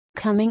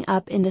Coming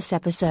up in this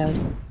episode.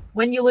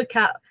 When you look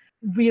at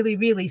really,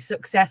 really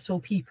successful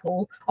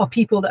people or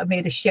people that have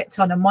made a shit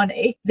ton of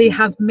money, they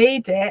have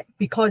made it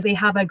because they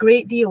have a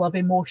great deal of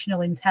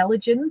emotional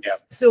intelligence. Yep.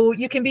 So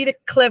you can be the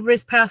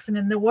cleverest person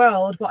in the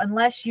world, but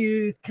unless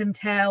you can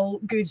tell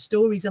good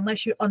stories,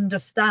 unless you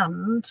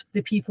understand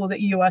the people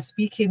that you are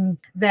speaking,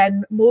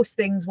 then most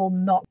things will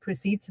not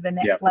proceed to the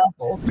next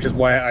level. Which is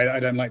why I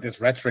don't like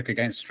this rhetoric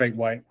against straight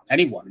white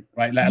anyone,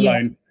 right? Let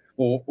alone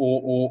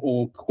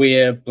or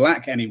queer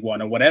black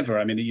anyone or whatever.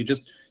 I mean,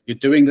 you're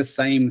doing the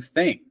same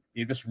thing.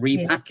 You just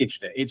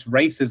repackaged it. It's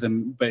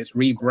racism, but it's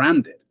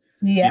rebranded.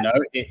 Yeah. You know,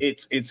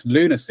 it's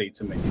lunacy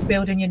to me.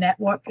 Building your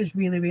network is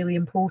really, really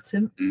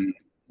important.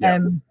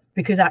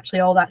 Because actually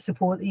all that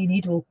support that you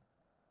need will,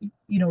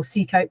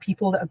 seek out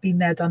people that have been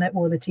there, done it,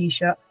 wore the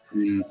t-shirt.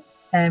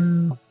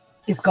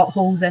 It's got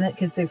holes in it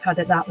because they've had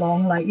it that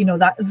long.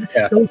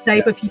 Those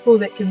type of people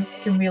that can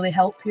really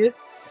help you.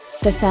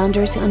 The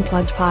Founders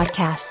Unplugged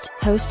podcast,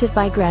 hosted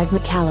by Greg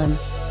McCallum.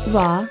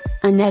 Raw,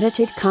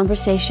 unedited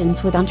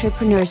conversations with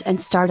entrepreneurs and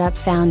startup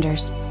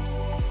founders.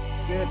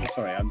 Good.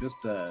 Sorry, I'm just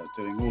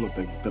doing all of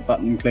the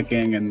button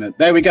clicking and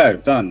there we go,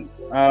 done.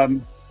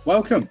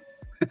 Welcome.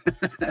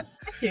 Thank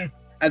you.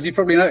 As you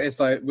probably noticed,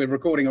 we're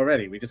recording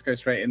already. We just go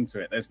straight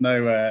into it. There's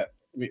no,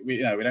 we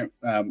don't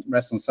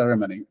rest on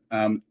ceremony,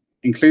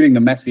 including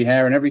the messy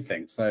hair and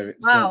everything. So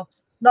it's, wow,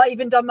 not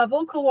even done my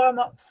vocal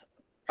warm-ups.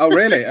 Oh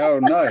really? Oh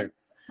no.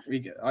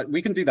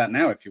 We can do that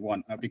now if you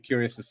want. I'd be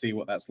curious to see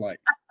what that's like.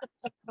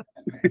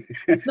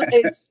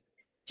 It's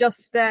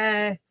just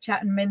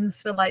chatting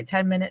mins for like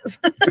 10 minutes.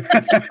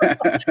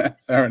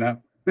 Fair enough.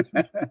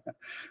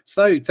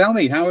 So tell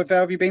me, how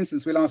have you been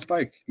since we last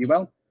spoke? You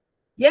well?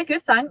 Yeah,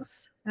 good,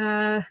 thanks.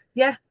 I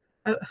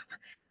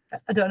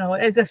don't know.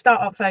 As a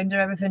startup founder,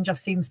 everything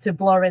just seems to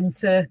blur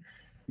into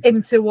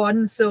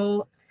one.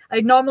 So I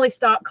normally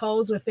start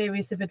calls with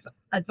various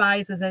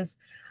advisors as,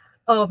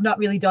 oh, I've not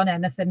really done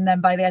anything. And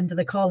then by the end of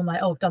the call, I'm like,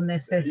 oh, I've done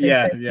this, and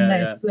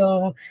this.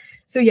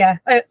 So yeah,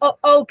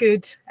 all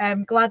good.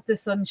 I'm glad the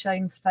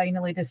Sunshine's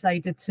finally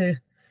decided to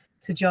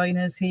join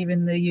us here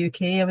in the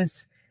UK. I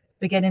was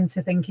beginning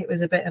to think it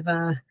was a bit of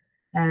a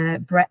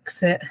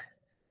Brexit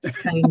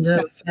kind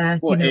of.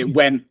 It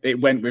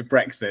went with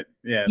Brexit.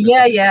 Yeah.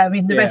 Yeah. I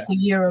mean, the rest of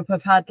Europe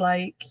have had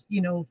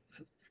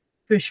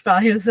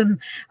bushfires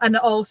and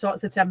all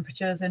sorts of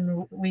temperatures,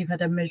 and we've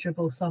had a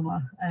miserable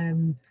summer.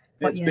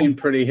 It's been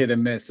pretty hit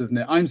and miss, isn't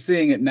it? I'm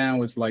seeing it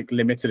now as like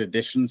limited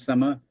edition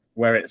summer,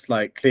 where it's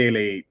like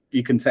clearly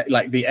you can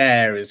like the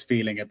air is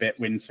feeling a bit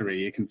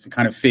wintry. You can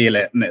kind of feel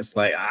it, and it's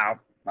like,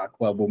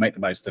 well, we'll make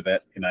the most of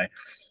it,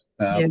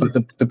 But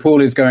the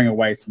pool is going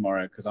away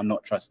tomorrow because I'm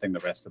not trusting the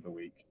rest of the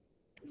week.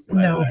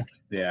 No.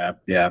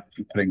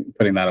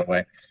 Putting that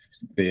away,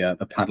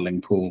 the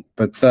paddling pool.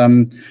 But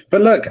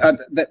look,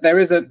 there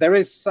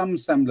is some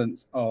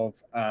semblance of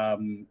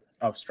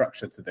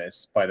structure to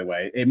this, by the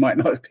way. It might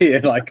not appear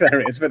like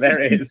there is, but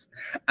there is.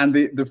 And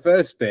the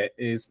first bit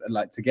is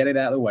like to get it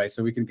out of the way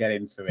so we can get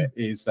into it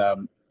is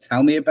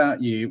tell me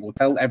about you, or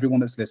tell everyone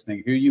that's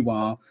listening who you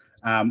are,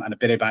 and a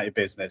bit about your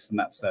business. And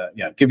that's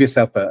give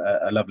yourself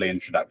a lovely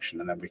introduction,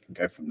 and then we can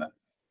go from there.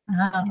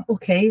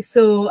 Okay,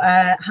 so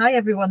hi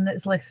everyone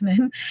that's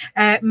listening.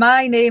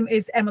 My name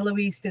is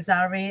Emma-Louise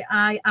Fusari.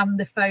 I am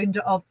the founder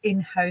of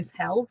In-House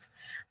Health,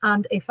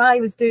 and if I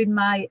was doing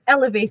my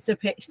elevator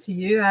pitch to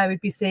you, I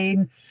would be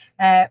saying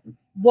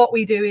what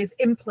we do is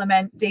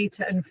implement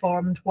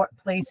data-informed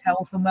workplace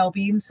health and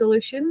wellbeing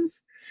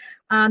solutions,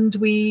 and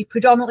we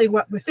predominantly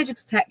work with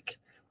digital tech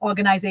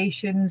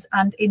organizations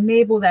and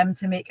enable them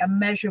to make a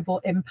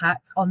measurable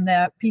impact on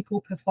their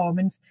people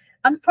performance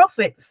and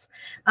profits.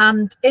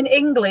 And in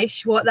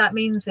English, what that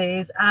means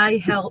is I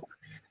help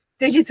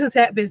digital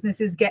tech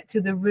businesses get to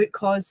the root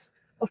cause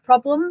of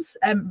problems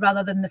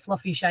rather than the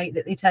fluffy shite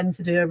that they tend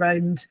to do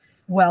around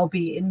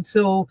well-being.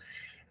 So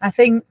I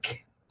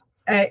think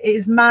it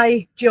is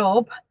my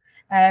job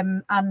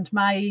and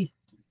my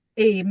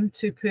aim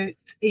to put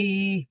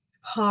a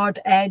hard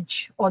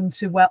edge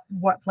onto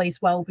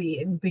workplace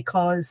well-being,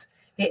 because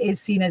it is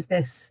seen as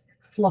this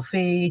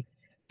fluffy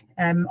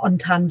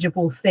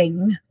untangible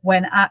thing,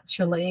 when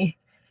actually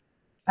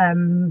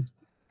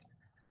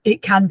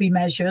it can be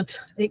measured,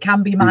 it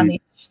can be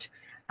managed,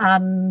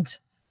 and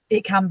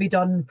it can be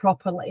done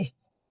properly.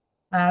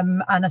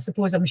 And I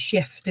suppose I'm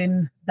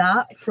shifting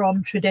that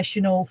from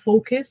traditional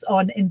focus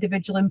on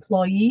individual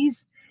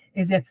employees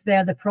as if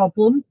they're the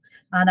problem,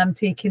 and I'm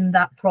taking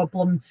that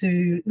problem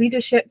to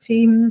leadership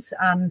teams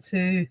and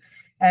to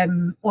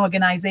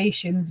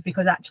organizations,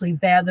 because actually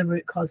they're the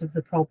root cause of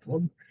the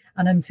problem.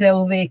 And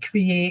until they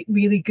create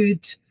really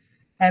good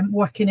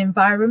working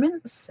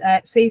environments,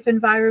 safe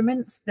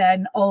environments,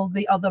 then all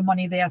the other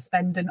money they are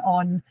spending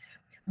on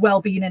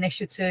wellbeing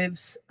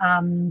initiatives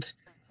and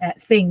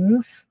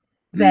things,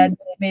 then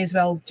they may as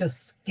well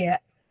just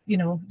get,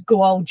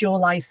 go all Joe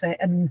Lice it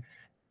and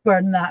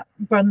burn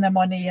their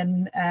money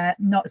and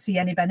not see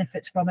any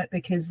benefits from it,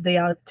 because they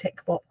are tick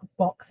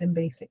boxing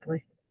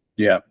basically.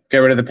 Yeah, get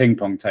rid of the ping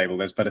pong table.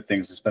 There's better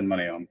things to spend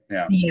money on.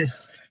 Yeah.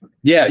 Yes.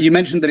 Yeah, you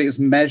mentioned that it was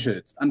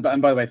measured, and by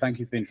the way, thank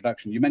you for the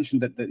introduction. You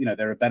mentioned that you know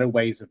there are better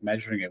ways of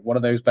measuring it. What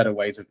are those better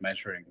ways of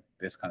measuring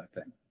this kind of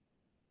thing?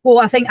 Well,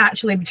 I think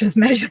actually just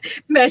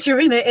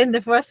measuring it in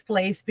the first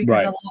place, because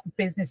Right. a lot of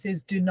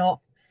businesses do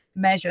not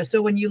measure.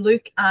 So when you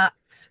look at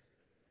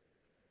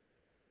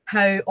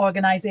how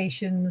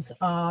organizations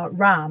are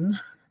ran,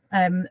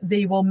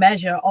 they will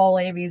measure all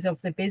areas of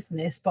the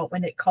business, but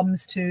when it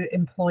comes to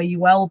employee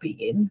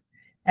well-being,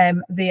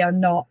 they are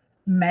not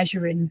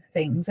measuring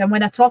things. And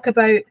when I talk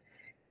about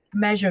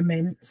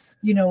measurements,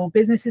 you know,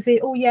 businesses say,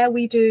 oh yeah,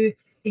 we do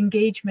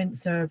engagement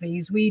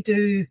surveys, we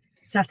do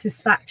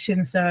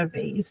satisfaction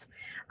surveys,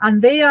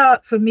 and they are,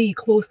 for me,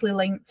 closely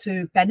linked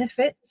to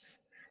benefits,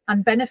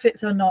 and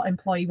benefits are not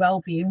employee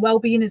well-being.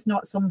 Well-being is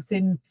not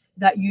something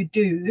that you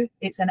do,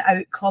 it's an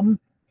outcome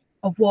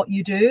of what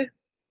you do.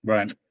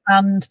 Right.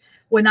 And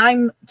when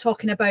I'm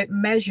talking about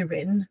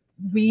measuring,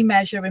 we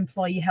measure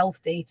employee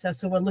health data,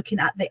 so we're looking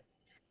at the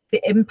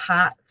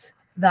impact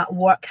that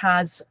work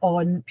has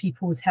on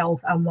people's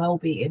health and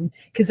well-being,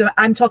 because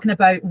I'm talking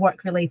about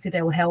work-related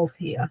ill health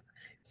here.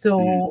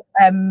 So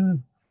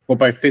well,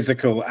 both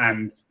physical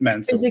and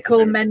mental.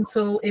 Physical,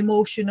 mental,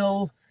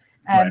 emotional,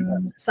 right.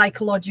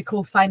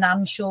 Psychological,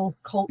 financial,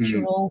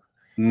 cultural.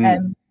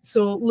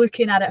 So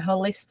looking at it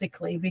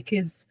holistically,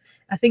 because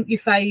I think you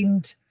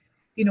find,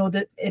 you know,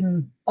 that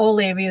in all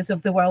areas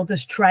of the world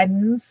there's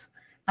trends,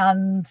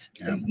 and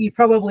you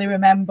probably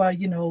remember,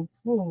 you know,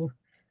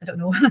 I don't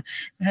know,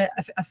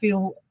 I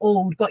feel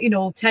old, but, you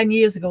know, 10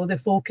 years ago, the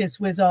focus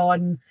was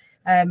on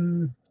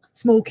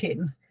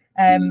smoking.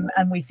 And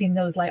we've seen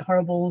those like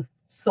horrible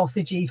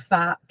sausagey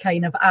fat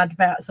kind of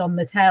adverts on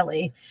the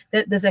telly.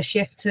 That there's a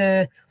shift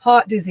to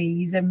heart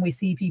disease, and we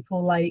see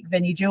people like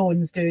Vinnie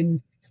Jones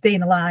doing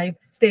staying alive,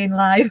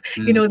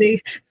 you know,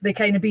 the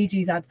kind of Bee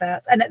Gees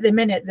adverts. And at the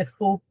minute,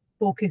 the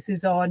focus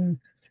is on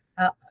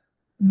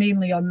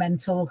mainly on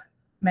mental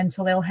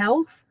ill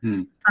health.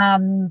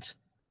 And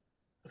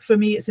for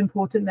me, it's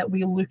important that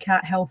we look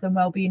at health and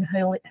well-being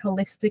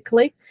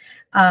holistically,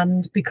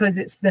 and because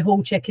it's the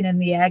whole chicken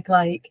and the egg,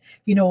 like,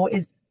 you know,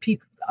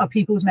 are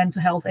people's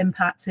mental health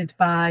impacted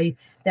by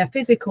their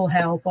physical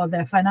health or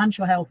their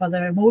financial health or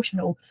their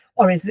emotional,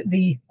 or is it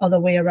the other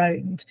way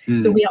around?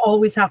 So we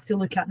always have to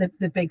look at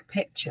the big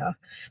picture.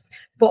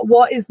 But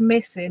what is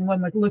missing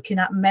when we're looking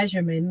at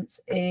measurements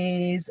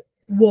is,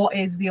 what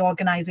is the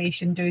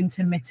organization doing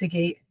to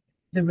mitigate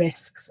the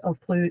risks of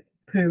poor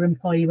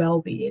employee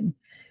well-being?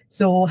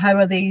 So how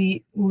are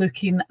they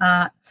looking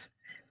at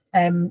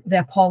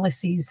their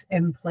policies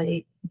in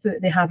place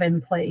that they have in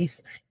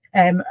place?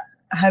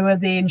 How are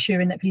they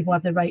ensuring that people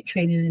have the right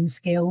training and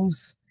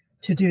skills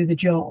to do the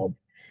job?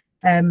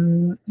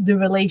 The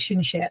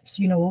relationships,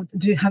 you know,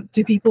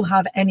 do people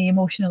have any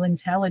emotional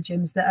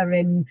intelligence that are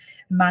in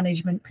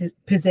management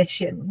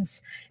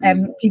positions?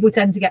 People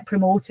tend to get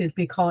promoted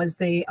because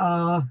they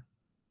are,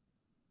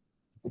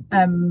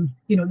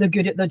 you know, they're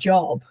good at their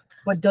job,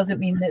 but doesn't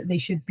mean that they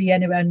should be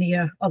anywhere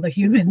near other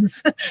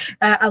humans.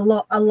 a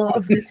lot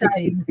of the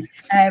time.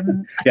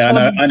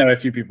 I know a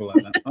few people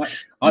like that.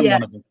 I'm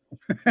one of them.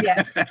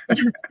 Yeah,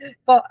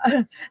 but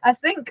I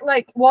think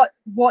like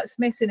what's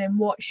missing and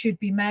what should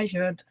be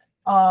measured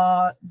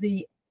are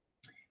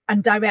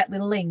and directly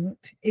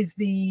linked is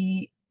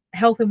the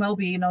health and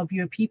well-being of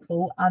your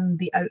people and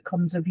the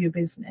outcomes of your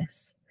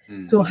business.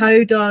 So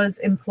how does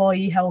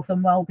employee health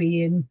and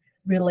well-being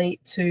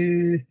relate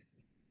to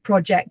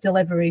project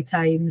delivery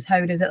times?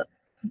 How does it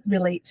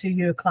relate to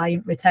your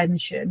client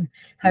retention?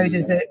 How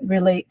does it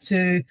relate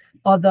to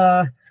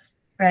other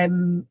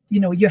you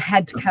know, your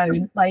head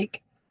count,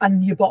 like,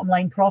 and your bottom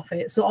line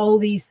profit? So all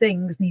these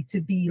things need to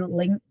be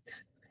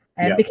linked,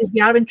 because they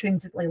are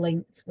intrinsically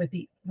linked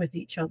with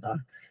each other.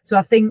 So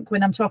I think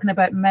when I'm talking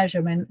about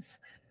measurements,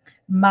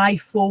 my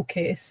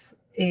focus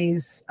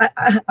is,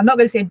 I'm not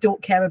going to say I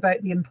don't care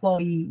about the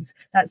employees.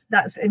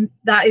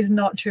 That is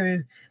not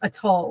true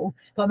at all.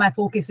 But my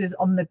focus is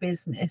on the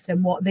business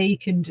and what they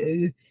can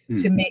do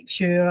to make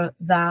sure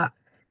that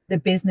the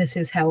business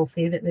is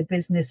healthy, that the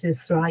business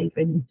is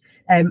thriving,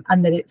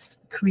 and that it's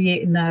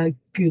creating a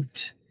good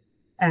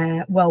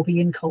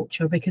well-being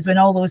culture. Because when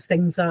all those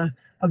things are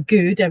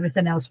good,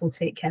 everything else will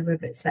take care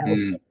of itself.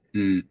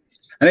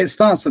 And it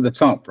starts at the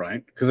top,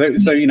 right?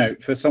 Because so, you know,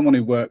 for someone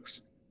who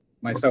works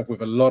myself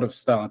with a lot of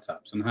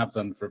startups and have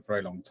done for a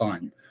very long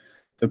time,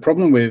 the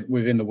problem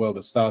within the world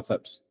of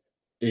startups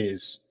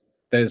is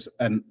there's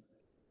an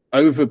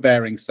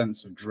overbearing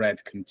sense of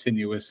dread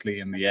continuously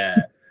in the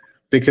air,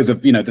 because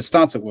of, you know, the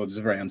startup world is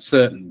a very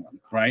uncertain one,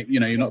 right? You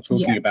know, you're not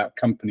talking about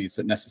companies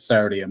that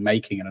necessarily are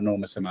making an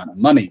enormous amount of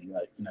money,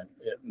 like, you know,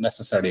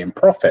 necessarily in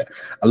profit.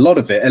 A lot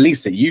of it, at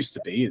least it used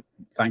to be,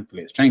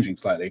 thankfully it's changing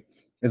slightly,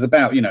 is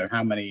about, you know,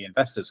 how many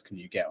investors can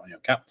you get on your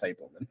cap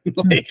table, and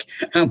like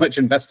how much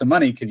investor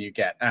money can you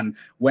get, and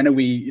when are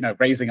we, you know,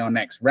 raising our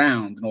next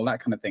round, and all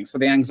that kind of thing. So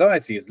the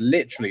anxiety is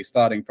literally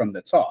starting from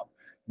the top,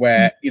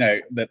 where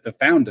the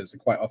founders are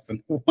quite often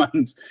the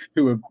ones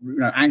who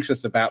are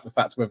anxious about the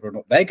fact whether or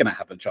not they're going to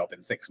have a job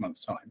in 6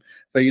 months' time.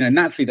 So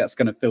naturally that's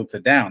going to filter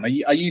down.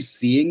 Are you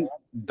seeing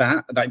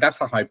that? Like,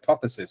 that's a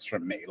hypothesis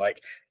from me.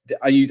 Like,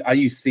 are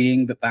you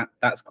seeing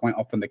that's quite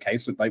often the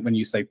case? Like, when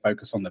you say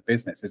focus on the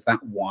business, is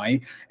that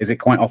why? Is it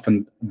quite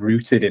often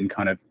rooted in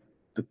kind of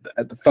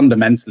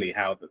fundamentally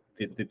how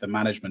the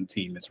management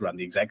team is run,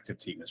 the executive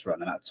team is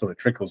run, and that sort of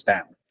trickles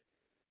down?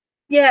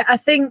 Yeah, I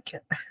think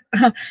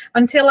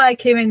until I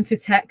came into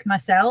tech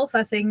myself,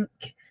 I think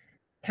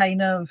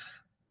kind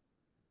of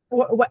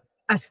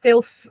I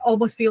still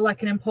almost feel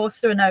like an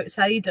imposter, an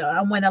outsider.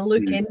 And when I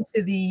look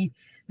into the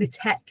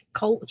tech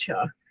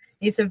culture,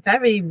 it's a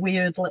very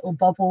weird little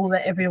bubble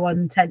that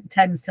everyone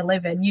tends to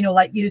live in.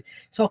 Like you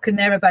talking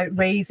there about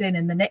raising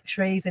and the next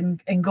raise and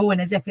going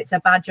as if it's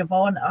a badge of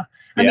honor.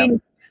 I mean,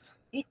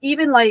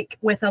 even like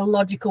with a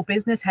logical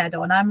business head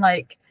on, I'm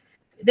like,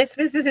 this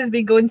business has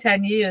been going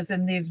 10 years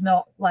and they've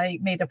not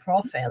like made a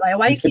profit. Like,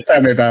 why keep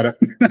tell me about it?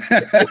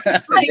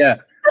 like,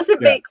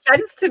 doesn't make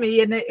sense to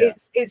me. And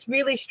it's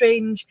really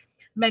strange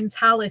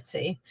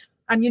mentality.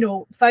 And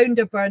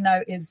founder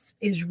burnout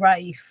is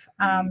rife.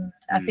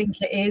 I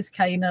think it is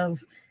kind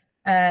of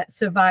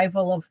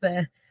survival of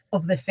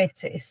the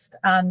fittest.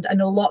 And I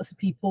know lots of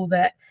people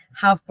that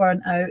have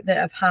burnt out, that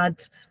have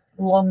had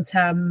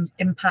long-term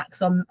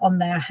impacts on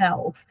their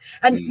health.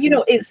 And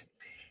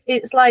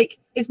it's like,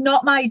 it's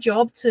not my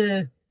job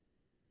to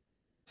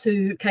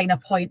kind of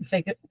point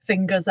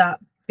fingers at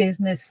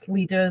business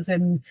leaders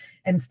and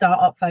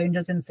startup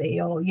founders and say,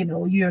 oh,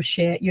 you're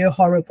shit, you're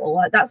horrible.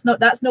 Like, that's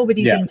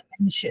nobody's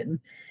intention.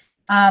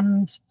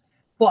 But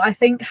I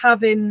think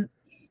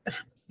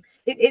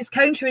it's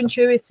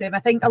counterintuitive. I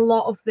think a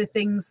lot of the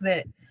things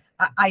that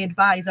I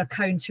advise are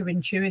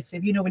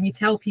counterintuitive. When you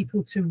tell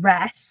people to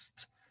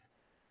rest,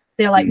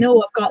 they're like, no,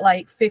 I've got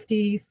like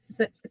 50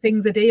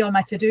 things a day on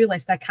my to-do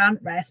list, I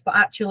can't rest. But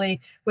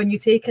actually, when you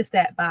take a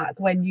step back,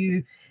 when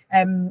you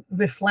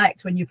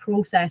reflect, when you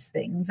process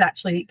things,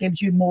 actually it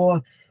gives you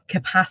more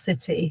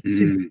capacity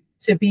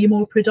to be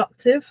more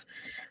productive.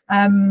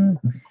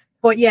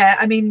 But yeah,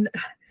 I mean,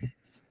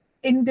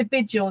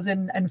 individuals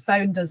and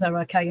founders are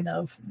a kind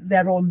of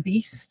their own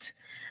beast.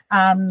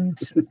 And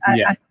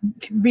I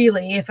think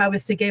really, if I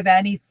was to give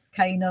any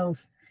kind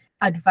of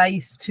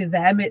advice to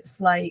them,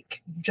 it's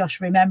like, just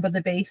remember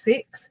the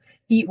basics,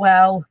 eat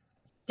well,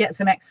 get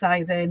some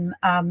exercise in,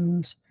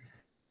 and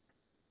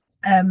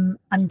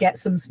get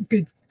some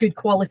good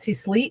quality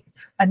sleep.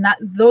 And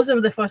those are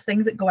the first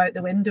things that go out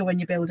the window when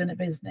you're building a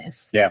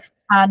business.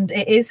 And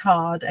it is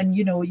hard, and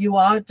you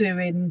are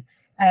doing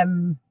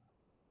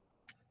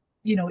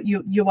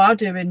you are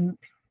doing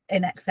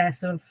in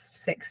excess of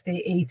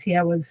 60-80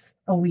 hours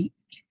a week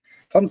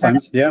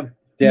sometimes.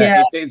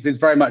 It's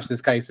very much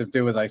this case of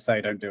do as I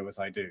say, don't do as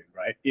I do,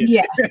 right?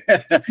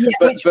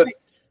 But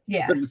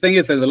the thing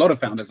is, there's a lot of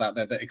founders out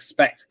there that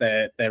expect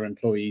their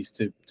employees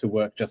to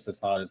work just as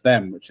hard as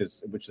them, which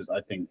is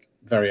I think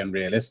very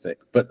unrealistic.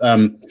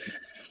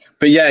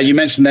 But yeah, you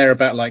mentioned there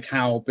about like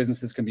how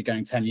businesses can be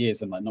going 10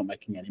 years and like not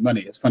making any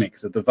money. It's funny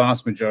because the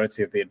vast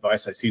majority of the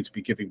advice I seem to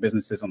be giving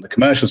businesses on the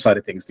commercial side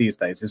of things these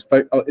days is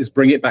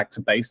bring it back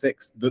to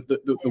basics.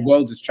 The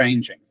world is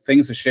changing.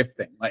 Things are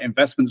shifting. Like,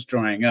 investments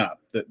drying up.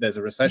 There's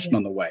a recession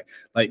on the way.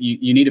 Like,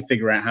 you need to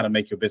figure out how to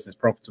make your business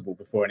profitable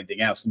before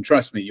anything else. And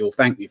trust me, you'll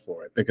thank me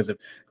for it, because of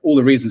all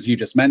the reasons you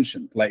just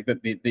mentioned, like the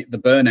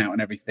burnout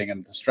and everything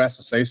and the stress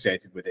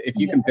associated with it. If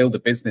you can build a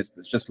business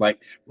that's just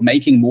like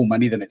making more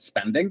money than it's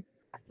spending,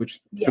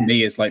 which for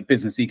me is like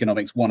business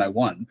economics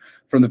 101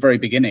 from the very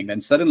beginning, then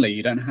suddenly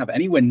you don't have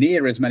anywhere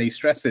near as many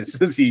stresses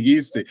as you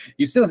used to.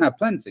 You still have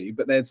plenty,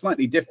 but they're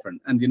slightly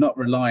different, and you're not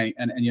relying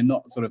and you're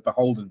not sort of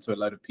beholden to a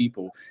load of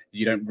people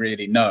you don't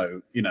really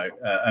know,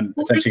 and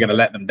potentially going to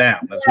let them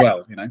down as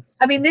well.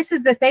 I mean, this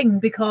is the thing,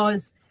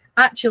 because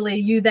actually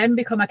you then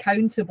become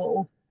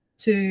accountable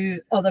to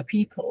other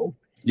people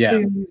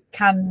who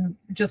can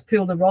just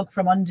pull the rug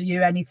from under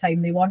you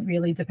anytime they want,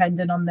 really,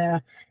 depending on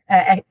their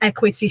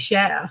equity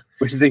share.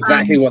 Which is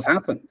exactly what's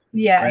happened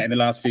right, in the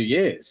last few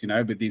years,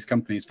 with these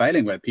companies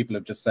failing, where people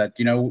have just said,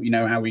 you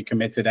know how we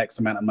committed X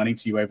amount of money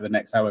to you over the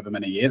next however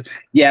many years.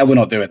 Yeah, we're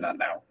not doing that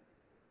now.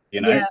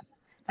 Yeah,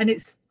 and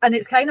it's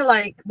kind of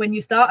like when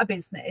you start a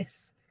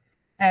business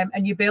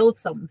and you build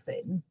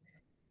something,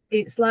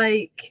 it's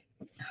like,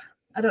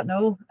 I don't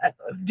know,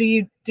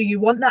 do you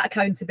want that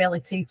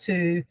accountability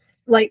to,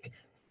 like,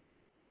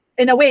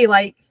 in a way,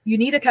 like, you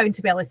need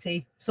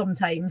accountability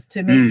sometimes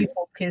to make you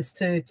focus,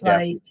 to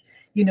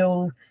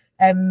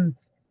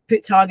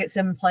put targets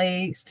in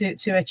place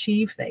to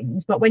achieve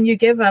things. But when you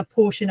give a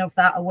portion of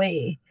that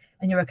away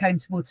and you're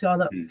accountable to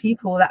other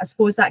people, that I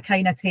suppose that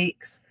kind of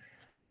takes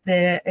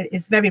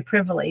it's very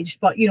privileged,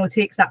 but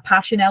takes that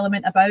passion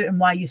element about and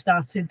why you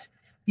started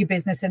your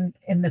business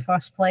in the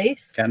first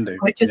place. Can do.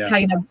 It just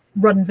kind of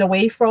runs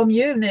away from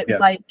you, and it's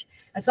like,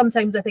 and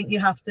sometimes I think you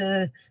have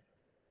to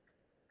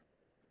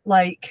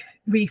like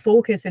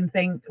refocus and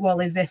think,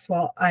 well, is this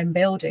what I'm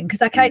building?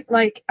 Because I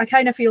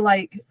kind of feel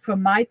like,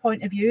 from my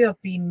point of view,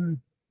 I've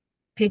been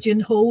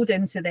pigeonholed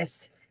into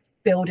this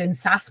building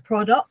SaaS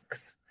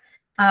products,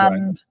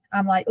 and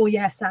I'm like, oh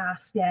yeah,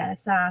 SaaS,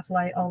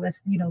 like all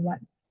this, you know, like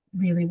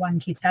really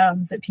wanky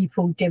terms that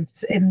people give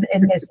in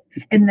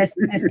this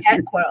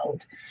tech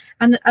world,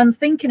 and I'm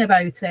thinking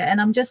about it, and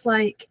I'm just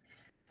like,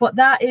 but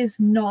that is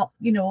not,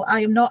 you know,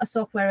 I am not a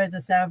software as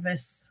a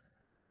service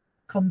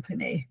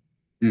company.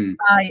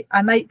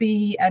 I might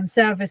be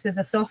service as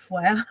a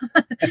software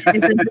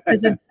as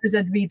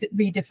I'd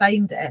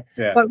redefined it,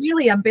 but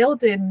really I'm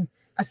building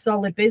a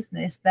solid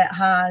business that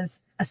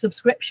has a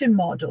subscription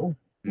model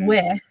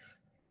with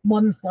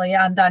monthly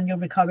and annual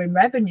recurring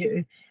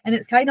revenue. And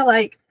it's kind of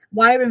like,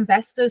 why are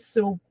investors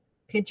so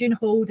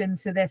pigeonholed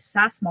into this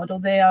SaaS model?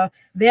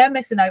 They're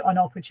missing out on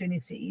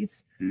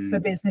opportunities for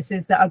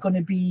businesses that are going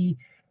to be,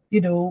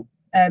 you know,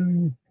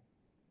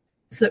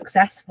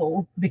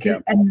 successful,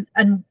 because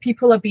and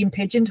people are being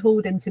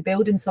pigeonholed into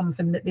building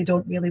something that they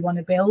don't really want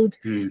to build.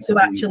 So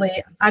actually,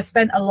 I've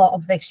spent a lot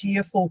of this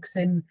year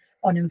focusing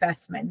on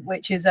investment,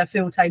 which is a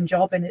full-time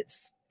job in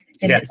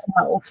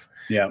itself.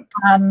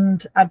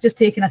 And I've just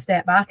taken a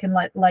step back, and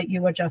like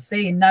you were just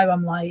saying, now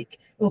I'm like,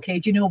 okay,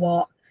 do you know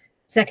what?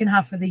 Second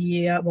half of the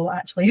year, well,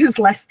 actually, is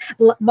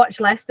much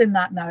less than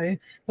that now.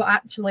 But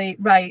actually,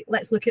 right,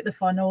 let's look at the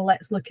funnel.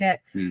 Let's look at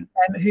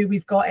who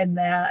we've got in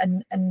there,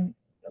 and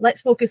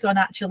let's focus on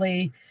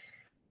actually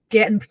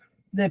getting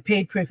the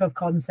paid proof of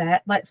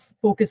concept. Let's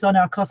focus on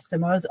our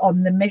customers,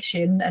 on the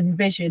mission and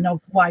vision of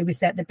why we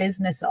set the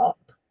business up,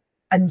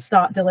 and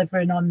start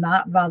delivering on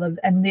that rather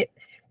than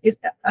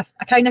I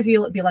kind of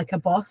feel it'd be like a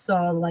boss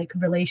or like a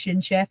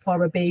relationship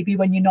or a baby.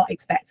 When you're not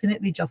expecting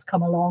it, they just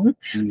come along.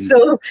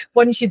 So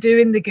once you're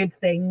doing the good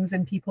things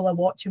and people are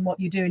watching what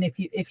you're doing,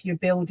 if you're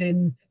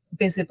building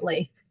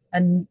visibly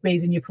and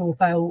raising your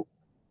profile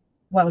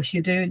whilst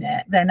you're doing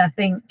it, then I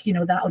think, you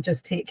know, that'll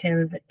just take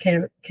care of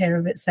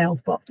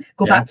itself. But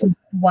go back to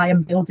why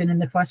I'm building in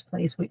the first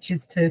place, which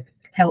is to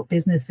help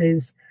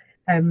businesses,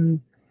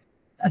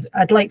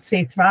 I'd like to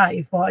say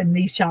thrive, but in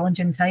these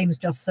challenging times,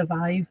 just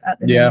survive at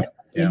the minute,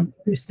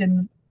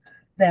 boosting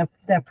their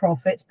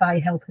profits by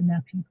helping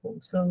their people.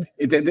 So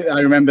I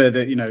remember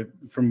that, you know,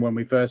 from when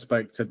we first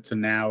spoke to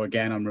now,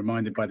 again, I'm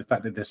reminded by the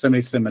fact that there's so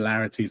many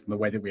similarities in the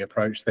way that we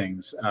approach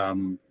things,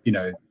 you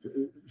know,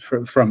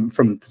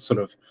 from sort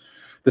of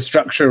the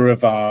structure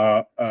of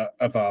our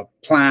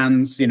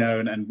plans, you know,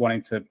 and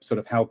wanting to sort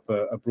of help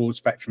a broad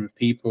spectrum of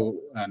people,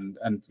 and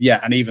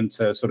even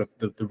to sort of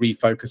the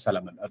refocus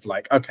element of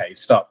like, okay,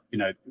 stop, you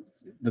know,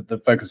 the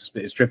focus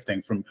is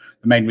drifting from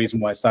the main reason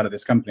why I started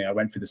this company. I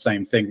went through the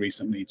same thing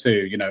recently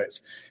too. You know,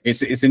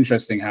 it's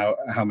interesting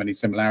how many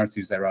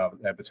similarities there are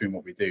there between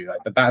what we do. Like,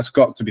 but that's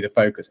got to be the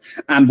focus.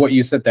 And what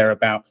you said there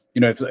about,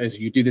 you know, as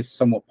you do this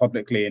somewhat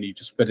publicly and you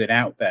just put it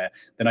out there,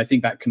 then I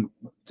think that can,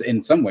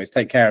 in some ways,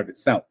 take care of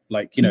itself.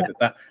 Like, you know,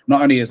 that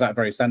not only is that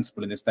very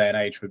sensible in this day and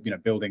age for, you know,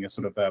 building a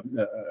sort of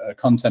a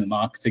content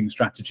marketing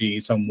strategy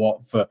somewhat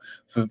for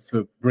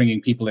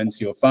bringing people into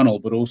your funnel,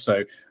 but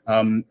also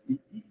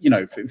you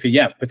know, for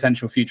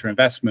potential future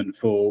investment,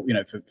 for, you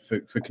know,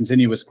 for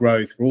continuous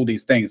growth, for all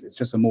these things. It's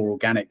just a more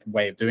organic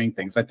way of doing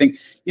things. I think,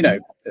 you know,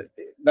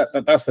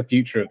 that's the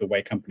future of the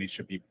way companies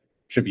should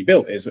be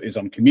built, is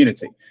on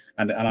community,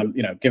 and I'm,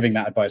 you know, giving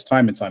that advice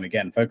time and time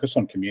again. Focus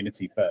on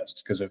community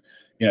first, because of,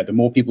 you know, the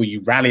more people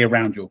you rally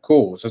around your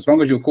cause, as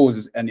long as your cause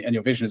is and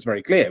your vision is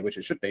very clear, which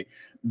it should be,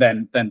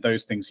 then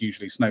those things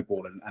usually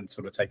snowball and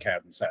sort of take care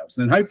of themselves.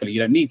 And then hopefully you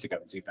don't need to go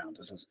and see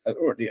founders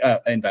or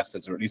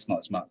investors, or at least not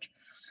as much.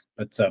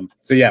 But so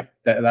yeah,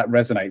 that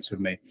resonates with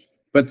me.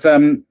 But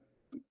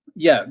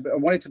yeah, I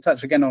wanted to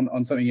touch again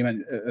on something you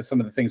meant, some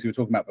of the things you were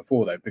talking about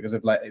before, though, because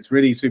of, like, it's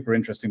really super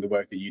interesting, the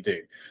work that you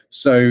do.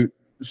 So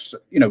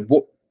you know,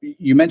 what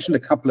you mentioned, a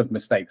couple of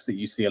mistakes that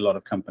you see a lot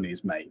of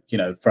companies make, you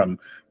know, from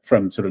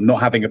sort of not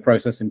having a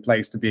process in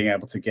place to being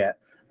able to get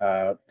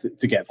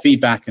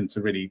feedback and to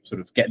really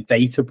sort of get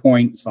data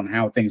points on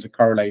how things are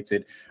correlated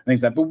and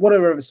things like that. But what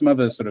are some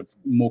other sort of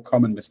more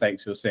common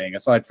mistakes you're seeing,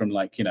 aside from,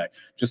 like, you know,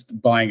 just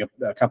buying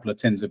a couple of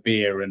tins of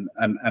beer and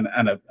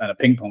a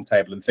ping pong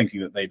table and thinking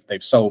that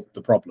they've solved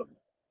the problem?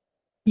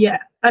 Yeah,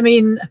 I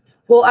mean,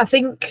 well, I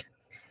think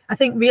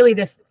really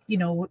this, you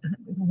know,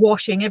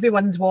 washing,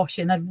 everyone's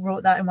washing. I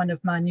wrote that in one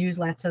of my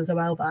newsletters a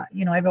while back.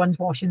 You know, everyone's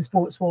washing,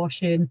 sports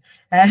washing,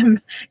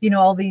 you know,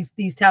 all these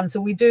terms.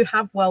 So we do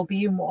have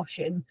well-being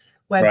washing,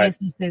 where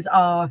businesses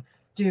are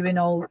doing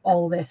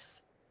all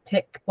this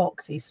tick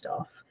boxy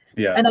stuff.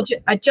 Yeah. And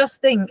I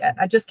just think,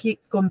 I just keep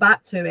going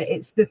back to it.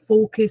 It's the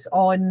focus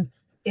on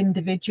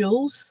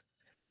individuals,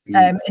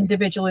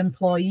 individual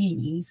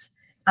employees,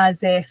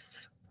 as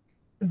if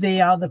they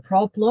are the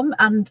problem.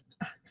 And,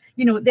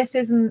 you know, this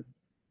isn't,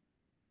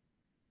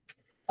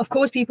 of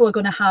course, people are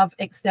going to have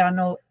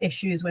external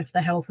issues with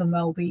their health and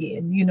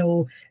well-being, you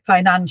know,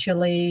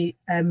 financially,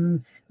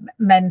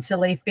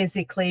 mentally,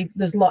 physically.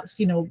 There's lots,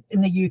 you know,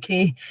 in the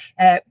UK,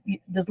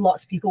 there's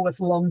lots of people with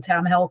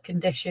long-term health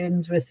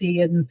conditions. We're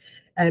seeing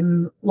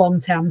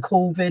long-term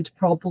COVID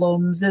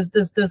problems.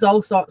 There's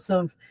all sorts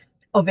of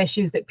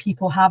issues that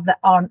people have that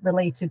aren't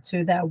related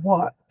to their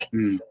work.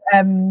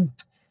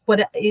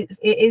 But it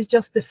is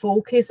just the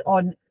focus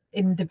on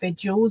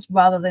individuals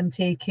rather than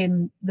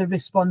taking the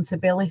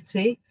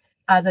responsibility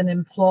as an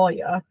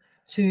employer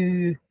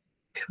to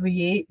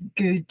create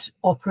good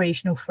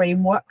operational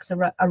frameworks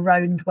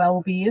around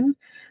well-being,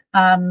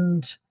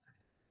 and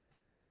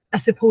I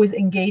suppose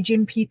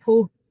engaging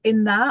people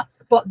in that.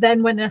 But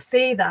then when I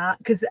say that,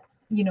 because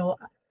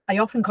I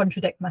often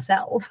contradict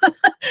myself,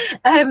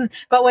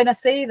 but when I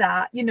say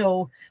that, you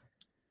don't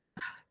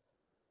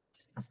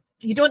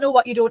know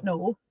what you don't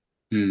know.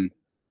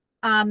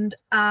 And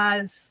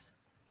as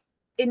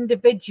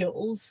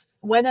individuals,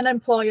 when an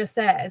employer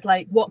says,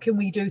 like, what can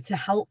we do to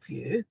help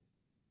you,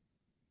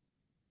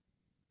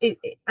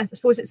 I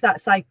suppose it's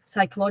that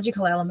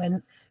psychological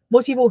element.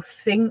 Most people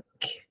think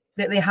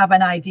that they have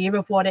an idea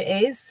of what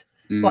it is,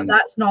 but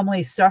that's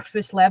normally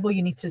surface level.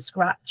 You need to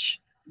scratch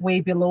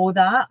way below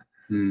that.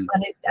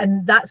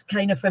 And that's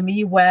kind of, for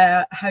me,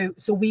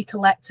 so we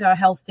collect our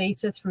health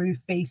data through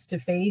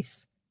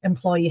face-to-face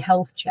employee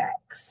health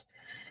checks,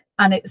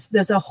 and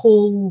there's a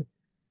whole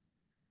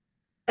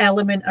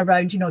element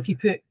around, if you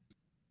put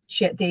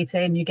shit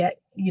data in, you get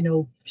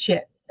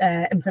shit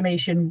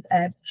information,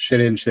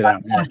 shit in, shit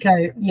out. Back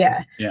out.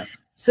 Yeah.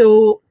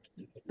 So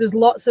there's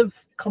lots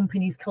of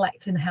companies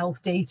collecting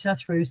health data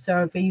through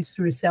surveys,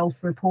 through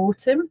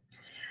self-reporting.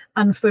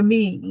 And for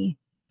me,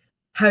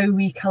 how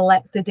we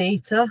collect the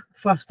data,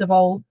 first of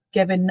all,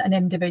 giving an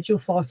individual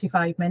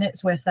 45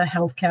 minutes with a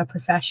healthcare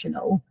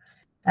professional,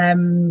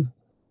 and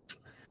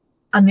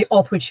the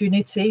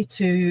opportunity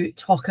to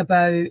talk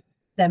about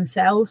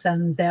themselves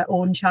and their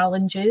own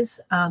challenges,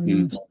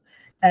 and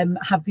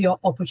have the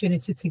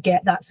opportunity to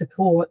get that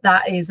support.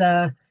 That is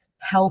a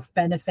health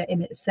benefit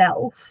in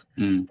itself.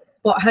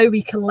 But how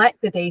we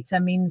collect the data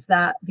means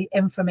that the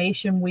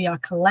information we are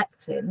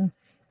collecting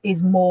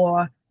is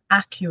more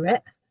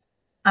accurate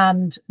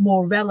and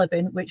more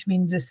relevant, which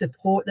means the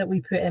support that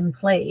we put in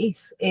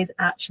place is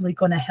actually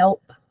going to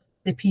help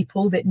the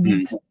people that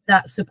need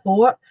that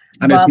support.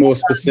 And it's more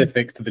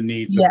specific to the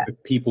needs of the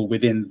people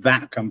within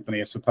that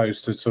company, as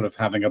opposed to sort of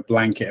having a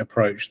blanket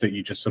approach that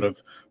you just sort of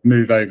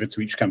move over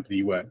to each company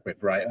you work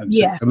with, right? And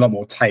so it's a lot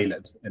more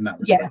tailored in that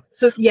respect.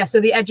 So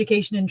the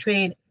education and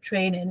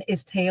training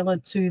is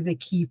tailored to the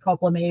key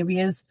problem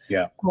areas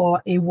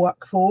for a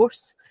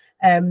workforce,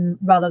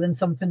 rather than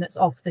something that's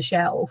off the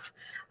shelf.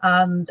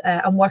 And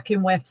I'm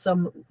working with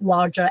some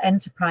larger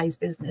enterprise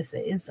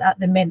businesses at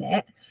the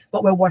minute,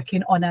 but we're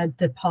working on a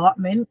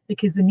department,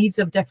 because the needs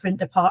of different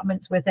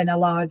departments within a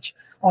large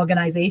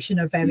organization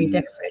are very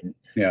different.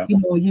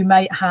 You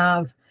might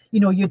have,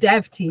 your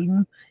dev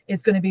team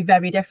is going to be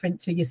very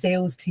different to your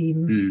sales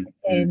team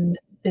in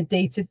the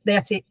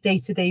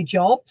day-to-day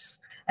jobs.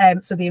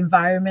 So the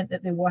environment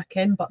that they work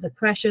in, but the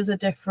pressures are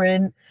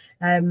different.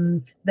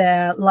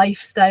 Their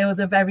lifestyles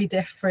are very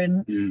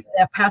different.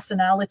 Their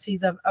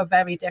personalities are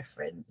very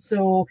different.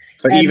 So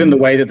even the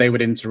way that they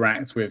would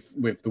interact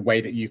with the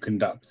way that you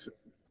conduct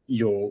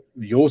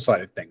your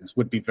side of things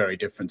would be very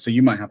different. So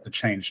you might have to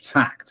change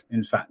tact,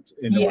 in fact,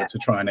 in order to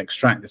try and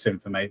extract this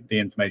the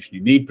information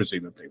you need,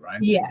 presumably,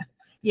 right?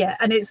 Yeah,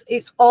 and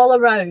it's all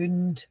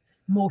around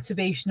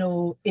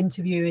motivational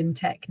interviewing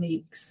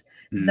techniques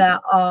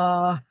that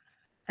are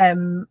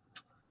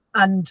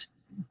and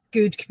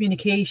good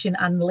communication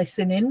and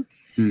listening.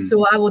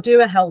 So I will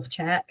do a health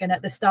check, and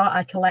at the start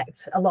I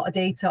collect a lot of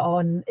data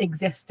on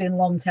existing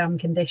long-term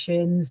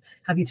conditions.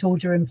 Have you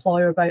told your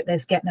employer about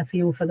this? Getting a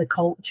feel for the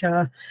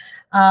culture.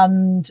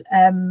 And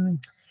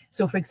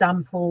so, for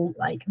example,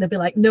 like they'll be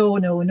like, no,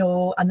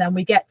 and then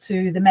we get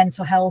to the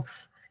mental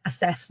health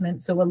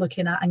assessment. So we're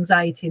looking at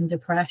anxiety and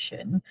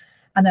depression,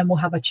 and then we'll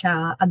have a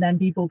chat, and then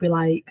people will be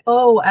like,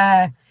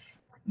 I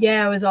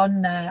was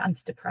on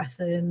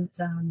antidepressants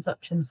and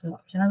such and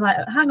such. And I was like,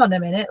 hang on a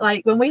minute.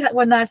 Like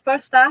when I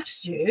first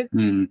asked you,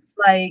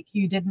 like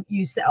you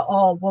said,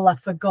 oh, well, I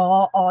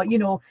forgot, or,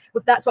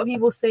 that's what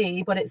people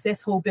say. But it's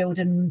this whole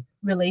building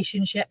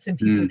relationships and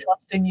people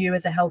trusting you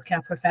as a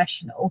healthcare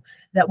professional,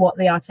 that what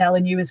they are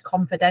telling you is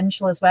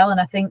confidential as well. And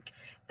I think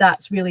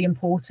that's really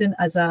important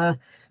as a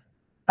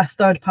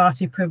third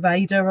party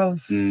provider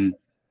of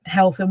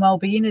health and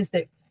well-being, is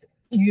that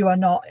you are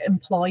not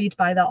employed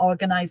by that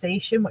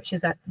organization, which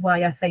is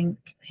why I think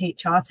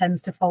HR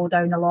tends to fall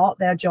down a lot.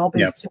 Their job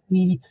is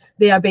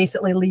they are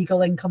basically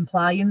legal in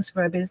compliance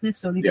for a business,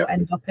 so they don't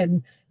end up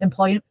in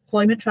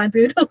employment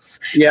tribunals.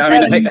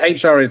 I mean,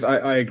 HR is,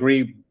 I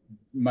agree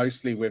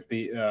mostly with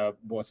the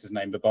what's his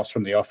name, the boss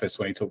from The Office,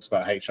 when he talks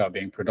about HR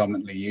being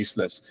predominantly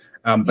useless,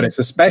 but it's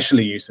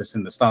especially useless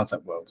in the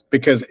startup world,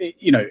 because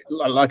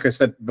like I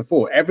said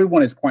before,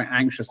 everyone is quite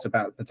anxious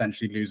about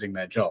potentially losing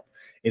their job.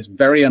 It's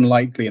very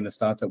unlikely in the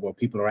startup world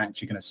people are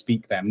actually going to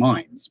speak their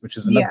minds, which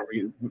is another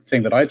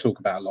thing that I talk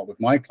about a lot with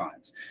my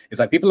clients. It's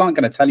like, people aren't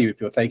going to tell you if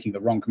you're taking the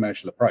wrong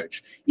commercial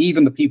approach.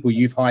 Even the people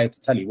you've hired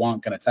to tell you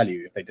aren't going to tell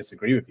you if they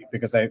disagree with you,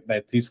 because they're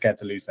too scared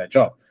to lose their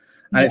job.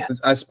 And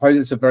I suppose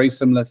it's a very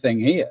similar thing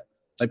here.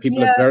 Like,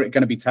 people are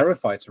going to be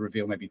terrified to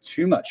reveal maybe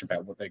too much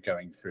about what they're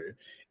going through,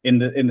 in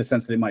the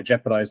sense that it might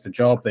jeopardize the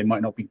job. They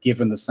might not be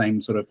given the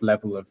same sort of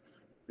level of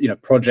you know,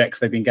 projects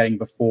they've been getting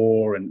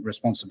before and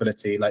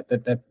responsibility. Like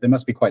they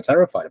must be quite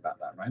terrified about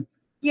that, right?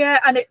 Yeah,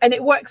 and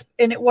it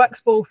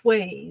works both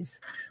ways.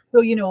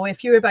 So, you know,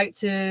 if you're about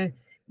to,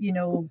 you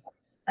know,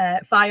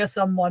 fire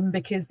someone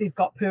because they've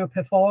got poor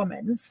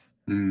performance,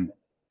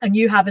 and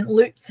you haven't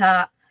looked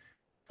at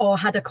or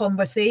had a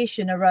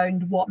conversation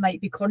around what might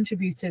be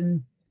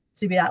contributing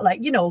to be that, like,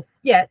 you know,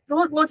 yeah,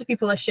 loads of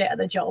people are shit at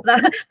the job.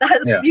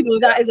 You know,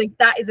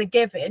 that is a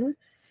given.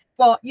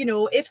 But, you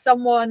know, if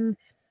someone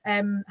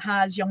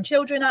has young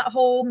children at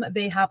home,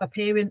 they have a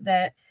parent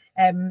that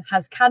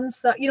has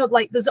cancer, you know,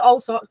 like there's all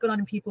sorts going on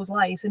in people's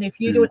lives, and if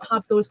you don't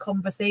have those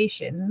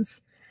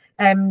conversations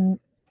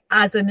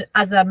as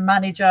a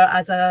manager,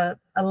 as a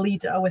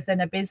leader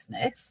within a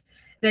business,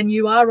 then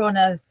you are on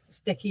a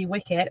sticky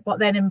wicket. But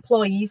then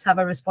employees have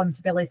a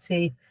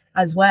responsibility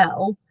as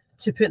well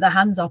to put their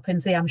hands up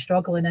and say, I'm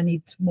struggling, I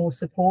need more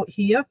support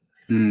here,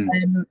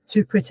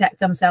 to protect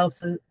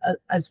themselves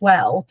as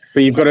well.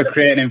 But you've got to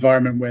create an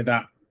environment where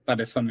that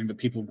is something that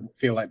people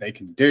feel like they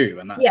can do,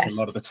 and that's a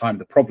lot of the time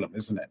the problem,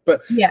 isn't it?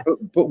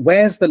 But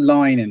where's the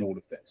line in all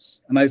of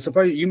this? And I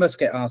suppose you must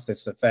get asked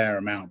this a fair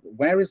amount, but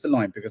where is the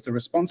line? Because the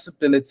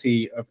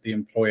responsibility of the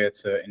employer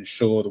to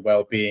ensure the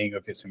well-being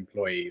of its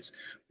employees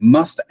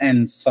must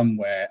end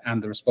somewhere,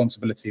 and the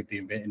responsibility of the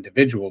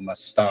individual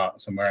must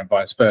start somewhere, and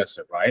vice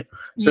versa, right?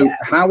 So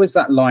how is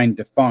that line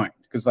defined?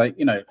 Because, like,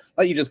 you know,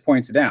 like you just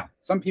pointed out,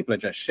 some people are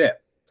just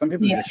shit. Some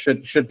people just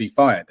should be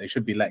fired. They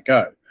should be let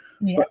go.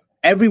 But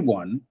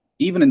everyone,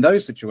 even in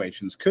those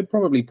situations, could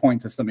probably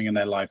point to something in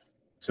their life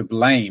to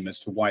blame as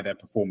to why their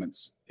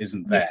performance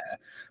isn't there.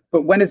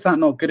 But when is that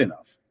not good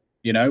enough?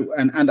 You know,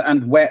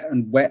 and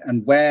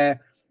where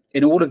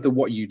in all of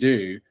what you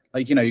do,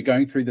 like, you know, you're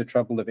going through the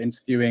trouble of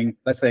interviewing,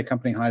 let's say a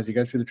company hires you,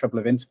 go through the trouble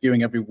of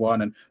interviewing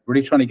everyone and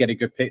really trying to get a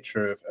good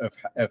picture of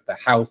the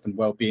health and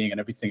well-being and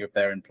everything of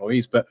their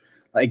employees. But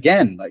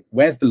again, like,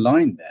 where's the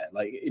line there?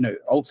 Like, you know,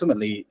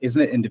 ultimately,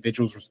 isn't it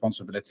individuals'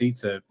 responsibility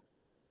to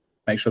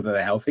make sure that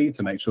they're healthy,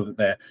 to make sure that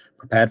they're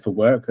prepared for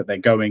work, that they're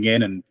going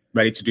in and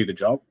ready to do the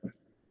job?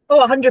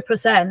 Oh,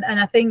 100%. And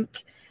I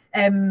think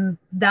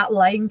that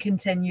line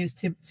continues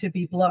to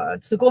be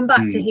blurred. So going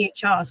back to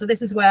HR, so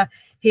this is where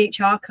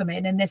HR come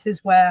in, and this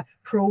is where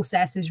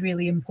process is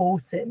really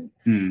important,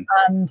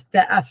 and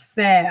that a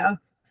fair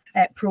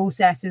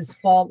process is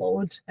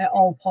followed at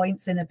all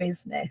points in a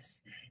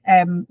business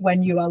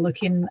when you are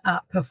looking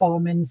at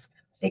performance,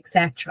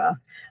 etc.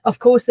 Of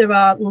course, there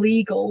are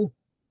legal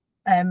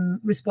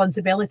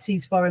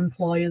responsibilities for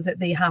employers that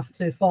they have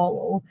to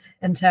follow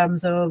in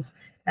terms of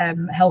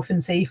health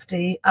and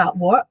safety at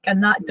work,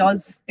 and that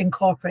does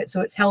incorporate,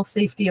 so it's health,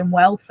 safety and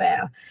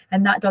welfare,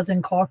 and that does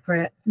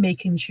incorporate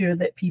making sure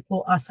that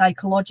people are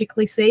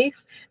psychologically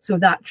safe, so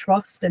that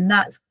trust, and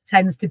that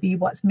tends to be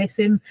what's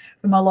missing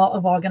from a lot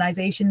of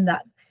organizations,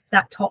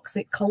 that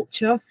toxic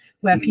culture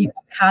where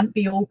people can't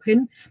be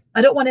open.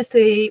 I don't want to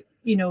say,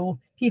 you know,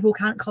 people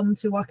can't come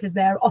to work as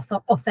their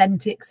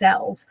authentic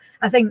self.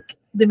 I think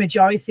the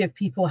majority of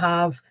people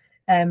have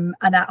an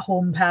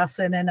at-home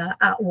person and an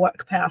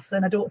at-work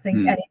person. I don't think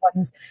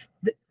anyone's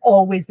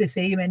always the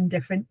same in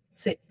different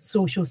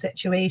social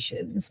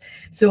situations.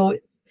 So,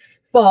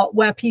 but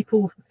where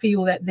people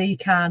feel that they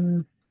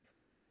can,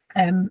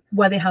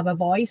 where they have a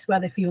voice, where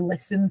they feel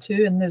listened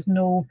to, and there's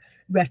no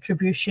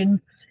retribution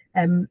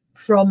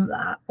from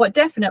that. But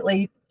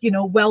definitely, you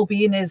know,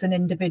 well-being is an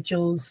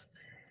individual's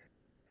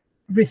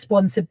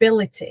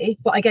responsibility.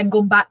 But again,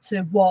 going back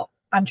to what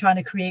I'm trying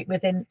to create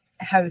within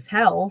house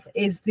health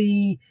is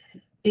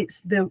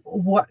it's the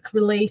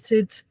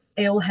work-related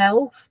ill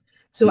health.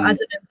 So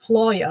as an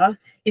employer,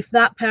 if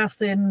that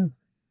person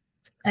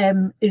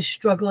is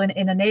struggling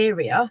in an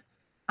area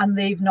and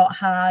they've not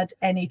had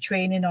any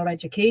training or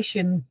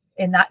education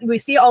in that, we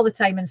see it all the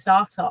time in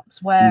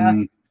startups where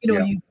you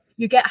know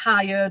you get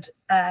hired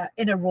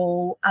in a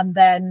role, and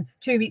then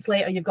 2 weeks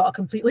later you've got a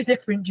completely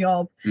different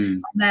job,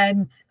 and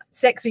then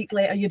 6 weeks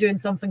later you're doing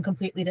something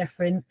completely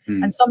different,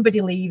 and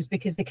somebody leaves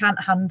because they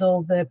can't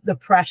handle the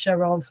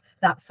pressure of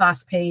that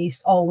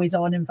fast-paced,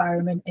 always-on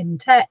environment in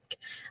tech,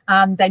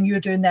 and then you're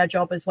doing their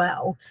job as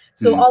well.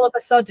 So all of a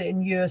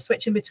sudden you're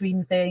switching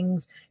between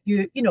things.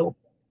 You know,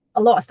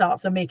 a lot of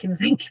startups are making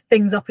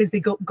things up as they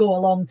go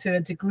along to a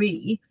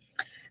degree,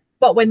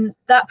 but when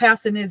that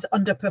person is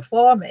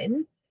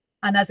underperforming,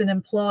 and as an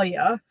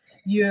employer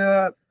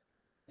you're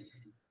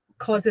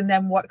causing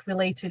them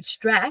work-related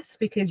stress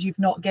because you've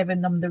not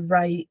given them the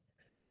right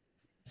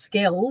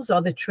skills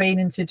or the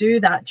training to do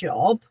that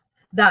job,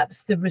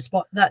 that's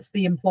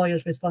the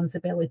employer's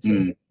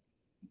responsibility.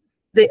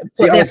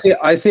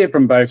 I see it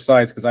from both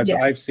sides, because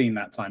I've seen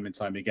that time and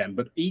time again,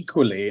 but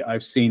equally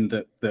I've seen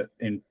that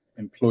in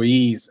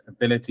employees'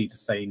 ability to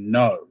say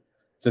no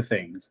to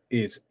things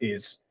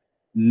is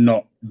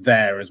not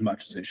there as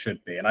much as it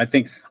should be. And I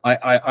think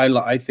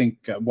I think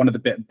one of the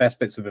best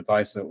bits of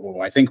advice,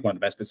 or I think one of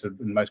the best bits of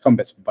the most common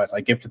bits of advice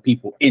I give to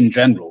people in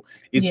general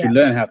is to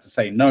learn how to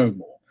say no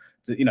more.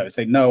 To, you know,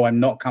 say, no, I'm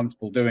not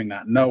comfortable doing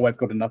that. No, I've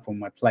got enough on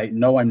my plate.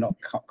 No, I'm not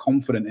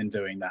confident in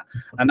doing that.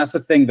 And that's the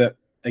thing that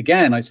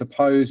again, I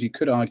suppose you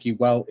could argue,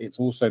 well, it's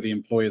also the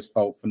employer's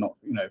fault for not,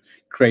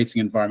 creating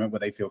an environment where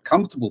they feel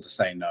comfortable to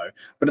say no.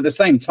 But at the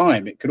same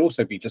time, it could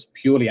also be just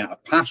purely out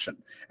of passion.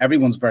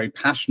 Everyone's very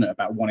passionate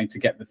about wanting to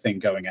get the thing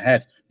going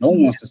ahead. No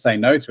one wants to say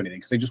no to anything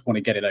because they just want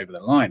to get it over the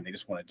line. They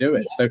just want to do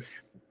it. So,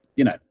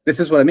 this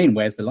is what I mean.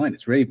 Where's the line?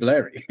 It's really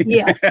blurry.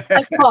 Yeah.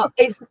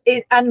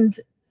 And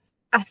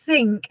I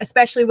think,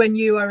 especially when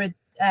you are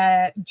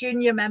a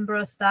junior member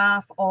of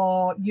staff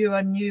or you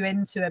are new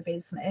into a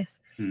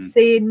business,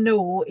 saying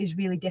no is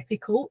really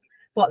difficult,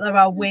 but there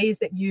are ways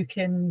that you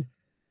can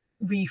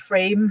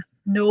reframe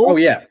no. Oh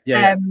yeah,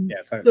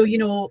 totally.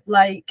 So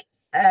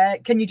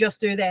can you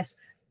just do this?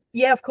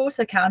 Yeah, of course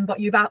I can,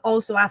 but you've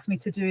also asked me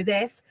to do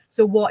this,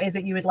 so what is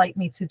it you would like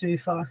me to do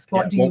first?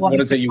 What do you want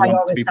to be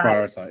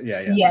prioritized?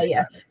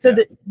 Yeah. So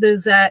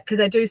there's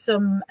because I do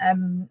some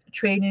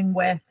training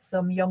with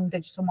some young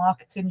digital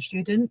marketing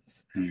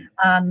students,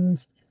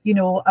 and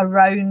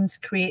around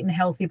creating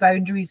healthy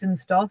boundaries and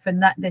stuff,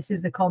 and that this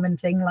is the common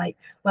thing, like,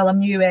 well, I'm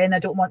new in, I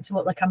don't want to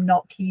look like I'm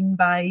not keen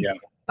by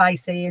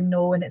saying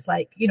no. And it's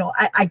like,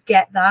 I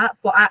get that,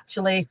 but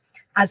actually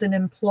as an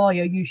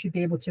employer you should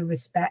be able to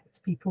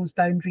respect people's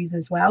boundaries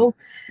as well.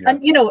 And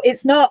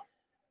it's not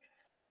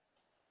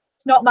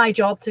my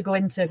job to go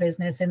into a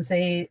business and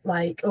say,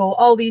 like, oh,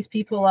 all these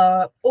people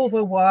are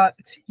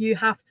overworked, you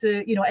have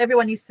to,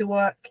 everyone needs to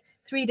work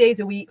 3 days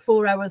a week,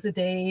 4 hours a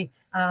day,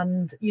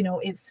 and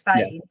it's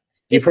fine.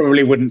 You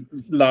probably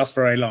wouldn't last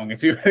very long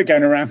if you were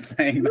going around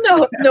saying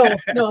no,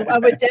 I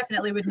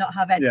would not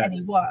have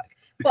any work.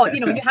 But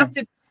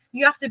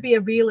you have to be a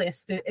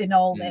realist in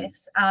all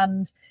this.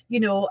 And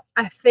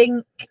I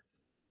think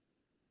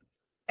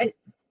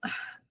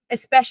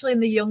especially in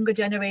the younger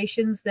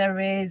generations, there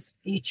is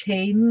a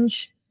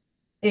change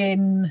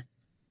in,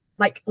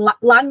 like,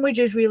 language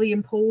is really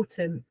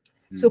important.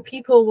 So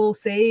people will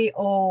say,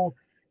 oh,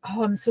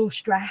 I'm so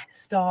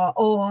stressed, or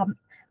oh,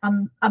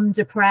 I'm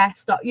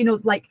depressed, or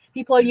like,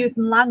 people are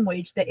using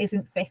language that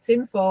isn't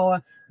fitting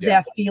for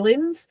their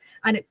feelings.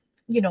 And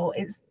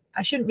it's,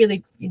 I shouldn't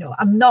really,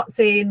 I'm not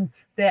saying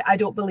that I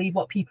don't believe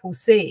what people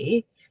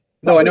say.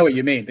 No, I know what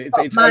you mean.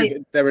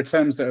 There are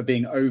terms that are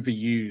being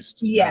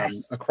overused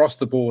across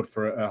the board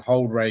for a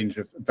whole range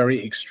of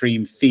very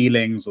extreme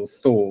feelings or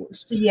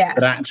thoughts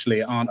that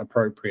actually aren't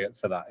appropriate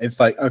for that. It's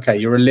like, okay,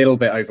 you're a little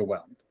bit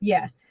overwhelmed.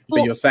 Yeah.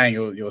 But you're saying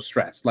you're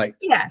stressed. Like,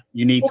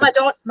 you need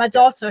my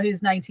daughter,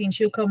 who's 19,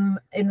 she'll come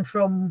in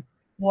from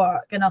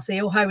work and I'll say,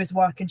 oh, how is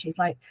work? And she's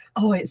like,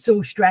 oh, it's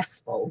so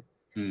stressful.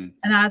 And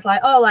I was like,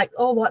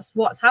 oh,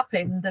 what's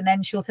happened? And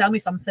then she'll tell me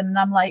something, and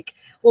I'm like,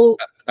 well,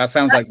 that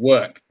sounds like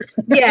work.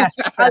 I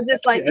was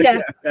just like,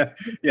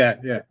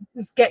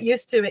 just get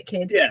used to it,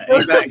 kid. Yeah,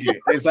 exactly.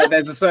 It's like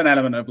there's a certain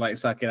element of like,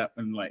 suck it up,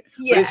 and like,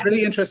 but it's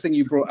really interesting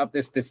you brought up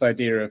this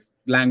idea of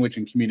language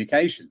and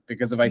communication,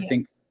 because I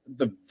think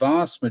the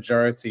vast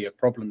majority of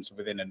problems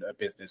within a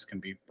business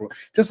can be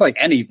just like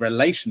any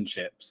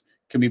relationships,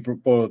 can be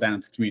boiled down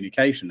to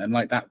communication. And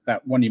like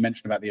that one you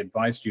mentioned about the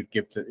advice you'd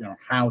give to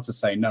how to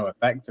say no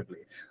effectively,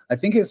 I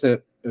think it's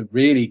a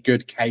really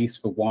good case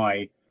for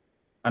why,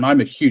 and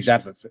I'm a huge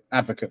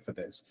advocate for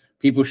this,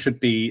 people should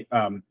be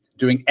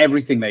doing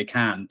everything they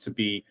can to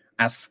be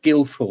as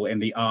skillful in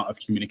the art of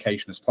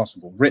communication as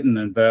possible, written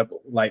and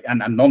verbal, like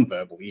and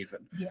non-verbal even,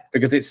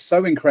 because it's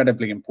so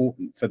incredibly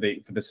important for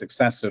the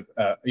success of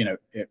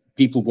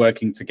people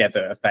working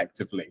together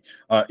effectively,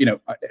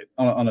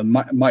 on a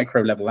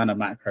micro level and a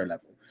macro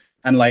level.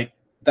 And like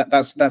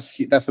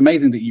that's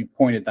amazing that you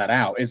pointed that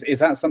out. Is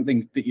that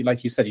something that you,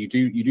 like you said, you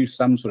do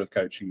some sort of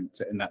coaching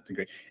in that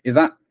degree? Is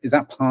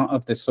that part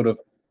of this sort of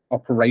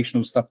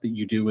operational stuff that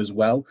you do as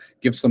well?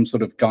 Give some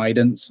sort of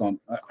guidance on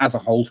as a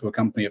whole to a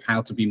company of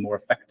how to be more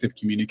effective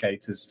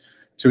communicators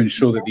to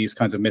ensure that these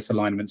kinds of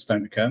misalignments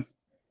don't occur?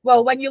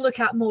 Well, when you look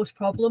at most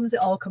problems, it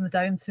all comes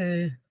down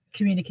to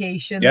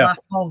communication, lack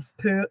of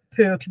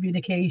poor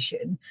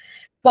communication.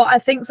 But I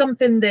think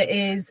something that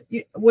is,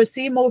 we're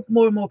seeing more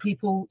and more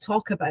people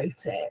talk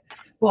about it,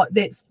 but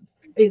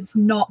it's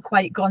not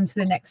quite gone to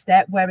the next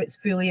step where it's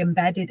fully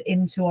embedded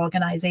into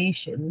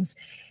organizations,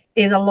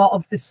 is a lot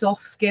of the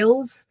soft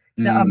skills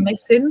that are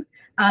missing.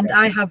 And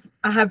I have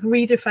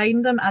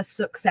redefined them as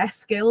success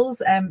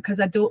skills, because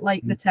I don't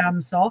like the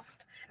term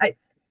soft.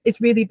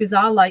 It's really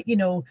bizarre, like,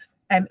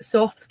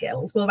 soft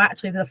skills. Well,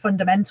 actually, they're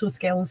fundamental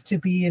skills to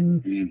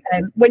being.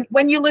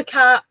 When you look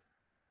at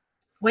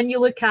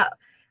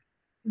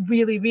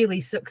really,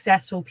 really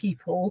successful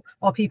people,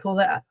 or people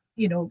that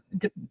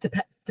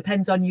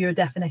depends on your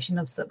definition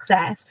of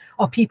success,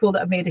 or people that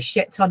have made a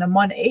shit ton of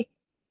money,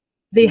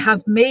 they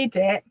have made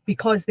it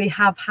because they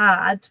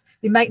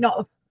might not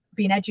have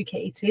been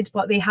educated,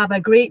 but they have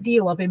a great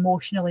deal of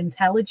emotional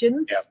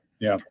intelligence.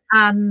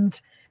 And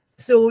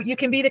so you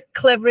can be the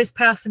cleverest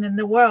person in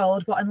the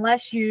world, but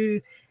unless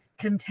you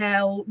can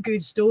tell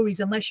good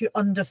stories, unless you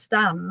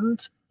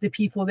understand the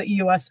people that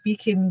you are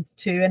speaking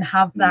to and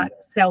have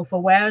that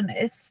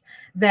self-awareness,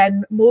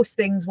 then most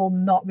things will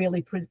not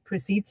really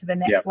proceed to the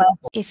next level.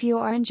 If you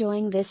are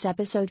enjoying this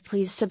episode,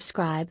 please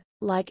subscribe,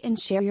 Like and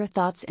share your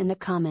thoughts in the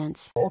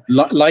comments.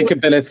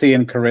 Likability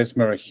and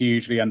charisma are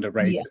hugely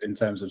underrated in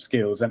terms of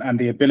skills, and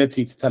the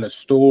ability to tell a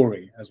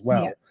story as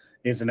well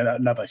is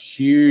another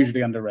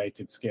hugely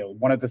underrated skill.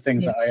 One of the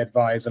things that I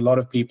advise a lot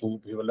of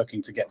people who are looking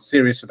to get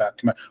serious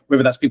about,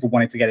 whether that's people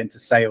wanting to get into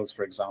sales,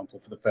 for example,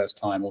 for the first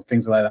time, or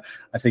things like that,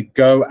 I say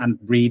go and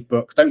read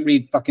books. Don't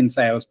read fucking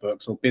sales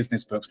books or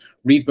business books.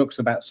 Read books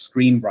about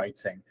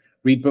screenwriting.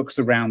 Read books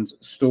around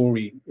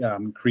story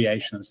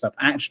creation and stuff.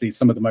 Actually,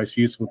 some of the most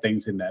useful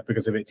things in there,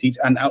 because of it,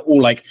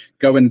 or like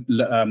go and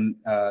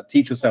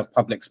teach yourself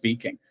public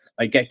speaking.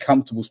 Like get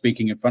comfortable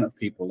speaking in front of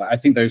people. Like, I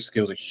think those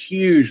skills are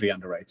hugely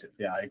underrated.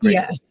 Yeah, I agree.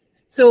 Yeah.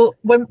 So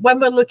when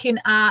we're looking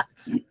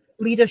at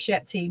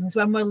leadership teams,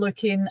 when we're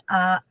looking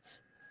at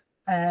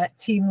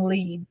team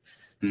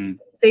leads,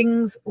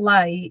 things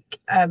like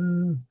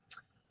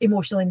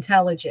emotional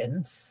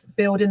intelligence,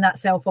 building that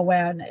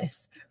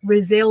self-awareness,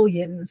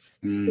 resilience,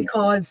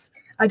 because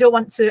I don't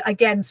want to,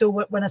 again, so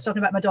when I was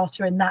talking about my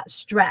daughter and that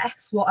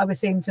stress, what I was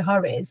saying to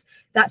her is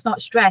that's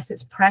not stress,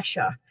 it's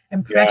pressure.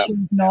 And pressure is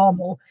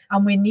normal,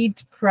 and we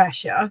need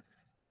pressure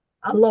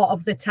a lot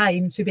of the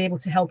time to be able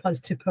to help us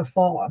to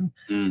perform.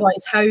 But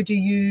it's how do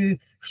you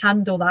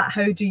handle that?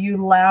 How do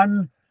you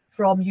learn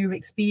from your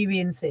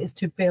experiences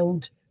to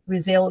build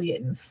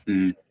resilience?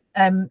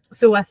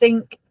 So I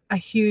think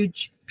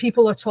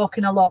people are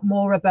talking a lot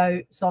more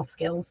about soft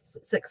skills,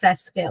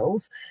 success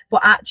skills,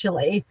 but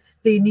actually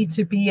they need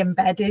to be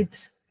embedded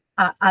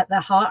at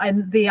the heart,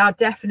 and they are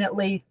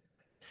definitely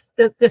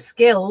the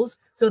skills.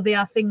 So they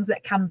are things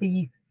that can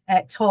be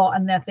taught,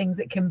 and they're things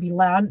that can be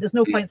learned. There's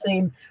no point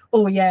saying,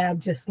 oh yeah, I'm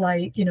just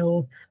like,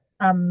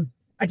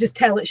 I just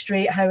tell it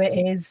straight how it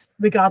is,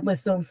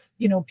 regardless of,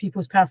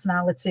 people's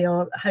personality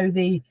or how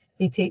they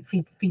take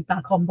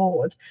feedback on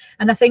board.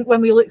 And I think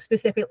when we look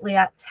specifically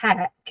at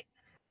tech,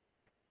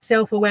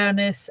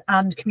 self-awareness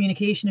and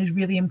communication is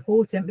really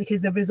important,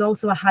 because there is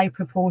also a high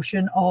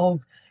proportion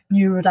of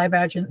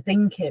neurodivergent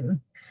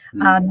thinking.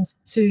 And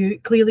to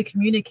clearly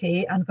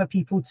communicate and for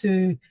people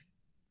to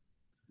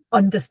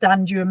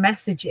understand your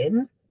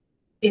messaging,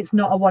 it's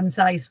not a one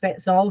size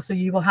fits all. So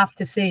you will have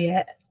to say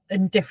it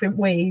in different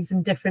ways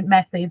and different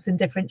methods and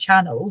different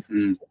channels,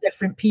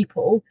 different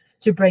people,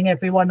 to bring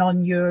everyone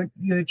on your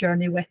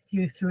journey with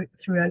you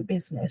throughout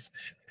business.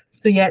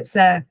 So yeah, it's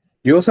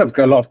you also have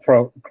got a lot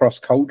of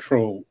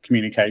cross-cultural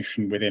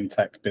communication within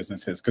tech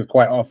businesses, because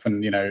quite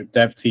often,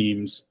 dev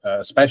teams,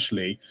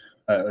 especially,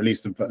 at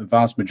least the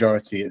vast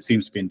majority, it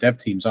seems to be in dev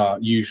teams, are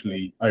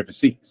usually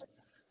overseas.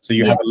 So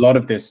you have a lot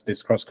of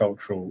this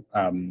cross-cultural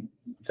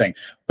thing,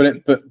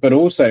 but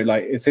also,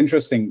 like, it's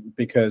interesting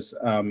because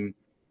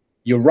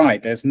you're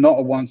right. There's not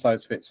a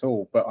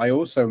one-size-fits-all. But I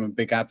also am a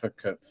big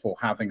advocate for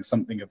having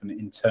something of an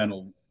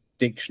internal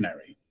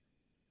dictionary.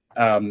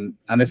 And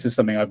this is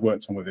something I've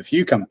worked on with a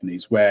few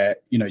companies, where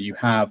you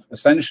have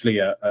essentially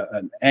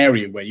an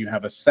area where you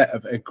have a set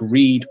of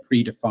agreed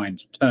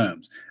predefined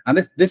terms, and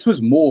this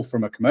was more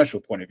from a commercial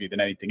point of view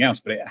than anything else,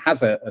 but it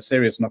has a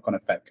serious knock-on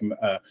effect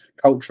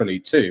culturally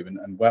too,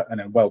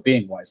 and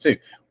well-being wise too,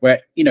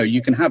 where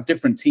you can have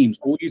different teams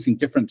all using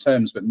different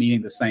terms but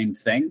meaning the same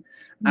thing.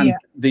 And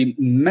the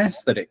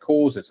mess that it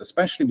causes,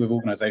 especially with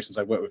organizations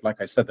I work with,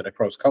 like I said, that are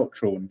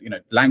cross-cultural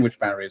and language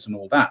barriers and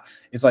all that,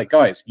 is like,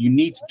 guys, you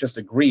need to just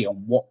agree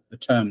on what the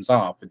terms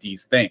are for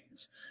these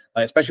things.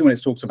 Like, especially when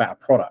it talks about a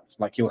product,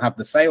 like you'll have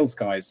the sales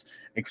guys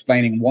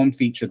explaining one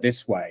feature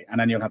this way, and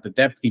then you'll have the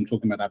dev team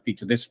talking about that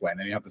feature this way, and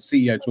then you have the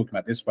CEO talking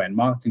about this way, and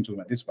marketing talking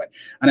about this way.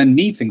 And then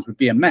meetings would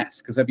be a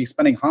mess, because they'd be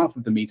spending half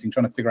of the meeting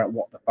trying to figure out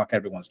what the fuck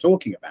everyone's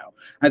talking about.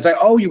 And it's like,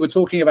 oh, you were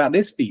talking about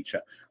this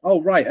feature.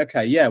 Oh, right.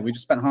 Okay. Yeah. We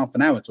just spent half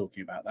an hour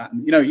talking about that.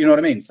 And you know what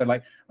I mean? So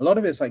like a lot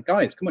of it's like,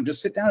 guys, come on,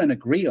 just sit down and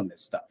agree on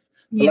this stuff.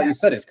 But like you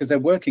said, it's because they're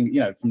working,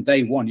 from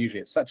day one,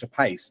 usually at such a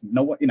pace,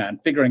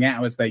 and figuring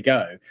out as they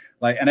go,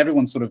 like, and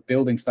everyone's sort of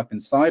building stuff in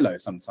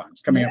silos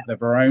sometimes, coming up with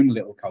their own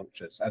little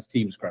cultures as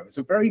teams grow. It's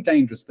a very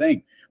dangerous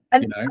thing.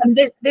 And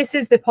this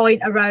is the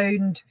point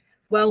around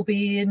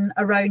well-being,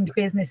 around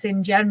business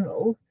in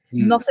general.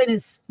 Nothing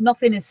is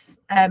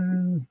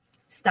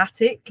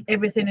static.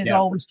 Everything is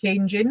always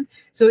changing.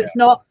 So it's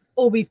not,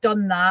 oh, we've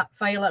done that,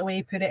 file it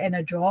away, put it in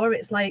a drawer.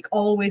 It's like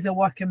always a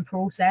work in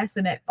process,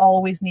 and it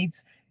always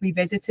needs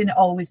revisiting, it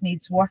always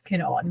needs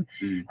working on.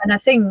 And I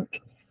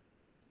think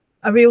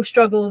a real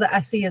struggle that I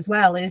see as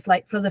well is,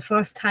 like, for the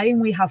first time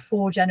we have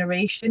 4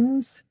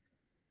 generations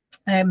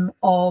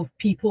of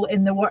people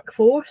in the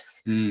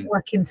workforce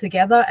working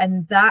together,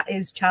 and that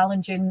is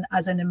challenging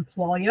as an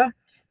employer,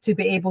 to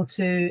be able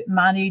to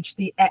manage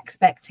the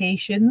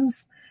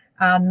expectations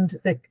and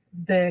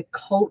the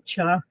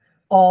culture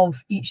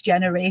of each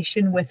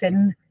generation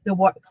within the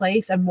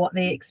workplace and what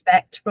they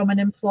expect from an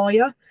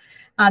employer.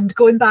 And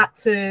going back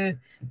to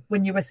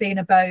when you were saying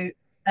about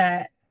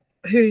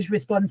whose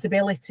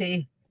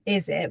responsibility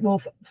is it?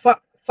 Well,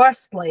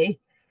 firstly,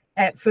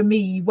 for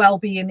me,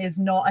 well-being is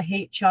not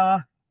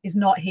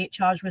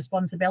HR's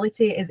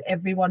responsibility. It is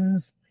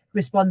everyone's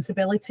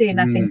responsibility,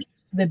 and I think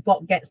the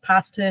buck gets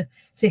passed to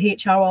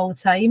HR all the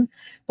time.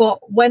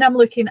 But when I'm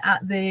looking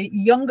at the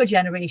younger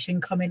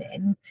generation coming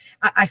in,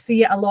 I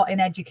see it a lot in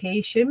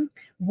education,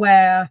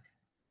 where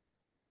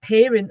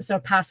parents are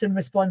passing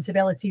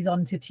responsibilities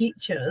on to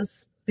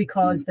teachers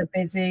because they're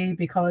busy,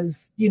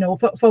 because, you know,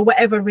 for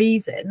whatever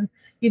reason,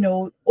 you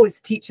know, oh, it's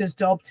teacher's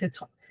job to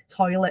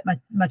toilet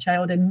my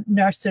child in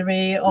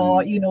nursery,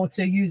 or you know,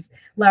 to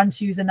learn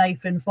to use a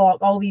knife and fork.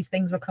 All these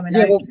things were coming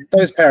out. Well,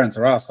 those parents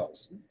are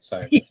assholes.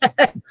 So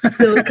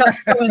so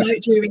coming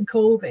out during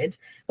COVID.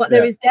 But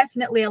there is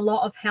definitely a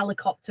lot of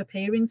helicopter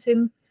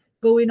parenting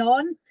going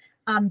on,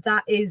 and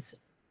that is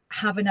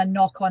having a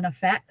knock-on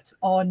effect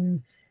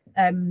on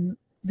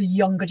the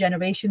younger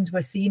generations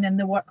we're seeing in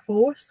the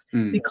workforce,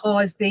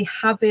 because they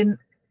haven't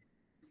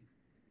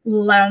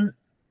learned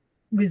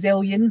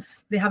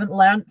resilience. They haven't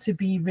learned to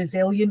be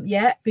resilient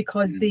yet,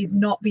 because they've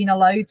not been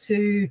allowed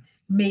to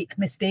make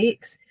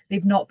mistakes.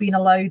 They've not been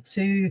allowed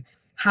to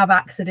have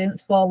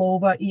accidents, fall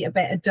over, eat a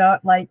bit of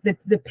dirt. Like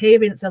the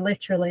parents are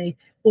literally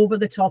over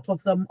the top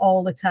of them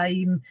all the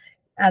time,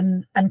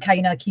 and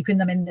kind of keeping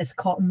them in this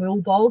cotton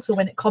wool ball. So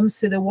when it comes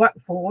to the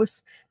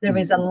workforce, there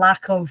is a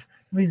lack of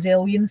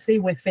resiliency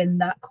within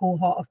that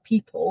cohort of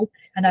people.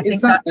 And I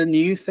think that's a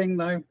new thing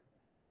though,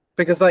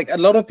 because like a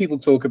lot of people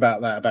talk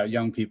about that, about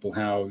young people,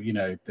 how, you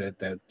know,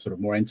 they're sort of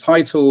more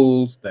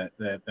entitled, that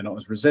they're not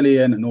as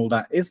resilient and all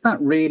that. Is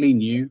that really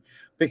new?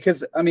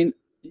 Because I mean,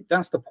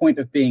 that's the point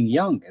of being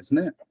young, isn't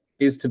it?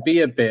 Is to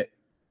be a bit,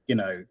 you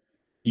know,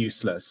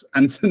 useless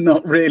and to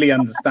not really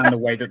understand the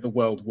way that the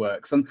world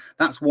works. And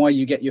that's why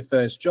you get your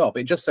first job.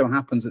 It just so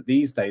happens that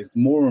these days,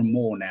 more and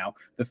more now,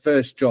 the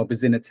first job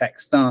is in a tech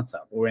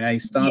startup or in a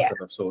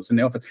startup of sorts in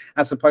the office,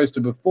 as opposed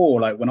to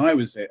before. Like when I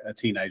was a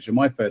teenager,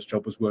 my first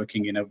job was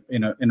working in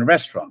a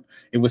restaurant.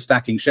 It was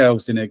stacking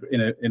shelves in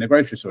a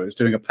grocery store. It was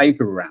doing a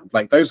paper round,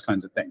 like those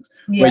kinds of things,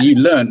 where you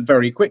learn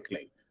very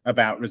quickly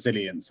about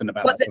resilience and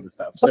about that sort of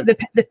stuff. But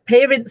the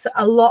parents,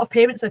 a lot of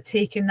parents are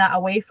taking that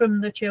away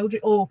from the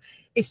children. Oh,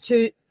 it's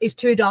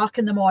too dark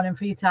in the morning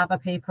for you to have a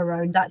paper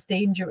round. That's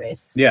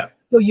dangerous. Yeah.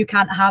 So you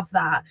can't have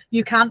that.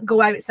 You can't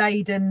go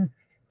outside and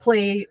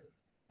play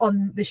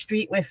on the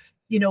street with,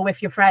 you know,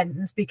 with your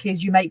friends,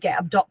 because you might get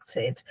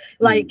abducted.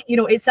 Like, you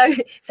know, it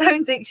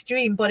sounds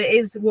extreme, but it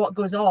is what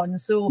goes on.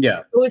 So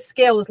those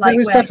skills, like,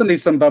 there's definitely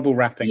some bubble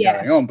wrapping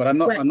going on, but I'm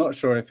not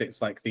sure if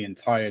it's like the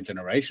entire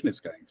generation is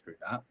going through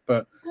that.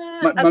 But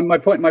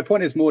my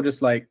point is more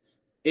just like,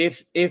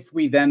 if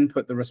we then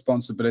put the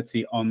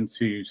responsibility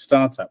onto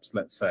startups,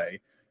 let's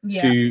say,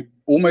 to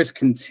almost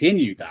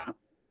continue that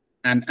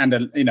and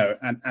you know,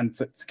 and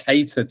to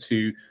cater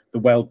to the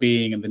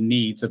well-being and the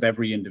needs of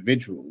every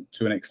individual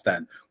to an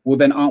extent, well,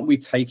 then aren't we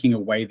taking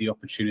away the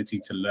opportunity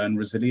to learn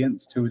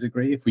resilience to a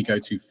degree if we go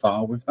too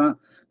far with that?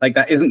 Like,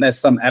 that, isn't there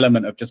some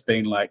element of just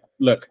being like,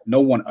 look, no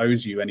one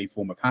owes you any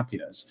form of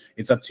happiness.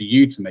 It's up to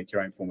you to make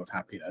your own form of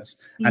happiness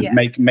and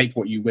make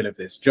what you will of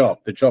this job.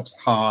 The job's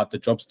hard, the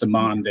job's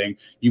demanding.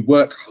 You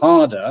work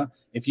harder.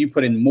 If you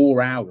put in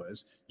more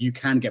hours, you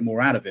can get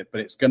more out of it,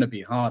 but it's going to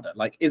be harder.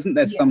 Like, isn't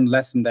there some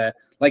lesson there?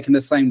 Like, in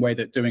the same way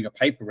that doing a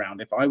paper round,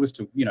 if I was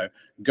to, you know,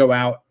 go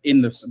out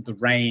in the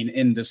rain,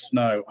 in the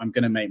snow, I'm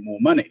going to make more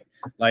money.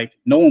 Like,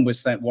 no one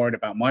was worried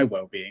about my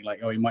well-being. Like,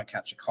 oh, you might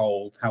catch a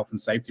cold, health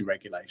and safety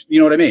regulation. You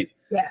know what I mean?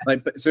 Yeah.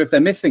 Like, but so if they're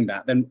missing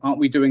that, then aren't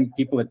we doing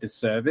people a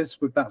disservice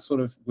with that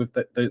sort of, with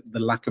the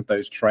lack of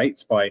those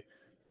traits by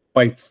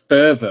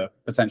further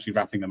potentially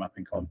wrapping them up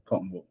in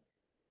cotton wool?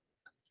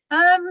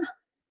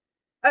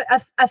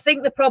 I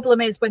think the problem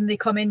is when they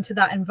come into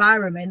that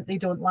environment, they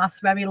don't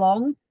last very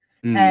long,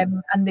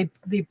 and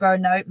they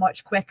burn out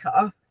much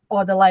quicker,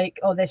 or they're like,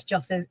 oh, this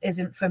just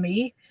isn't for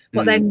me.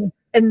 But then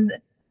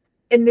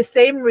in the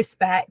same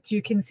respect,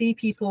 you can see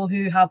people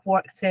who have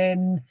worked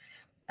in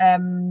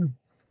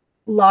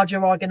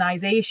larger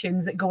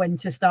organizations that go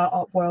into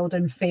startup world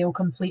and fail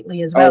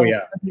completely as well.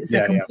 It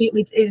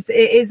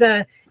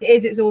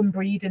is its own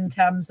breed in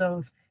terms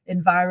of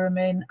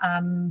environment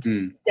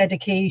and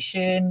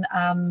dedication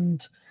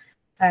and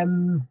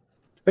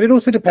but it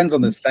also depends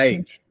on the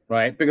stage,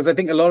 right? Because I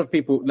think a lot of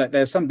people, like,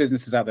 there's some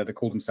businesses out there that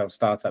call themselves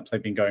startups.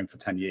 They've been going for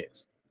 10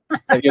 years.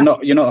 Like, you're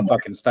not a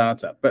fucking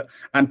startup.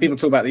 And people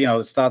talk about, you know,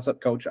 the startup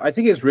culture. I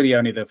think it's really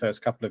only the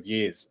first couple of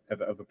years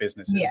of a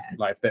business's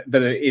life that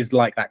it is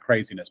like that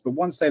craziness. But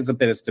once there's a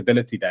bit of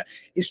stability there,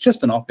 it's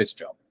just an office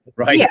job,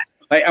 right? Yeah.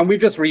 Like, and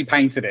we've just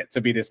repainted it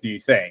to be this new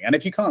thing. And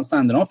if you can't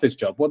stand an office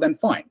job, well, then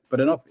fine.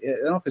 But an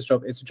office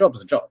job, it's a job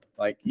as a job.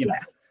 Like, you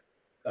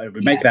know,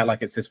 we make it out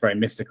like it's this very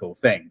mystical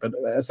thing, but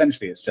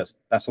essentially it's just,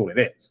 that's all it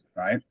is,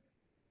 right?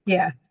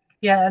 Yeah.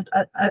 Yeah,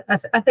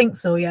 I think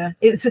so. Yeah,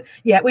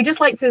 we just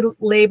like to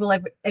label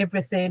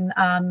everything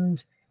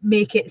and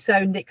make it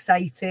sound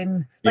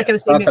exciting. Like I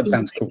was saying, startup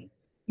sounds cool.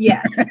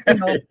 Yeah, you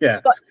know,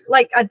 But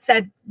like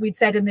we'd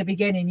said in the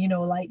beginning, you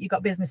know, like, you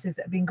got businesses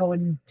that have been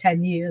going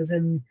 10 years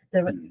and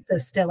they're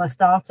still a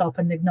startup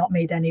and they've not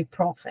made any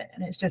profit,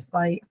 and it's just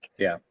like,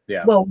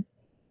 well,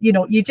 you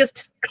know, you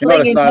just you're not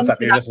a clinging onto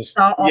startup, you're that just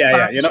startup.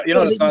 yeah, you're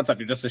not a startup,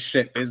 you're just a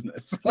shit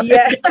business.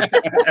 Yeah.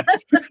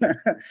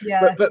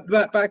 Yeah. But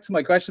back to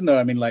my question though,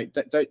 I mean, like,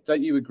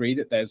 don't you agree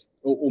that there's,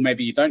 or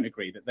maybe you don't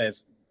agree that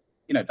there's,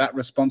 you know, that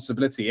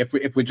responsibility, if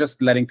we're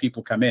just letting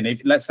people come in, if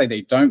let's say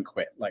they don't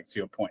quit, like to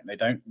your point, they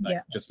don't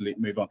just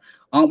move on,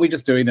 aren't we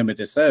just doing them a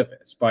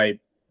disservice by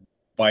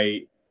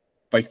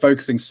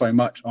focusing so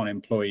much on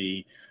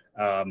employee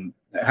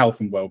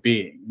health and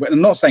well-being?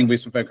 I'm not saying we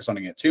should focus on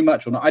it too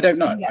much or not. I don't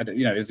know. I don't,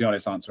 you know, is the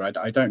honest answer.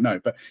 I don't know.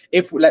 But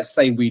if let's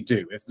say we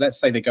do, if let's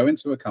say they go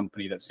into a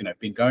company that's, you know,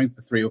 been going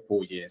for 3 or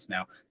 4 years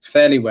now,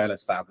 fairly well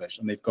established,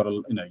 and they've got a,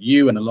 you know,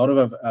 you and a lot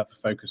of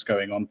focus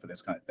going on for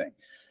this kind of thing.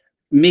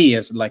 Me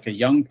as like a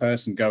young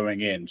person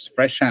going in,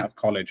 fresh out of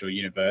college or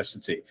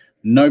university,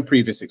 no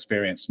previous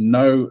experience,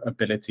 no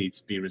ability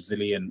to be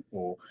resilient,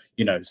 or,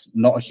 you know,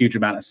 not a huge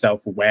amount of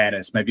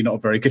self-awareness, maybe not a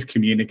very good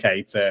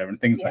communicator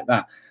and things like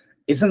that.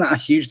 Isn't that a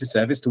huge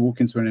disservice to walk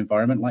into an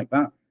environment like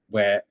that,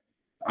 where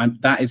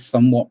that is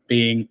somewhat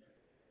being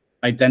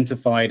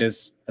identified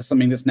as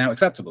something that's now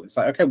acceptable? It's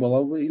like, okay, well,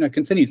 I'll, you know,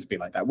 continue to be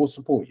like that. We'll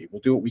support you.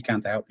 We'll do what we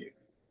can to help you.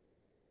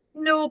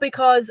 No,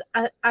 because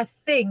I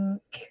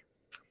think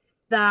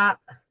that,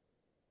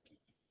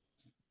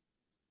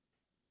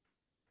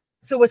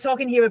 so we're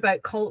talking here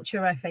about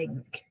culture, I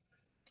think,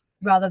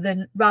 rather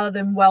than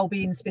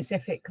well-being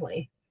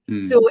specifically.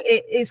 So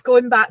it's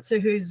going back to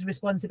whose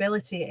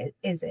responsibility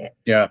is it?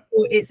 Yeah.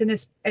 So it's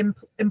an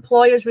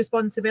employer's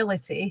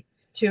responsibility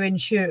to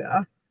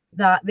ensure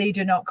that they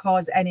do not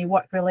cause any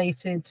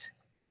work-related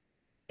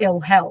ill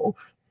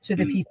health to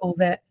the people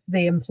that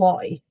they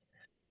employ.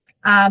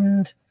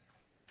 And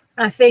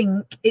I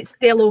think it's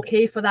still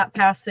okay for that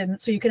person.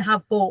 So you can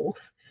have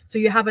both. So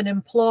you have an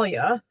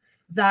employer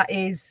that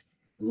is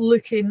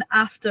looking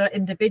after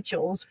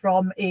individuals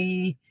from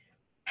a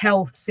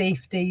health,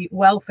 safety,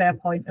 welfare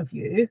point of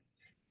view,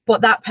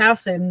 but that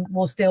person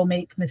will still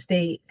make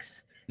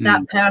mistakes.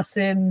 That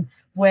person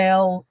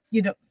will,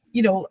 you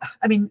know,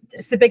 I mean,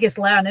 it's the biggest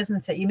learn,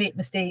 isn't it? You make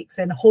mistakes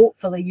and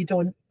hopefully you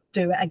don't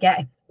do it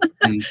again.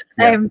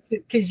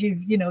 Because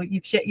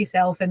you've shit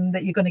yourself and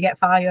that you're going to get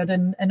fired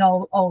and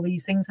all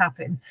these things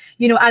happen.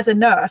 You know, as a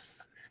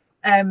nurse,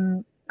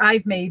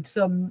 I've made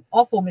some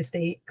awful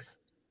mistakes,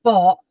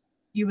 but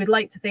you would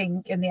like to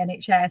think in the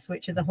NHS,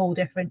 which is a whole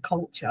different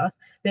culture,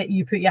 that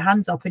you put your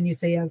hands up and you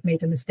say, I've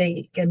made a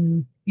mistake,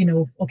 and, you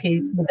know, okay,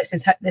 well, this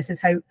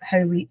is how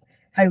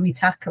we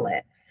tackle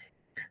it.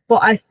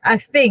 But I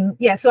think,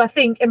 so I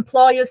think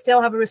employers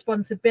still have a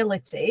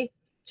responsibility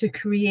to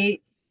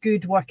create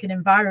good working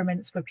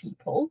environments for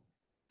people.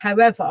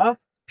 However,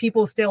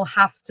 people still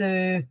have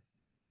to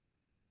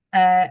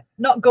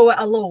not go it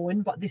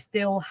alone, but they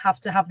still have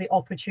to have the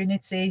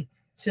opportunity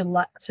to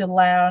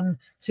learn,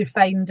 to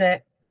find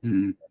it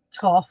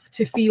tough,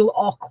 to feel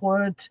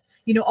awkward.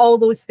 You know, all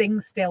those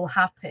things still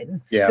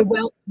happen. Yeah.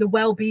 The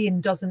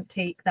well-being doesn't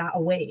take that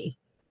away.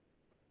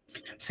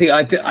 See,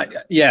 I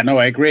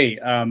agree.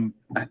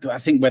 I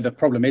think where the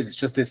problem is, it's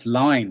just this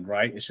line,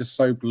 right? It's just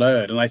so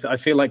blurred, and I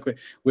feel like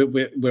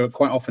we're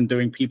quite often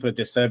doing people a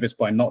disservice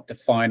by not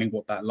defining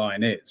what that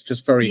line is,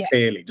 just very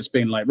clearly, just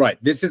being like, right,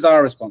 this is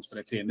our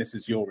responsibility and this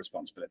is your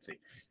responsibility.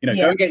 You know,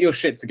 go and get your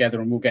shit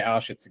together, and we'll get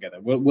our shit together.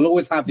 We'll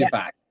always have your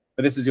back,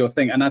 but this is your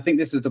thing. And I think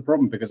this is the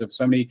problem, because of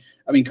so many.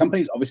 I mean,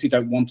 companies obviously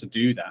don't want to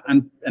do that,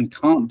 and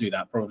can't do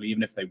that probably,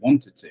 even if they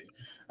wanted to.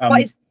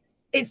 But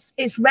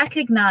it's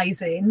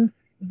recognizing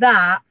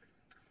that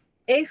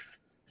if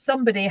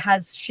somebody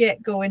has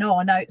shit going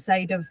on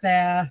outside of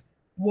their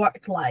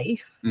work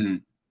life,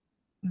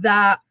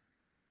 that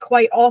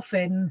quite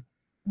often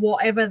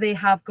whatever they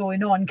have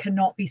going on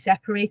cannot be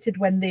separated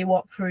when they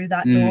walk through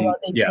that door or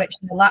they switch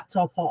the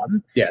laptop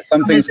on. Yeah,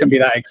 some things can be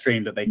that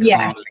extreme that they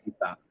can't leave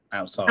that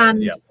outside.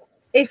 And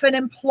if an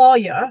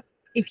employer,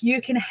 if you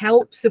can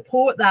help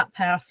support that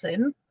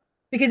person,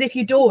 because if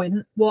you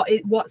don't,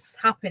 what's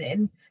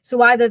happening?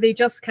 So either they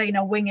just kind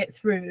of wing it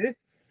through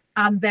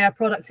and their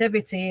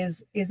productivity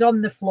is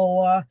on the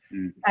floor.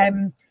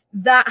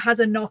 That has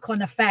a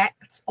knock-on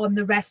effect on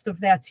the rest of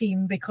their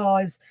team,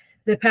 because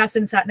the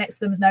person sat next to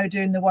them is now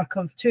doing the work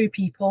of 2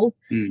 people.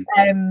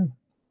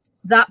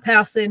 That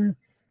person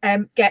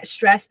gets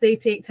stressed, they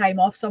take time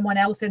off, someone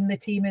else in the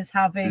team is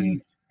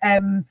having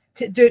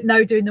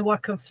doing the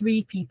work of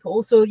 3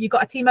 people. So you've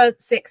got a team of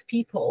 6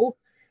 people,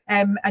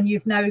 and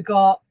you've now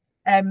got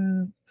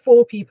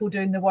 4 people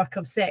doing the work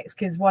of 6,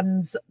 because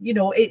one's, you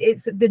know,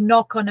 it's the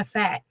knock-on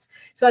effect.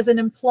 So as an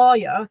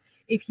employer,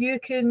 if you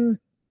can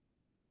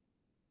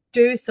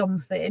do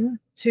something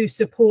to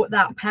support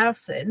that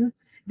person,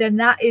 then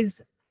that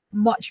is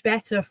much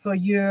better for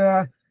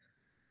your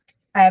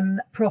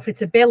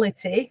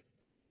profitability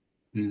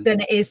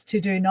than it is to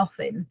do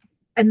nothing.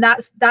 And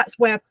that's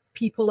where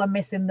people are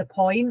missing the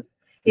point.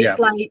 It's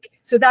like,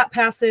 so that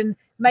person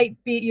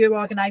might be at your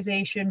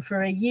organization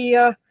for a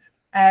year.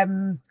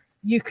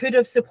 You could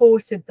have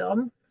supported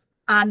them,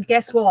 and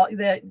guess what?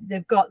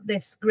 They've got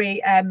this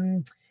great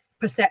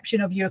perception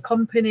of your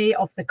company,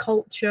 of the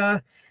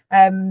culture,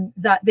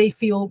 that they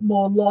feel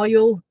more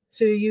loyal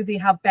to you, they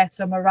have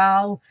better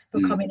morale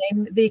for coming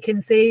in, they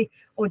can say,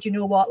 oh, do you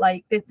know what,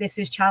 like this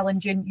is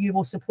challenging, you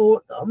will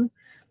support them,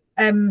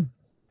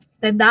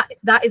 then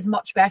that is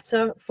much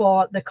better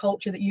for the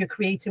culture that you're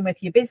creating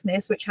with your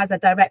business, which has a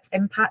direct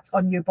impact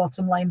on your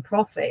bottom line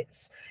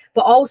profits.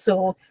 But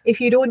also, if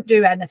you don't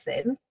do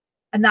anything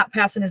and that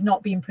person is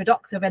not being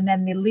productive and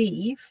then they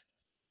leave,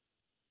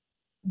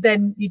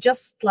 then you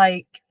just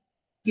like,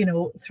 you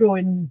know,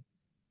 throwing,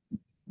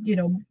 you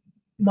know,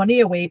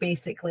 money away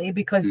basically,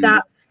 because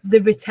that the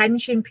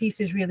retention piece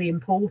is really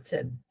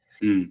important.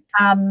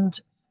 And,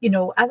 you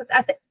know,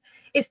 I think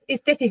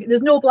it's difficult.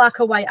 There's no black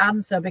or white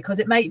answer, because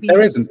it might be there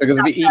isn't, because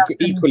of the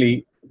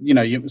equally, you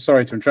know,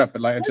 sorry to interrupt,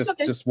 but like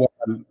just what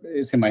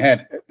is in my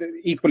head,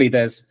 equally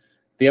there's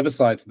the other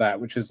side to that,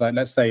 which is like,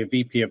 let's say a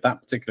VP of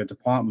that particular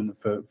department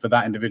for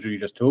that individual you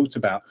just talked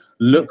about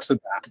looks at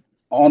that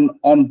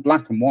on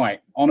black and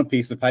white on a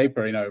piece of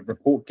paper, you know, a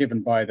report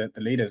given by the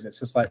leaders, it's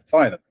just like,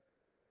 fire them.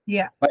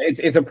 Yeah, like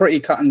it's a pretty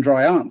cut and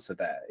dry answer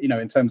there, you know,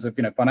 in terms of,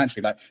 you know,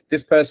 financially, like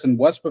this person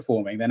was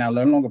performing, they're now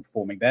no longer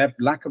performing, their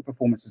lack of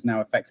performance is now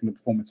affecting the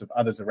performance of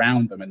others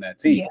around them and their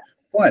team.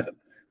 Fire them.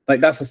 Like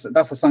that's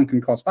a sunken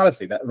cost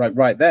fallacy, that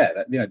right there,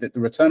 that, you know, that the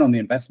return on the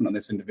investment on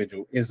this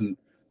individual isn't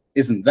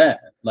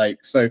there.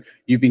 Like, so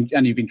you've been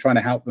trying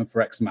to help them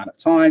for X amount of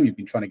time, you've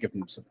been trying to give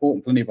them support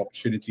and plenty of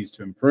opportunities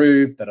to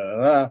improve,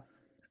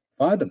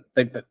 fire them.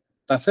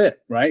 That's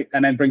it, right?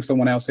 And then bring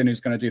someone else in who's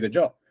going to do the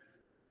job.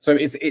 So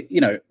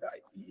you know,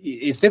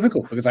 it's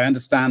difficult, because I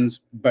understand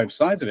both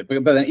sides of it,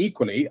 but then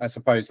equally, I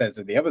suppose there's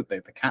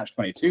the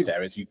catch-22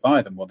 there is, you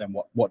fire them, well then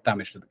what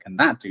damage can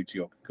that do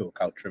to your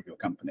culture of your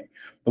company?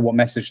 But what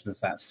message does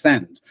that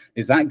send?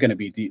 Is that going to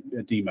be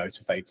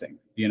demotivating,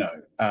 you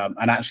know,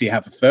 and actually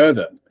have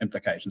further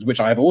implications, which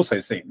I have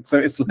also seen. So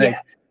it's like,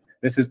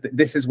 this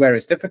is where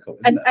it's difficult,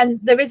 isn't it? And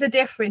there is a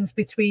difference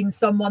between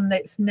someone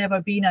that's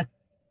never been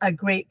a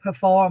great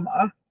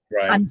performer,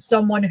 right, and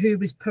someone who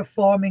was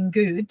performing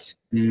good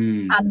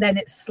and then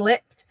it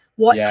slipped.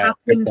 What's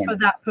happened for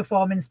that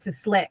performance to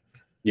slip?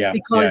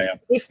 Because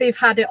if they've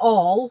had it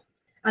all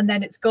and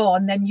then it's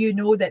gone, then you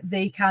know that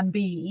they can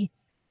be,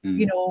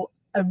 you know,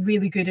 a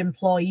really good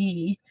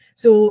employee.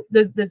 So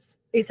there's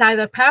it's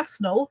either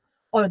personal,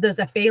 or there's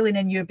a failing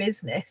in your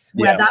business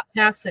where that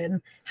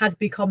person has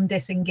become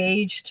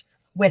disengaged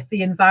with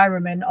the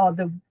environment or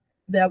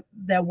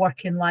their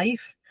working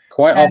life.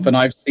 Quite often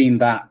I've seen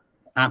that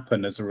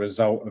happen as a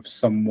result of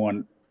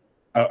someone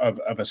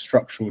of a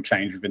structural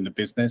change within the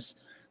business.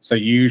 So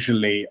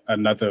usually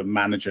another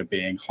manager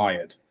being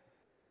hired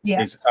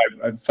is,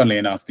 funnily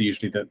enough,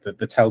 usually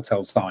the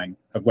telltale sign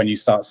of when you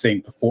start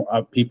seeing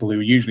people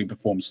who usually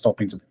perform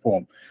stopping to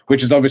perform,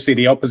 which is obviously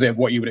the opposite of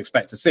what you would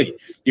expect to see.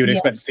 You would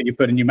expect to see you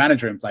put a new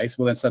manager in place,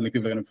 well then suddenly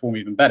people are going to perform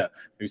even better.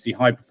 If you see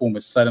high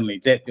performers suddenly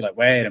dip, you're like,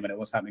 wait a minute,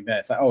 what's happening there?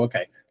 It's like, oh,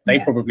 okay, they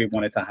probably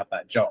wanted to have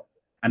that job,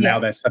 and now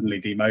they're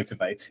suddenly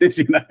demotivated,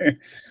 you know.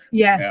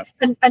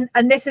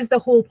 And this is the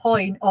whole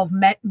point of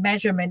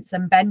measurements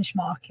and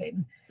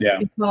benchmarking,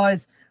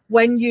 because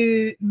when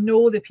you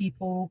know the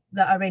people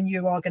that are in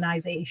your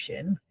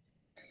organization,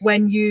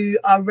 when you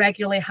are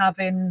regularly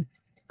having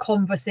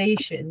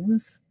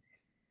conversations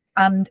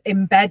and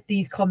embed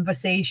these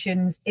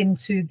conversations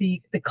into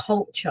the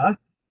culture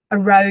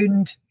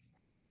around,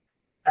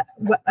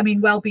 I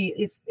mean, well-being,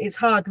 it's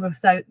hard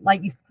without,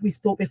 like we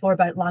spoke before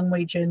about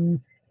language, and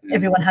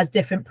everyone has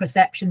different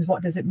perceptions.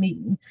 What does it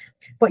mean?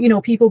 But, you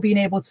know, people being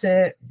able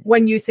to,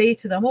 when you say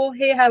to them, oh,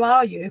 hey, how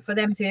are you? For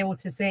them to be able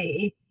to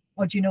say,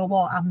 oh, do you know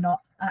what? I'm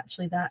not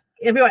actually that.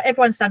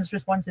 Everyone stands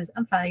responses,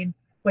 I'm fine.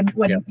 When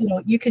you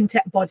know, you can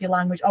body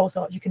language, all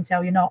sorts, you can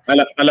tell you're not.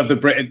 I love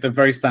the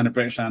very standard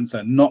British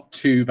answer, not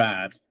too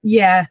bad.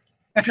 Yeah.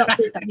 Not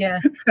too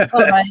bad,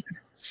 all right.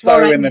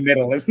 So in the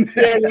middle, isn't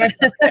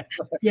it?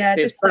 Yeah.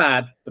 It's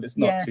bad, but it's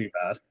not too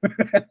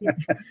bad.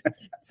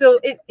 So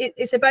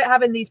it's about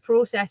having these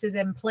processes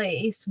in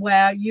place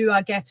where you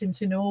are getting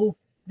to know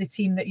the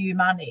team that you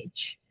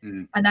manage.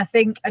 And I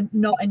think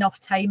not enough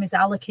time is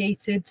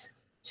allocated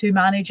to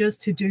managers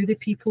to do the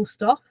people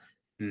stuff.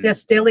 They're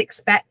still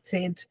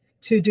expected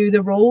to do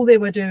the role they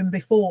were doing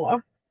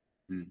before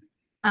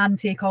and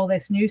take all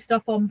this new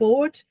stuff on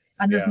board.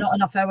 And there's not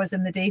enough hours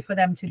in the day for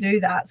them to do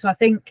that. So I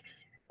think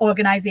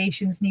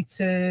organizations need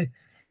to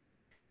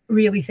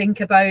really think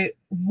about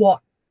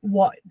what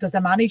does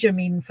a manager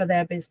mean for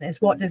their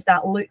business? What does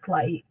that look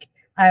like?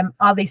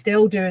 Are they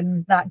still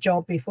doing that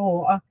job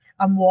before?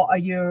 And what are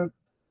your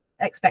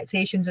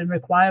expectations and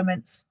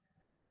requirements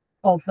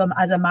of them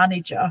as a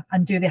manager?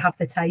 And do they have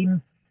the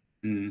time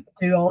to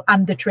do all,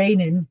 and the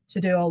training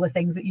to do all the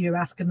things that you're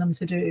asking them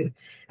to do?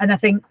 And I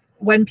think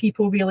when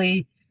people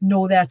really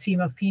know their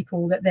team of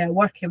people that they're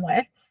working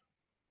with,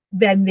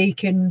 then they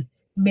can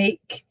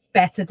make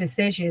better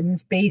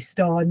decisions based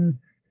on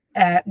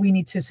we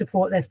need to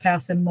support this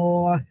person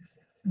more.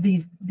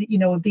 These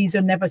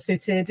are never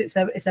suited. It's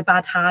a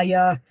bad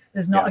hire.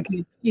 There's not a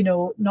good,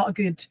 not a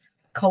good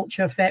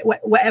culture fit,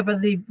 whatever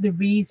the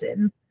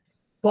reason.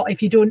 But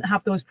if you don't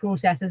have those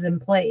processes in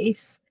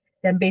place,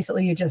 then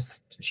basically you're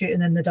just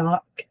shooting in the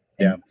dark.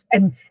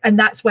 And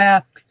that's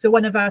where So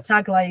one of our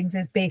taglines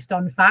is based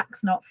on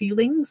facts, not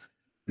feelings,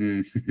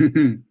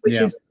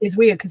 which is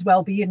weird, because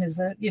well-being is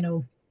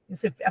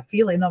it's a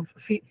feeling of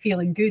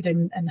feeling good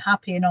and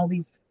happy and all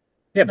these.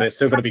 Yeah, but it's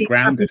still got to be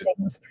grounded.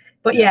 Things.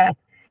 But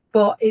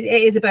but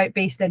it is about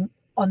based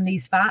on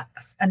these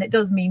facts, and it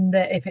does mean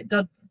that if it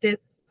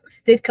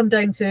did come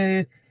down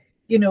to,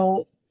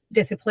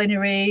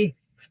 disciplinary,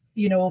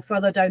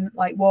 further down,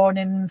 like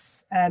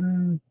warnings,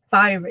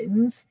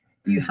 firings,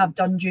 you have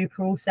done due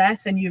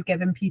process, and you've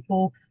given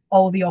people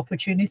all the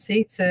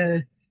opportunity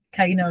to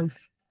kind of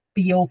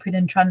be open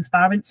and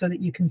transparent so that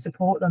you can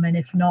support them. And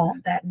if not,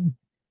 then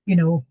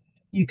you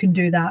can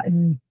do that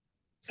and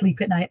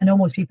sleep at night. And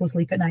almost people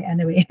sleep at night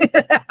anyway.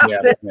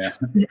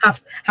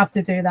 have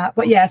to do that.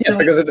 But so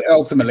because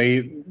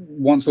ultimately,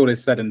 once all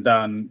is said and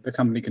done, the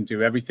company can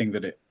do everything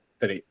that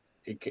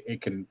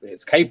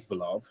it's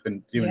capable of,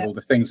 and doing all the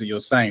things that you're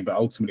saying, but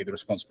ultimately the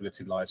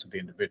responsibility lies with the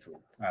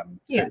individual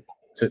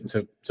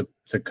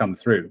to come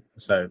through.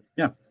 So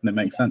that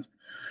makes sense.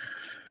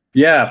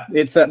 Yeah,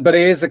 but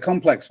it is a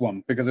complex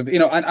one, because of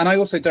and I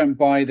also don't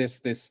buy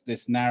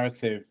this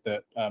narrative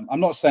that I'm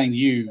not saying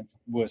you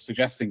were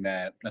suggesting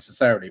there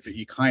necessarily, but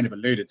you kind of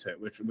alluded to it,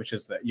 which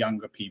is that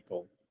younger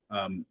people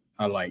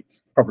are like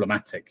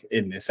problematic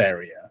in this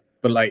area.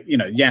 But like,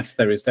 yes,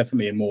 there is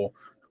definitely a more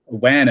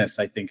awareness,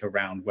 I think,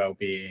 around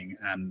well-being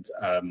and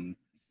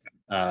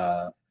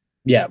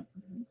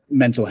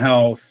mental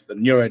health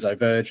and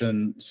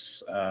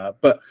neurodivergence,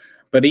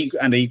 but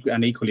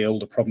equally all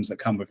the problems that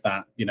come with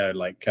that,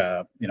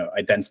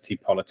 identity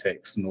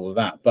politics and all of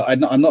that. But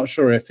I'm not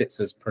sure if it's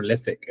as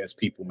prolific as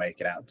people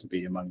make it out to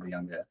be among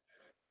the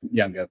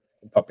younger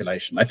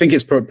population. I think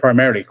it's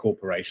primarily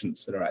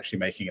corporations that are actually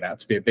making it out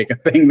to be a bigger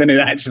thing than it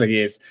actually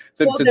is.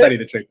 So to tell you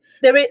the truth,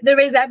 there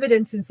is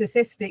evidence and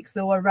statistics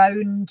though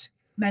around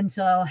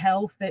mental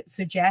health that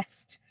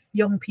suggest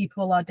young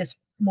people are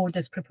more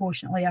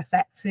disproportionately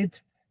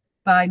affected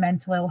by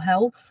mental ill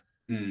health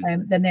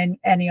than in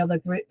any other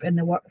group in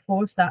the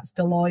workforce. That's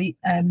Deloitte.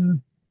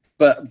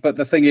 But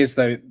the thing is,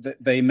 though, that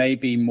they may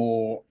be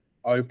more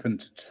open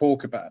to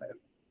talk about it,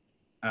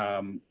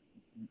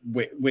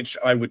 which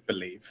I would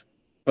believe.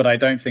 But I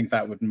don't think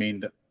that would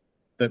mean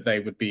that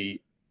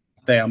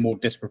they are more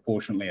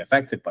disproportionately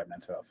affected by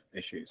mental health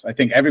issues. I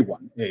think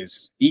everyone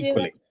is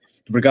equally,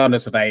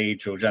 regardless of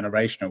age or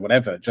generation or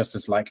whatever, just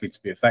as likely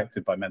to be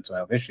affected by mental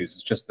health issues.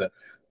 It's just that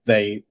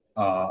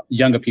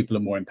younger people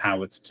are more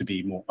empowered to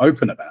be more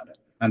open about it.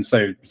 And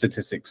so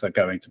statistics are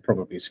going to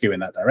probably skew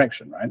in that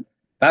direction, right?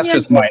 That's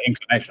just my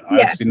inclination. I'm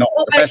obviously not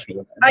a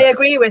professional. I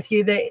agree with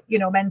you that,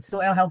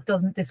 mental ill health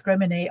doesn't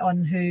discriminate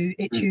on who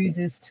it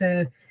chooses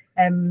to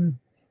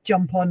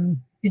jump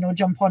on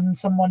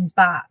someone's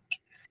back.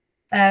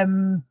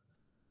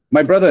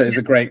 My brother is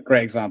a great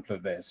example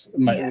of this.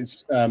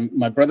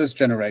 My brother's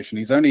generation,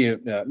 he's only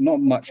not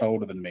much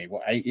older than me.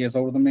 8 years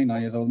older than me,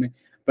 9 years older than me.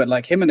 But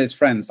like him and his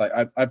friends, like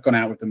I've gone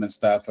out with them and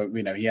stuff.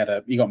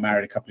 He got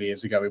married a couple of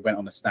years ago. We went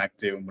on a stag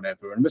do and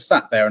whatever, and we're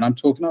sat there, and I'm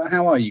talking, oh,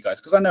 how are you guys?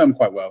 Because I know him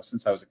quite well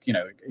since I was a kid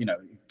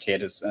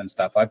and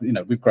stuff.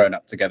 We've grown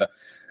up together,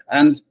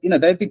 and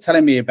they'd be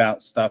telling me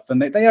about stuff,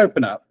 and they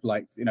open up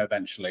like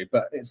eventually,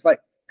 but it's like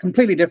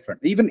completely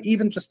different.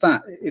 Even just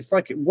that, it's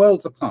like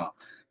worlds apart.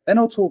 They're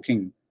not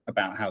talking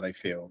about how they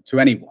feel to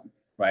anyone,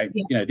 right?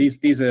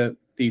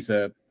 These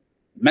are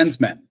men's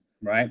men.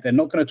 Right, they're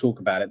not going to talk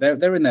about it.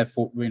 They're in their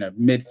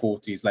mid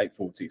 40s, late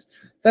 40s.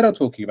 They're not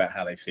talking about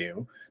how they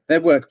feel.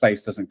 Their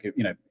workplace doesn't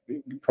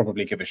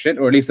probably give a shit,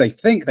 or at least they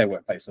think their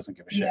workplace doesn't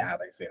give a shit how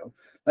they feel.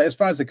 Like, as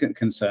far as they're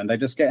concerned, they're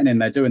just getting in,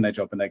 they're doing their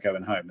job, and they're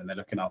going home, and they're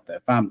looking after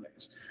their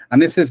families.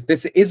 And this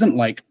isn't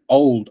like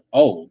old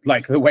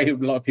like the way a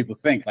lot of people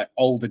think, like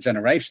older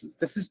generations.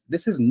 This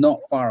is not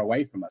far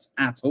away from us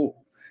at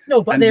all.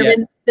 No, but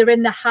they're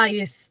in the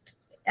highest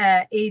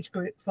age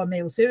group for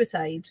male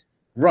suicide.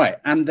 Right,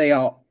 and they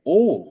are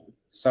all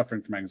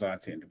suffering from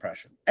anxiety and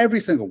depression,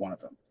 every single one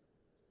of them,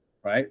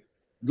 right?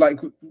 Like,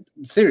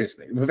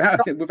 seriously,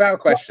 without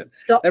question.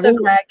 Dr.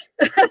 Greg.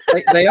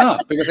 they are,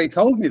 because they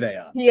told me they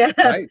are. Yeah,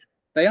 right.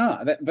 They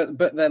are,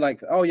 but they're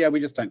like, oh yeah, we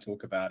just don't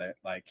talk about it.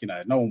 Like,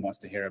 no one wants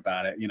to hear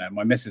about it.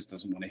 My missus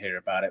doesn't want to hear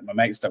about it. My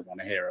mates don't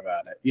want to hear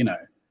about it.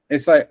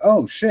 It's like,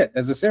 oh shit,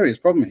 there's a serious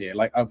problem here,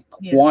 like of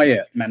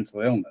quiet mental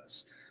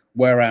illness.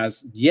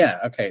 Whereas,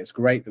 okay, it's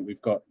great that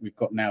we've got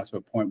now to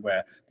a point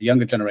where the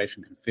younger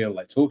generation can feel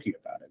like talking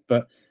about it,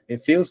 but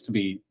it feels to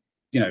be,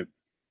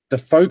 the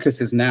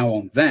focus is now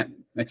on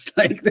them. It's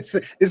like this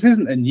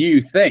isn't a new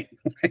thing.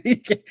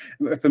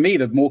 For me,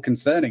 the more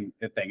concerning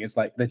thing is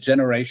like the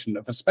generation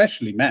of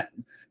especially men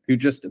who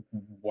just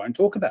won't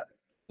talk about it.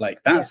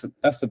 Like that's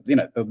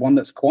the one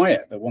that's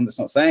quiet, the one that's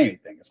not saying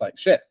anything. It's like,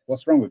 shit,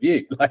 what's wrong with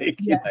you? Like,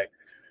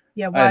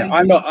 Yeah,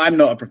 I'm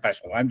not a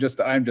professional. I'm just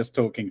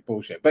talking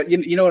bullshit. But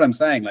you know what I'm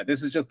saying? Like,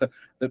 this is just the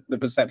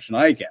perception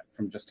I get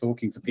from just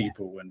talking to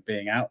people and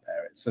being out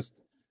there. It's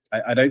just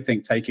I don't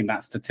think taking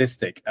that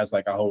statistic as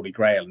like a holy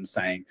grail and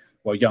saying,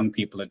 well, young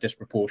people are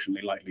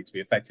disproportionately likely to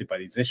be affected by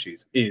these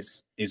issues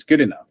is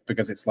good enough,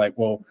 because it's like,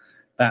 well,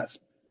 that's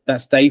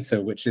that's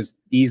data which is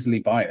easily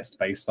biased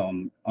based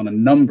on a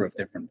number of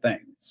different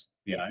things,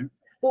 you know.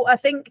 Well, I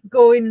think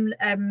going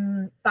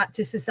back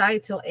to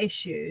societal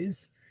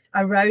issues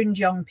around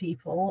young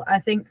people, I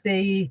think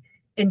the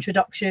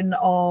introduction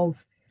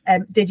of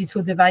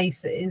digital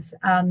devices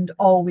and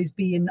always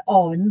being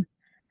on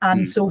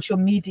and social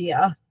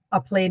media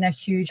are playing a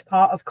huge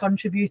part of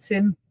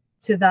contributing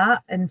to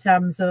that, in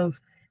terms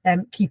of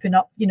keeping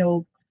up, you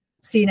know,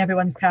 seeing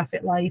everyone's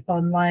perfect life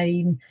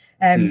online,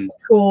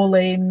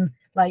 trolling,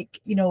 like,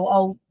 you know,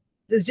 all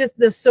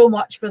there's so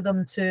much for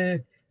them to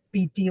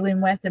be dealing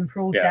with and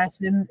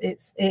processing.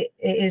 It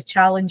is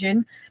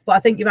challenging, but I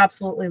think you're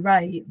absolutely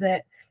right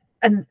that,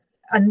 and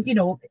you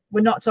know,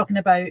 we're not talking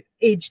about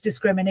age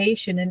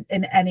discrimination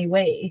in any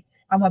way.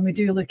 And when we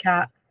do look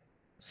at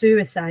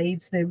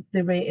suicides, the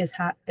rate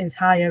is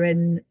higher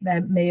in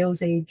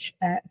males age,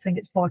 I think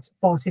it's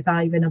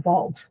 45 and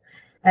above.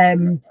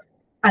 And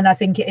I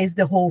think it is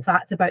the whole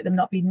fact about them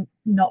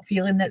not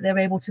feeling that they're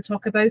able to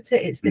talk about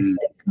it. It's the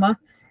stigma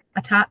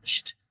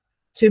attached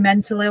to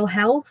mental ill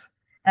health.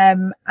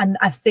 And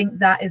I think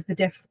that is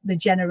the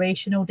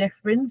generational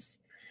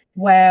difference,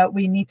 where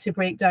we need to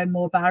break down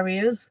more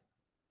barriers.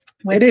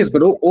 It is,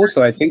 but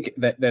also I think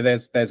that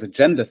there's a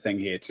gender thing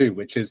here too,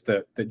 which is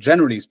that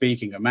generally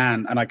speaking, a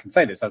man, and I can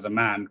say this as a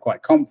man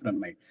quite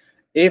confidently,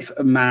 if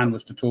a man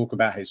was to talk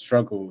about his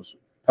struggles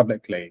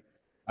publicly,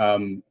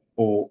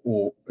 or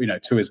you know,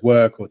 to his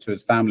work or to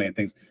his family and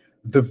things,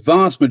 the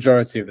vast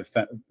majority of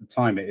the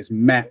time it is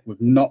met with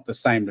not the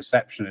same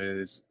reception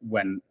as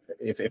when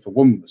if a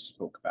woman was to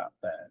talk about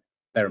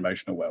their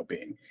emotional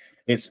well-being.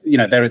 It's, you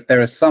know,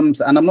 there are some,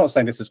 and I'm not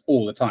saying this is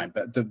all the time,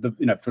 but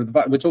you know,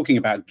 we're talking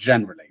about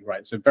generally,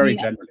 right? So very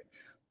generally,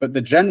 but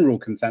the general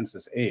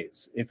consensus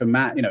is, if a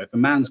man, you know, if a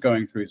man's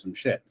going through some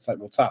shit, it's like,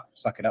 well, tough,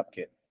 suck it up,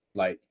 kid,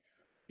 like,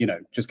 you know,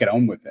 just get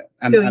on with it.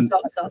 And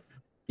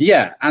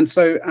yeah, and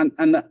so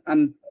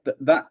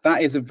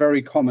that is a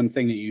very common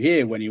thing that you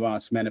hear when you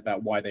ask men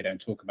about why they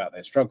don't talk about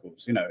their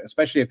struggles, you know,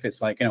 especially if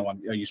it's like, you know,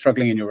 are you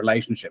struggling in your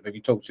relationship? Have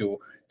you talked to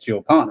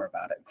your partner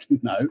about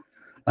it? No.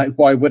 Like,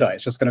 why would I?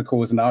 It's just going to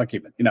cause an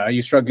argument. You know, are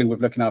you struggling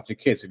with looking after your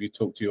kids? Have you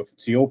talked to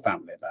your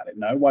family about it?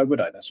 No. Why would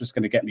I? That's just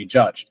going to get me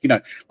judged. You know,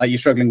 like, you're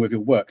struggling with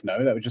your work?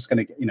 No. That was just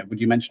going to, you know, would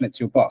you mention it to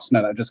your boss?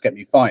 No, that would just get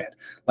me fired.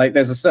 Like,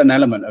 there's a certain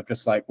element of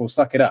just like, well,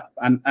 suck it up.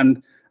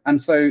 And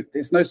so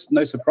it's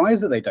no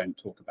surprise that they don't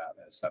talk about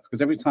this stuff,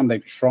 because every time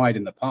they've tried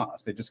in the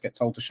past, they just get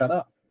told to shut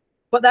up.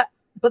 But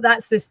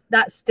that's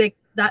that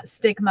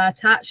stigma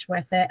attached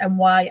with it, and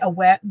why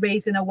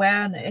raising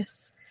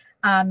awareness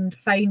and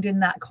finding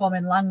that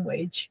common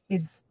language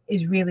is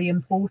really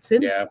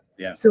important.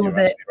 Yeah. So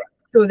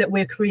that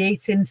we're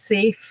creating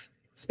safe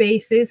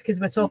spaces, because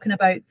we're talking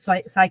about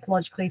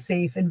psychologically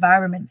safe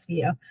environments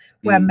here,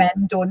 where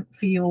men don't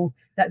feel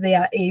that they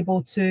are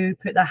able to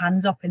put their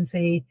hands up and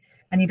say,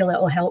 I need a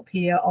little help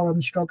here, or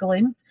I'm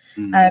struggling.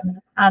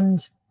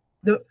 And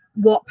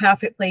what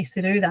perfect place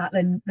to do that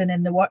than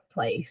in the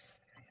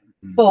workplace.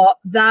 But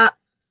that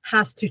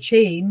has to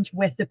change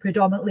with the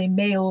predominantly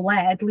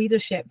male-led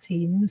leadership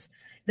teams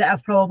that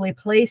have probably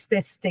placed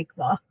this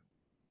stigma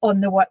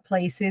on the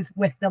workplaces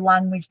with the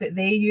language that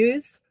they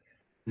use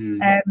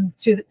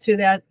to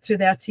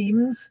their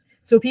teams.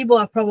 So people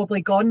have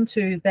probably gone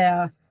to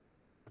their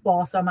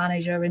boss or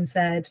manager and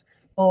said,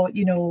 oh,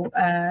 you know,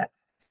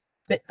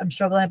 I'm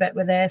struggling a bit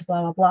with this,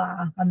 blah blah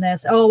blah, and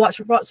there's, oh,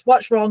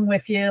 what's wrong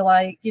with you?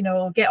 Like, you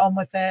know, get on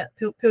with it,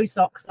 pull your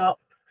socks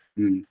up,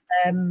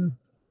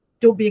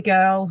 don't be a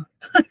girl,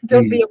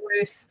 don't be a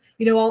wuss,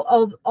 you know,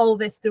 all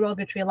this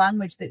derogatory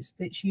language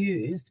that's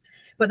used.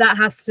 But that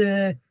has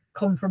to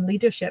come from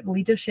leadership.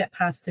 Leadership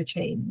has to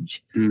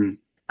change.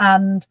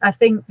 And I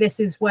think this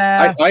is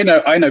where I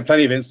know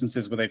plenty of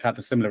instances where they've had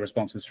the similar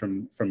responses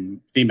from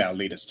female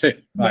leaders too.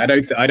 I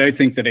don't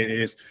think that it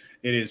is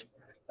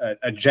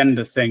a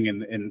gender thing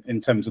in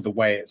terms of the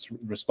way it's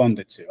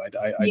responded to.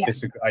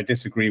 I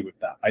disagree with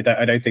that. I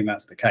don't think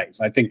that's the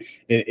case. I think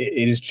it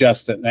is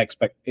just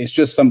it's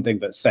just something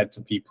that's said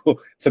to people,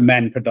 to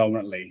men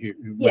predominantly, who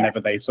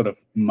whenever they sort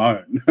of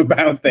moan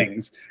about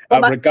things,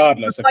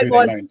 regardless of who they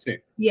moan to.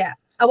 Yeah,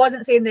 I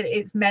wasn't saying that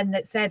it's men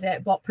that said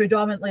it, but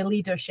predominantly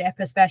leadership,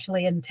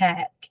 especially in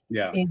tech,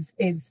 is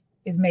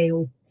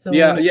male. So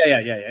yeah.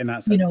 In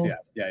that sense, you know,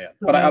 yeah.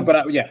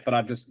 But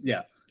I'm just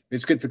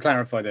It's good to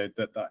clarify that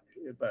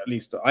but at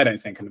least I don't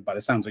think, and by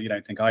the sounds of it, you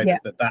don't think either,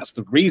 that that's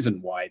the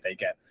reason why they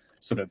get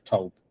sort of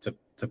told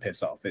to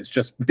piss off. It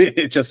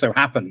just so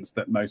happens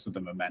that most of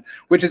them are men,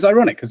 which is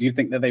ironic, because you'd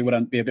think that they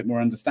would be a bit more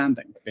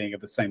understanding, being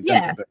of the same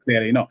gender, but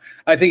clearly not.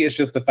 I think it's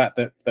just the fact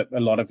that a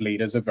lot of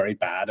leaders are very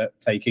bad at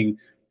taking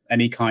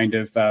any kind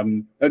of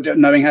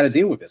knowing how to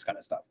deal with this kind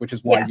of stuff, which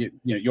is why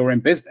you're in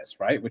business,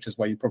 right? Which is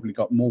why you've probably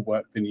got more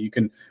work than you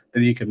can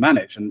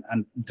manage,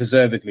 and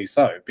deservedly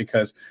so,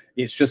 because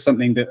it's just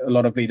something that a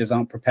lot of leaders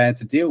aren't prepared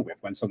to deal with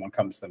when someone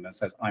comes to them and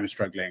says, I'm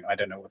struggling, I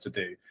don't know what to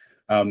do.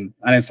 And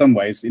in some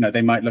ways,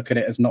 they might look at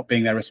it as not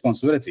being their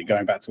responsibility.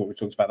 Going back to what we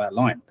talked about that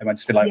line, they might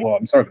just be like, well,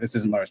 I'm sorry, but this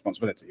isn't my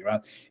responsibility, right?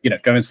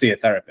 Go and see a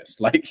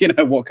therapist. Like,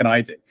 what can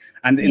I do?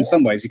 And in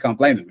some ways, you can't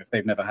blame them if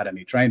they've never had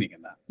any training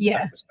in that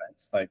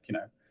respect. Like,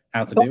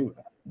 how to deal with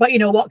it. But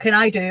what can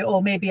I do?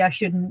 Or maybe I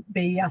shouldn't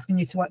be asking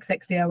you to work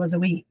 60 hours a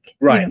week.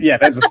 Right. Yeah,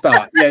 there's a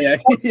start. Yeah.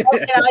 What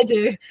can I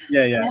do?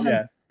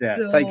 Yeah.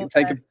 So,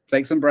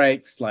 take some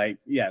breaks. Like,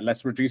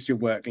 let's reduce your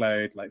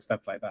workload, like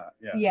stuff like that.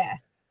 Yeah.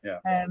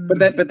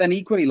 But then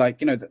equally, like,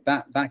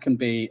 that can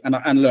be,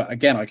 and look,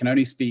 again, I can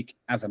only speak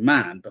as a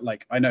man, but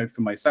like, I know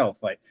for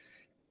myself, like,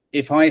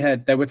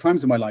 there were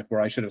times in my life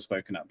where I should have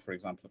spoken up, for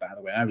example, about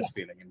the way I was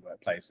feeling in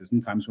workplaces,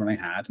 and times when I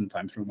had, and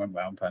times when it went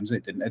well, and times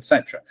it didn't,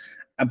 etc.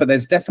 But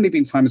there's definitely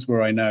been times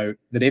where I know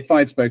that if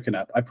I'd spoken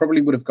up, I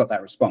probably would have got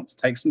that response.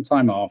 Take some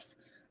time off.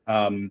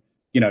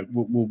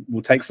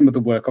 We'll take some of the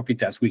work off your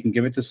desk. We can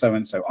give it to so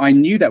and so. I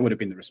knew that would have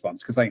been the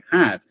response because I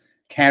had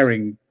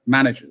caring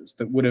managers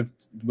that would have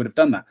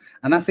done that,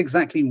 and that's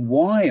exactly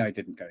why I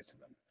didn't go to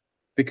them,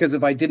 because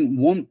if I didn't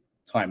want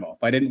time off,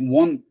 I didn't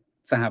want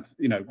to have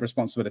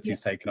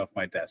responsibilities taken off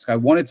my desk. I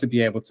wanted to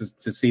be able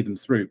to see them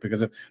through,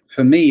 because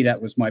for me that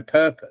was my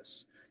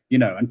purpose.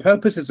 And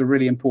purpose is a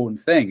really important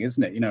thing,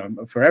 isn't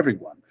it? For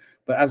everyone.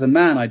 But as a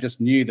man, I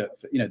just knew that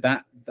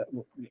that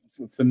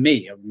for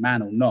me, a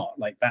man or not,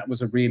 like, that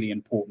was a really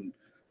important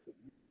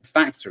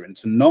factor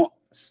into not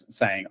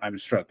saying I'm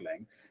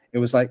struggling. It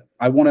was like,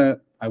 I want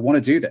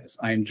to do this.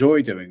 I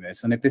enjoy doing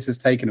this, and if this is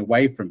taken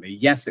away from me,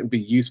 yes, it will be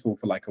useful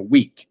for like a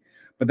week,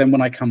 but then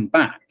when I come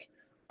back,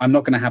 I'm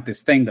not going to have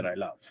this thing that I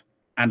love,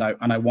 and I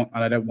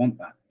don't want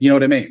that. You know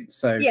what I mean?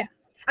 So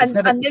it's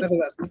never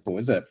that simple,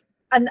 is it?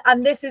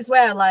 And this is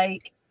where,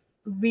 like,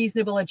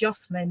 reasonable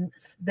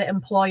adjustments that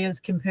employers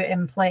can put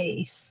in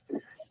place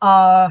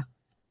are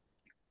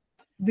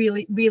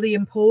really, really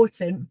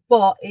important.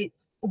 But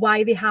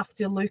why they have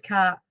to look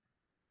at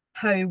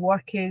how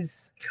work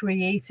is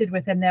created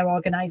within their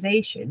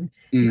organization,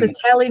 because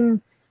telling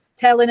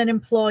an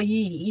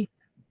employee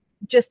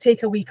just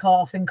take a week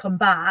off and come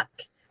back,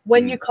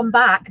 when you come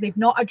back, they've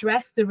not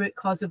addressed the root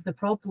cause of the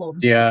problem.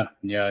 Yeah.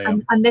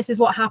 And this is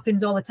what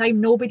happens all the time.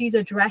 Nobody's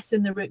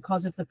addressing the root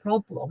cause of the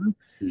problem.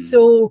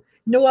 So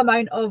no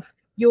amount of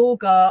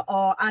yoga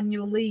or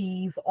annual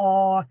leave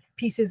or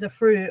pieces of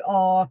fruit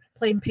or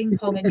playing ping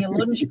pong in your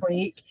lunch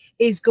break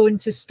is going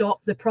to stop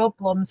the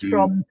problems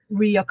from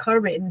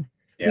reoccurring.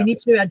 We need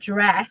to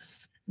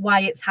address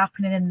why it's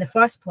happening in the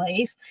first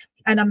place.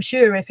 And I'm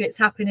sure if it's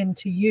happening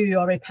to you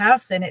or a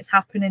person, it's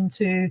happening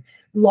to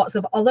lots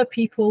of other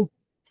people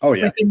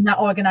within that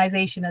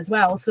organization as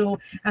well. So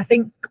I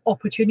think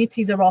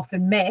opportunities are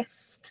often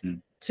missed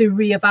to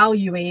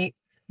reevaluate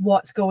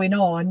what's going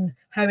on,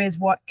 how is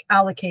work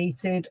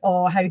allocated,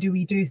 or how do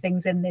we do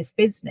things in this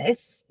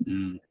business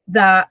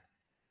that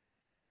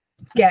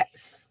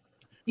gets,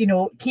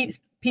 keeps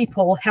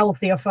people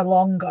healthier for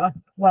longer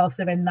whilst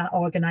they're in that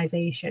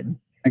organization.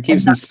 And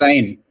keeps them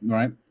sane,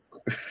 right?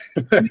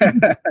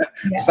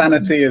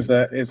 Sanity is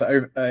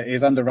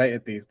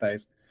underrated these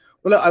days.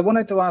 Well, look, I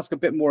wanted to ask a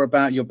bit more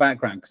about your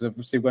background, because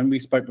obviously when we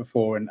spoke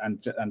before and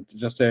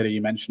just earlier, you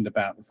mentioned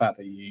about the fact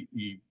that you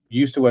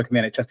used to work in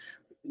the NHS.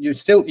 You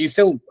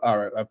still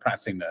are a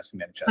practicing nurse in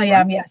the NHS. I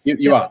am, yes.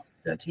 You are.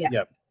 Good,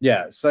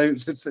 yeah. So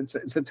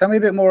tell me a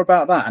bit more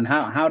about that, and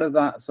how did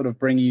that sort of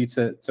bring you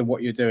to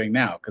what you're doing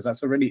now? Because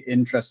that's a really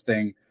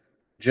interesting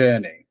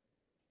journey.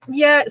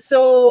 Yeah.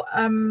 So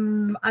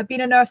I've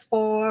been a nurse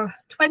for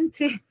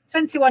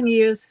 21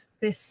 years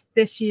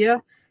this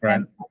year.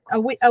 Right.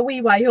 A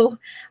wee while,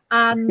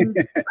 and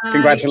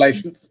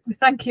congratulations.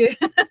 Thank you.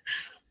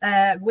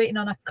 Waiting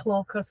on a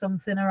clock or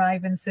something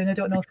arriving soon. I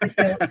don't know if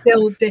they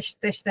still dish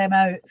them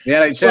out. The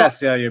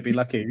NHS, you'd be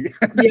lucky.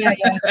 Yeah.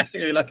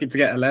 You're lucky to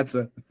get a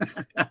letter.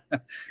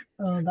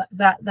 Oh,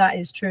 that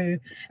is true.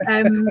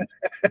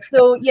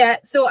 So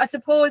I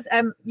suppose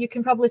you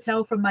can probably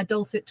tell from my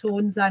dulcet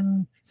tones,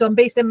 and so I'm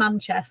based in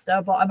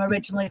Manchester, but I'm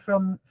originally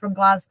from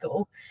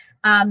Glasgow.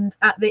 And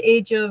at the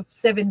age of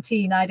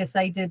 17, I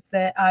decided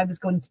that I was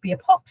going to be a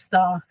pop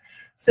star.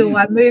 So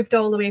I moved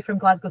all the way from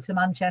Glasgow to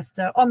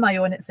Manchester on my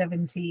own at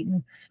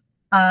 17.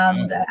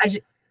 And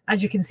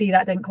as you can see,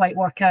 that didn't quite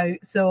work out.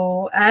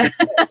 So a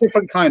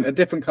different kind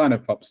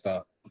of pop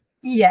star.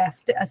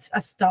 Yes, a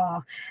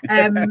star.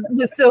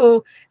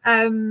 So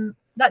that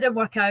didn't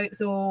work out.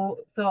 So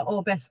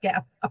thought, best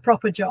get a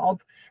proper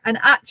job. And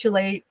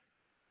actually,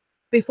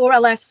 before I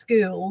left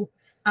school,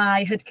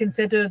 I had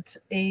considered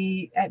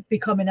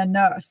becoming a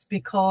nurse,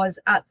 because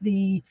at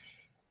the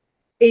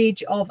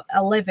age of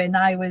 11,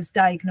 I was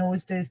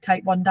diagnosed as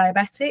type 1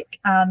 diabetic,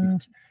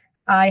 and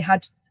I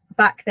had,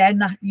 back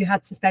then, you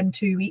had to spend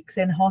 2 weeks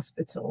in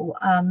hospital,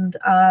 and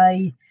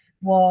I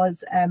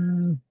was,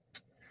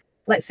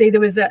 let's say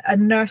there was a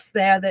nurse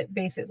there that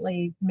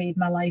basically made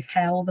my life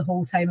hell the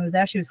whole time I was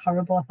there. She was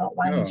horrible. I thought,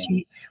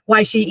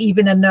 why is she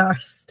even a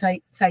nurse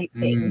type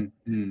thing?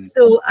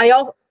 So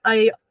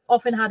I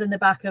often had in the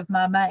back of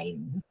my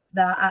mind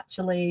that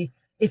actually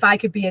if I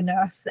could be a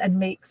nurse and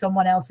make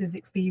someone else's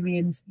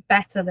experience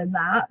better than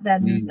that,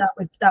 then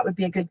that would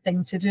be a good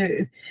thing to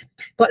do.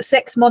 But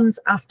 6 months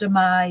after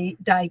my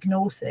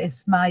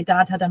diagnosis, my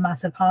dad had a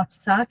massive heart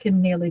attack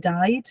and nearly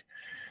died.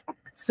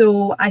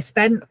 So I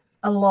spent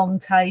a long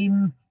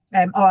time,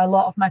 or a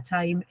lot of my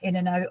time, in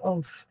and out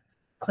of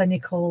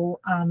clinical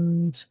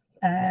and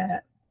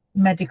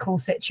medical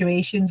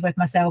situations with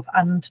myself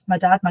and my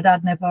dad. My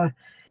dad never,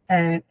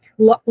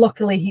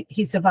 luckily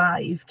he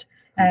survived.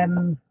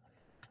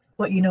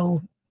 But, you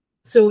know,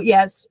 so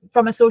yes,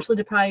 from a socially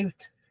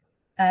deprived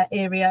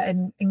area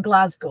in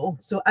Glasgow,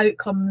 so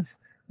outcomes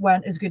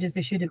weren't as good as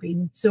they should have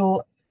been.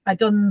 So I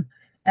done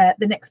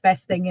the next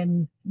best thing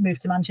and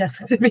moved to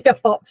Manchester to be a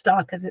pop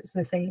star, because it's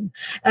the same.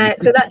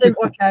 So that didn't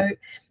work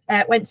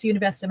out. Went to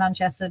University of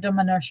Manchester, done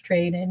my nurse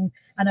training,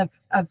 and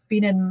I've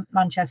been in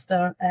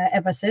Manchester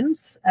ever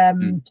since.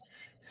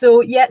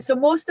 So yeah, so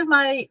most of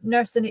my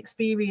nursing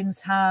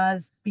experience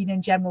has been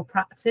in general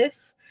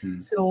practice.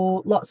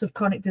 So lots of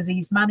chronic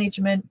disease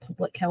management,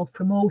 public health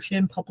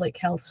promotion, public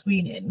health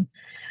screening.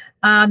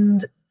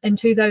 And in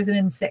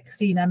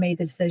 2016, I made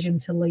the decision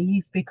to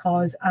leave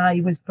because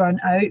I was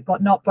burnt out,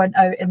 but not burnt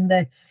out in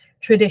the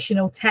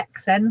traditional tech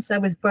sense. I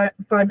was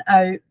burnt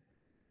out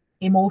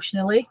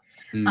emotionally.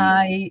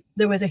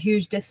 There was a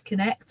huge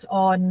disconnect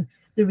on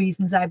the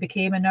reasons I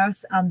became a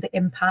nurse and the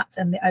impact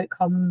and the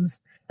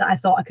outcomes that I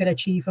thought I could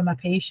achieve for my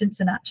patients,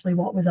 and actually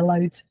what was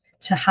allowed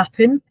to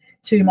happen.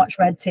 Too much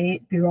red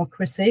tape,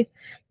 bureaucracy.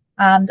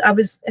 And I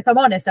was, if I'm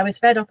honest, I was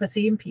fed up of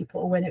seeing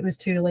people when it was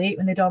too late,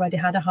 when they'd already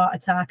had a heart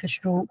attack, a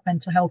stroke,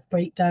 mental health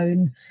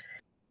breakdown,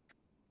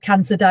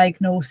 cancer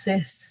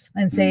diagnosis,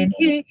 and saying,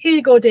 here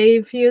you go,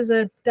 Dave, here's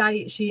a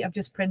diet sheet I've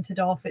just printed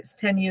off. It's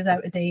 10 years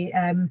out of date.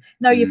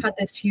 Now you've had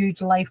this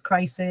huge life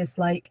crisis,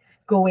 like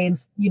go and,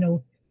 you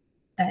know,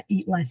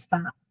 eat less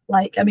fat.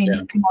 Like, I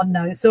mean, come on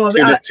now. So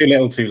too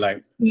little, too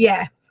late.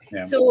 Yeah.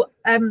 So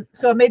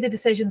so I made the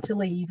decision to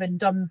leave and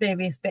done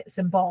various bits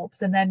and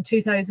bobs. And then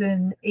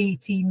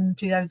 2018,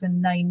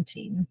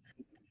 2019,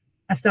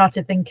 I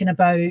started thinking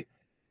about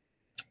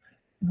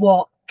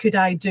what could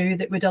I do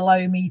that would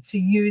allow me to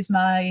use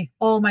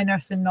all my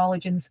nursing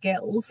knowledge and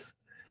skills,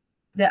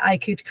 that I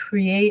could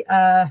create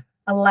a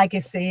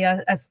legacy,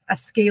 a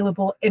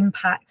scalable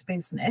impact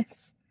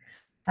business,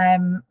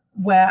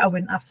 where I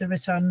wouldn't have to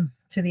return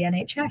to the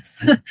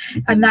NHS.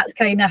 And that's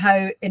kind of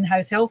how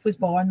in-house health was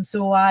born.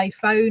 So I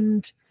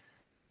found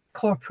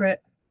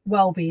corporate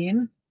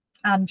well-being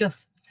and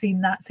just seen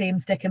that same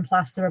stick and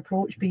plaster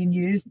approach being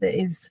used, that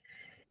is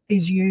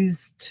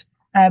used,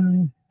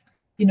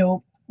 you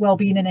know,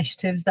 well-being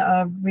initiatives that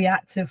are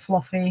reactive,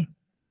 fluffy,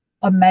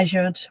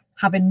 unmeasured,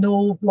 having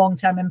no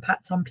long-term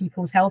impact on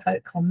people's health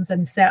outcomes,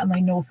 and certainly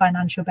no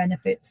financial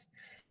benefits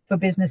for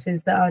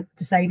businesses that are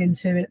deciding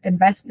to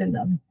invest in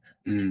them.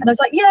 And I was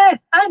like, yeah,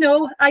 I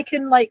know, I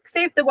can like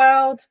save the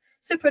world,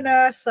 super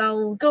nurse,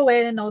 I'll go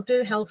in, I'll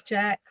do health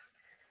checks,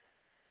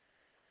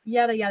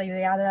 yada, yada,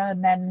 yada.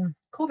 And then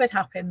COVID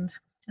happened.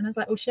 And I was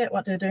like, oh shit,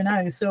 what do I do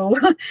now? So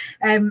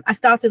I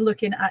started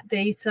looking at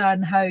data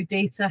and how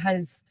data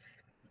has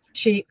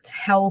shaped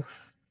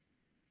health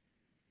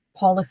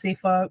policy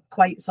for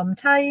quite some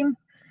time,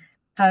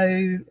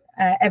 how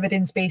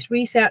evidence-based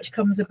research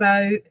comes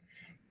about,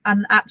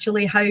 and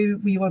actually how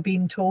we were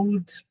being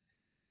told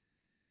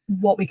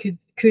what we could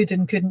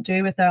and couldn't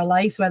do with our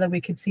lives, whether we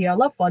could see our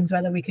loved ones,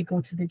 whether we could go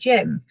to the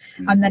gym.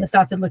 And then I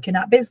started looking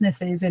at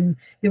businesses, and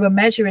they were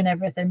measuring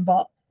everything,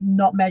 but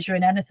not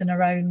measuring anything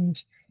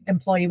around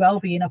employee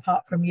well-being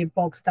apart from your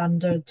bog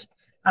standard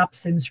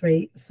absence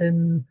rates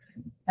and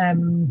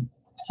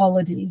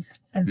holidays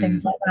and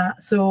things like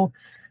that. So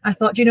I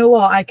thought, you know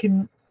what, I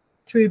can,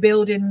 through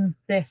building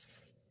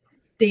this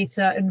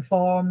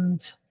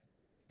data-informed,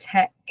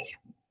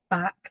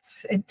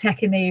 tech-backed and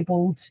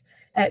tech-enabled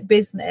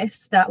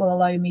business, that will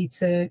allow me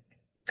to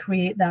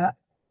create that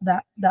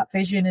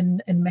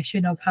vision and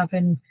mission of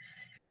having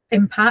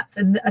impact.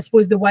 And I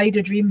suppose the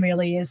wider dream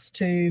really is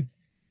to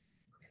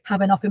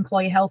have enough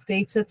employee health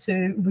data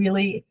to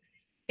really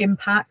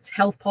impact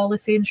health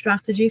policy and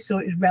strategy, so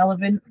it's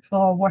relevant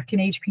for working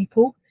age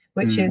people,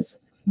 which is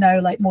now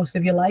like most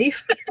of your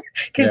life,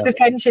 because the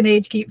pension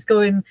age keeps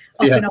going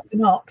up and up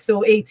and up.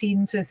 So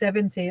 18 to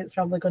 70, it's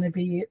probably going to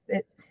be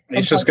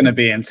it's just going to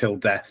be until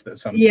death at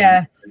some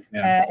point.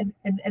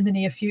 In the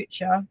near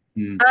future.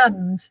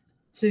 And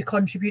to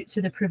contribute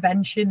to the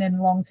prevention in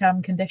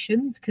long-term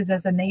conditions, because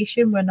as a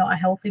nation, we're not a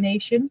healthy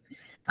nation,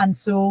 and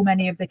so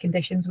many of the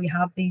conditions we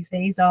have these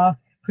days are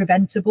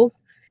preventable.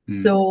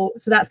 So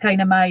that's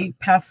kind of my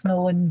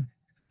personal and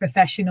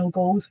professional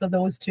goals for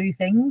those two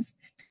things.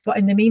 But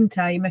in the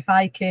meantime, if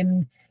I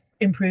can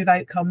improve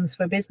outcomes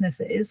for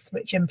businesses,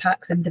 which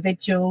impacts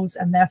individuals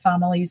and their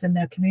families and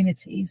their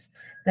communities,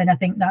 then I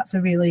think that's a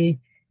really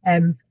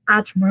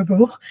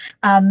admirable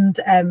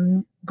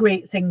and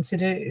great thing to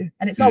do.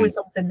 And it's always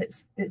something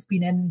that's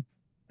been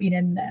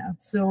in there.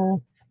 So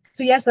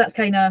yes, that's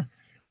kind of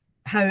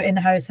how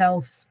in-house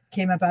health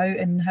came about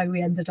and how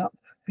we ended up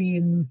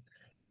being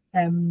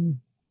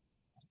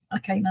a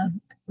kind of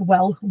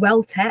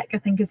WellTech, I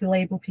think is the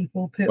label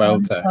people put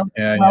WellTech, on.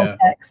 yeah,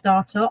 WellTech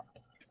startup.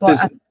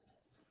 But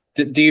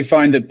do you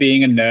find that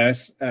being a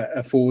nurse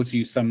affords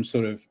you some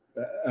sort of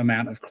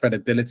amount of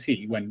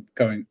credibility when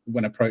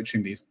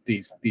approaching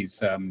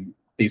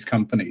these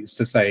companies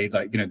to say,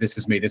 like, you know, this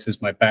is me, this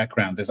is my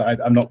background,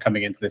 I'm not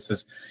coming into this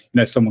as, you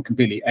know, someone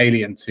completely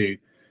alien to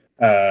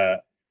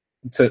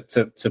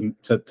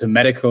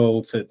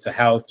medical, to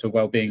health, to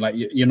well-being. Like,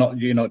 you're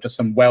not just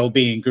some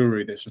well-being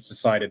guru that's just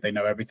decided they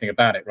know everything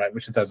about it, right?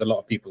 Which there's a lot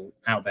of people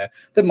out there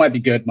that might be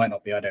good, might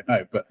not be, I don't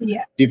know. But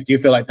yeah, do you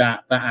feel like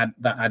that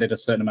added a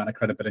certain amount of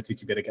credibility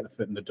to be able to get the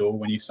foot in the door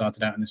when you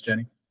started out in this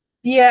journey?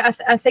 Yeah,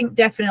 I think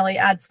definitely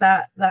adds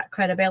that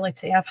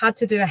credibility. I've had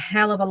to do a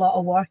hell of a lot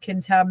of work in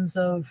terms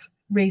of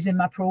raising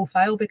my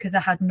profile because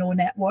I had no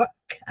network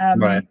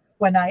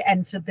when I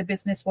entered the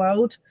business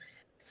world.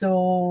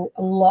 So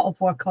a lot of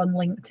work on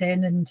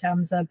LinkedIn in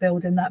terms of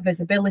building that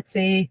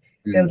visibility,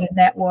 building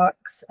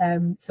networks.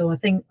 So I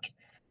think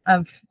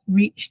I've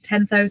reached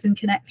 10,000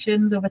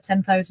 connections, over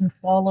 10,000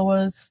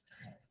 followers.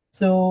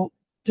 So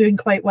doing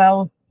quite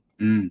well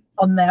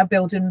on there,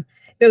 building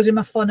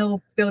my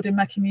funnel, building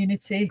my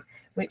community,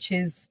 which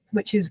is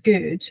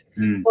good.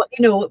 But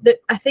you know,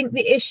 I think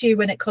the issue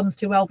when it comes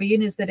to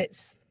well-being is that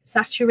it's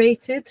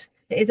saturated.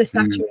 It is a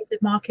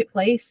saturated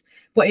marketplace,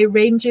 but it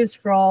ranges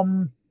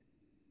from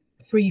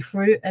free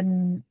fruit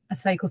and a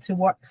cycle to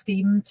work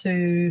scheme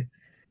to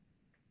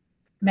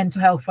mental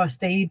health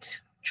first aid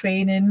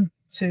training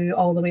to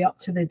all the way up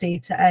to the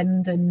data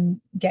end and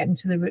getting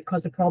to the root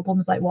cause of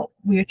problems like what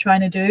we're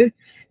trying to do.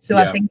 So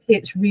I think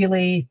it's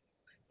really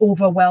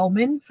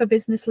overwhelming for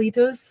business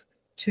leaders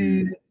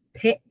to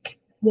pick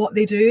what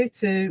they do,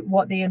 to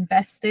what they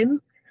invest in.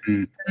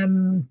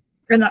 And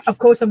of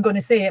course I'm going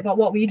to say it, but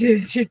what we do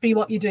should be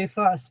what you do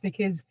first,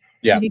 because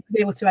you need to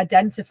be able to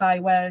identify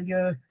where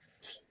your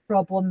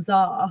problems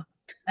are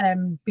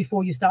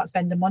before you start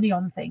spending money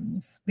on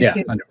things,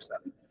 because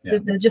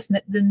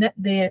 100%.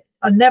 They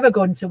are never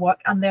going to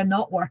work, and they're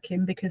not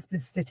working because the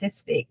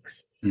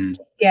statistics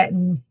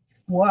getting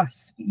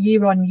worse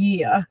year on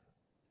year.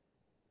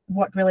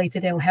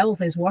 Work-related ill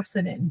health is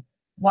worsening.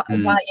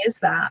 Why is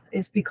that?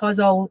 It's because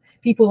all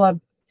people are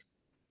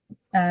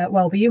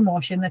well-being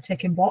washing. They're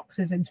ticking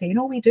boxes and saying,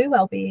 "Oh, we do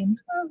well-being."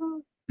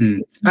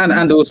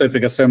 And also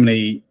because so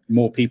many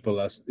more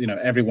people are, you know,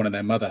 everyone and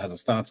their mother has a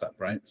startup,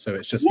 right? So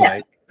it's just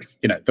like,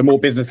 you know, the more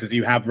businesses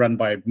you have run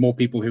by more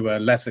people who are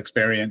less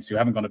experienced, who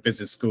haven't gone to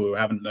business school, who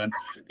haven't learned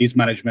these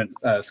management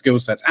skill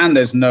sets, and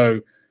there's no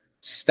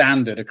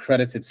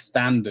accredited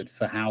standard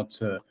for how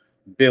to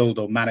build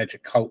or manage a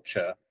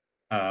culture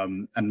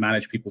and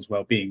manage people's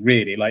well-being,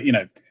 really. Like, you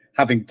know,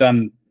 having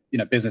done, you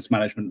know, business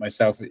management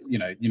myself, you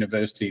know,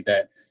 university,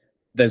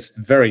 there's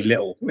very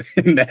little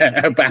in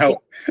there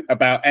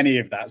about any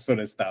of that sort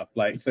of stuff.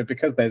 Like, so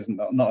because there's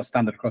not a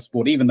standard across the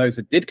board, even those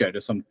that did go to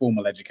some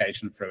formal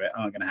education through it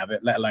aren't going to have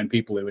it, let alone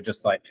people who were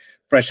just like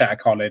fresh out of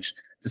college,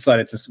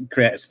 decided to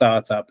create a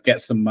startup,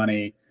 get some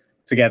money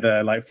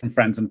together, like from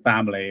friends and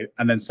family,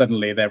 and then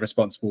suddenly they're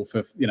responsible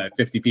for, you know,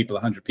 50 people,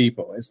 100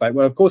 people. It's like,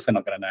 well, of course they're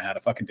not going to know how to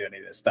fucking do any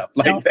of this stuff.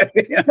 Like,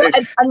 you know?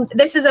 And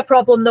this is a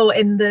problem though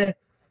in the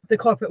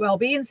corporate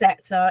well-being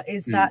sector,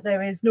 is that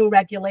there is no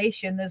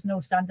regulation, there's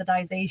no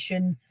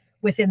standardization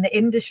within the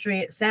industry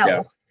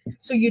itself.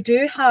 So you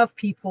do have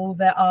people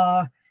that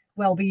are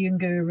well-being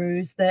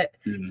gurus that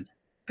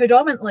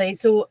predominantly,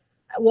 so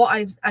what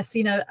I've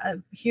seen a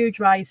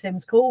huge rise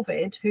since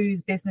COVID,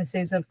 whose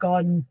businesses have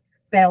gone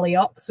belly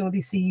up. So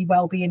they see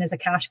well-being as a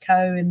cash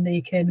cow, and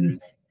they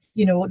can,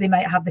 you know, they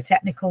might have the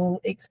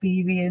technical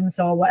experience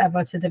or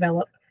whatever to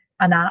develop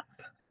an app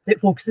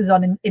that focuses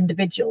on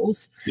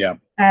individuals.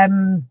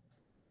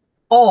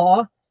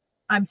 Or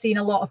I'm seeing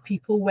a lot of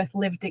people with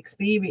lived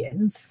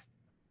experience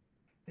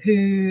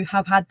who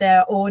have had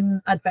their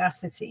own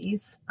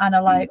adversities and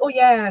are like, oh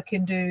yeah, I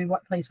can do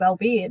workplace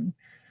well-being.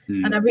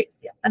 And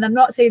I'm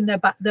not saying they're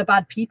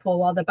bad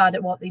people or they're bad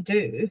at what they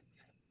do.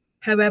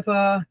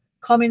 However,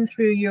 coming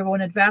through your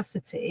own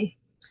adversity,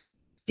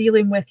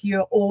 dealing with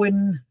your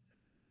own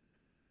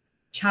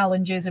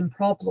challenges and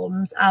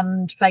problems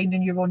and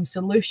finding your own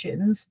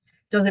solutions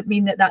doesn't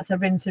mean that that's a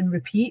rinse and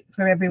repeat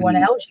for everyone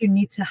else. You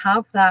need to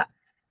have that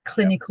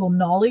clinical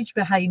knowledge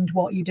behind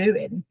what you're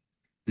doing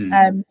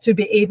to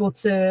be able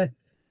to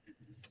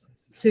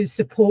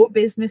support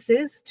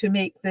businesses to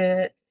make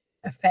the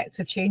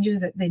effective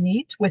changes that they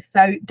need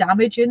without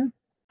damaging.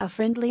 A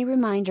friendly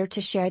reminder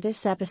to share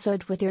this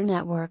episode with your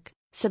network,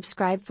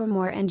 subscribe for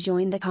more, and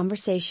join the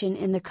conversation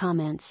in the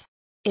comments.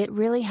 It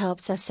really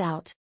helps us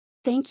out.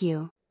 Thank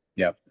you.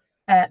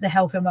 The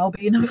health and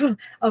well-being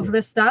of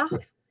the staff.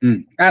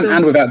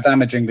 And without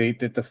damaging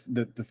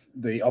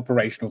the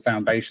operational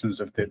foundations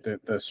of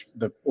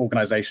the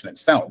organization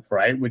itself,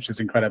 right? Which is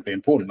incredibly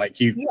important. Like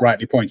you've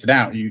rightly pointed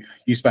out, you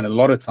spend a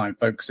lot of time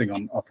focusing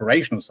on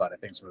operational side of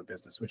things for a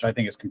business, which I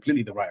think is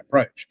completely the right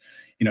approach.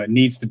 You know, it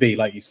needs to be,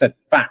 like you said,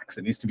 facts.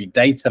 It needs to be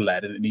data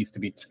led, and it needs to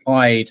be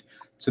tied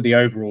to the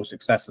overall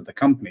success of the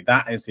company.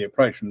 That is the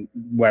approach. And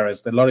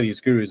whereas a lot of these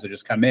gurus that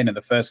just come in and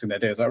the first thing they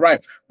do is like,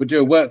 right, we'll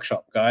do a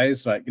workshop,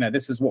 guys. Like,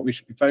 this is what we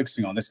should be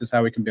focusing on. This is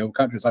how we can build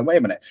countries. Like, wait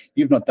a minute,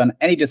 you've not done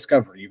any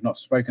discovery. You've not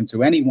spoken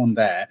to anyone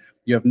there.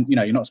 You have,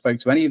 you're not spoken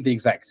to any of the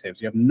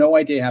executives. You have no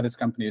idea how this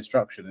company is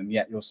structured, and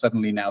yet you're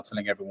suddenly now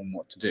telling everyone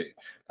what to do.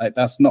 Like,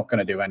 that's not going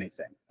to do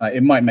anything.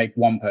 It might make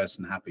one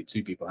person happy,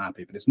 two people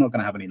happy, but it's not going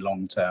to have any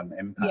long-term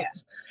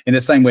impact. In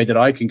the same way that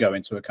I can go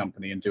into a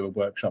company and do a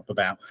workshop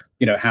about,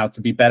 how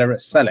to be better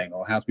at selling,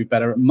 or how to be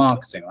better at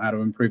marketing, or how to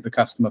improve the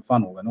customer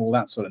funnel and all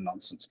that sort of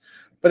nonsense.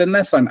 But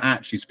unless I'm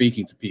actually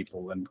speaking to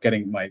people and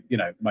getting my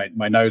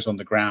nose on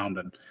the ground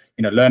and,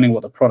 learning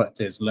what the product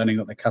is, learning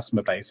what the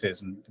customer base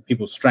is and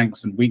people's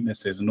strengths and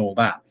weaknesses and all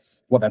that,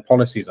 what their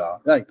policies are,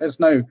 like, there's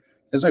no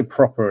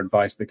proper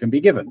advice that can be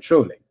given,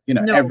 surely.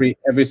 No.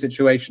 Every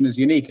situation is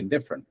unique and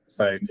different.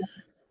 So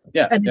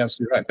yeah, you're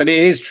absolutely right. But it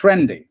is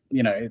trendy.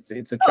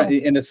 It's a trend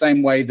in the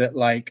same way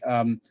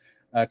that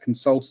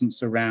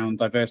consultants around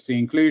diversity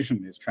and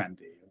inclusion is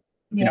trendy.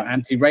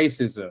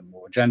 Anti-racism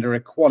or gender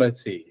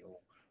equality,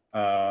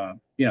 or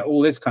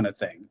all this kind of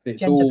thing.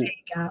 It's gender all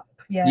pay gap.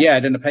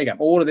 Gender pay gap.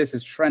 All of this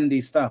is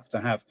trendy stuff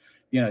to have.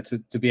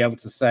 To be able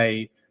to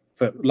say,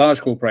 for large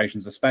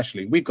corporations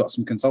especially, we've got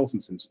some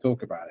consultants in to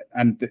talk about it.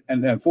 And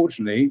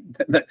unfortunately,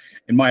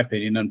 in my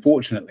opinion,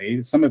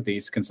 some of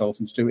these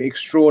consultants do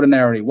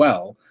extraordinarily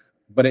well,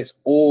 but it's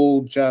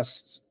all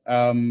just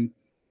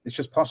it's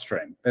just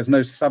posturing. There's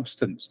no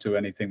substance to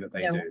anything that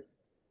they do.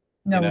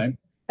 No.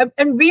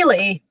 And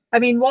really, I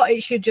mean, what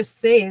it should just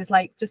say is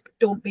just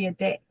don't be a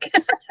dick.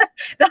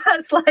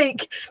 That's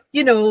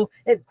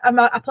I'm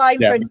applying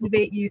for an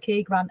Innovate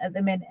UK grant at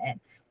the minute,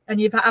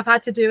 and I've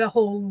had to do a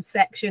whole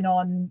section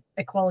on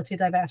equality,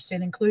 diversity,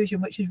 and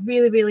inclusion, which is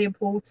really, really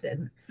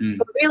important.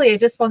 But really, I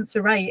just want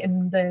to write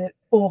in the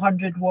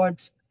 400 word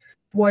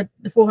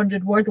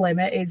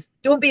limit is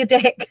don't be a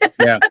dick.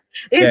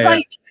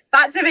 It's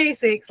back to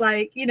basics.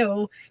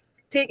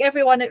 Take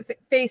everyone at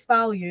face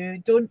value.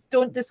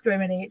 Don't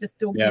discriminate. Just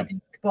don't be a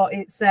dick. But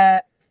it's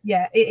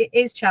it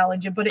is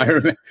challenging. But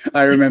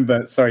I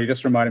remember. Sorry, you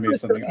just reminded me of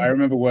something. I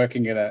remember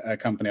working at a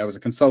company. I was a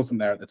consultant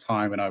there at the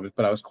time, and I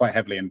was quite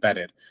heavily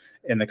embedded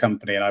in the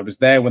company. And I was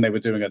there when they were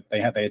doing it.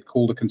 They had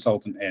called a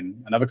consultant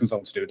in, another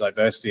consultant, to do a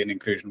diversity and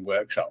inclusion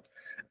workshop.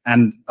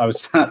 And I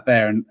was sat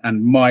there,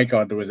 and my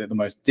God, was it the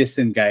most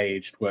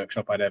disengaged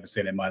workshop I'd ever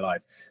seen in my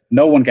life.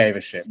 No one gave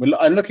a shit.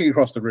 I'm looking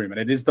across the room, and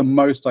it is the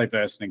most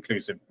diverse and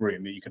inclusive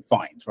room that you could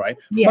find, right?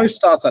 Most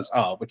startups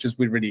are, which is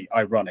really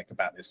ironic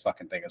about this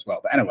fucking thing as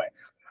well. But anyway,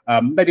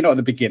 maybe not at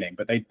the beginning,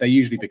 but they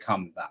usually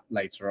become that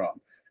later on.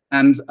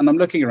 And I'm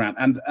looking around,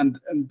 and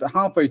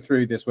halfway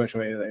through this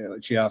workshop,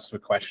 she asks for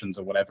questions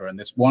or whatever, and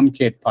this one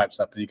kid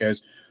pipes up and he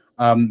goes,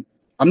 I'm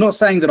not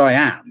saying that I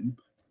am,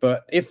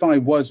 but if I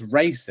was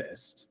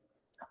racist,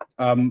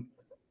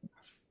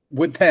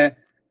 would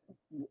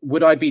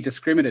I be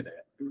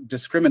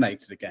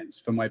discriminated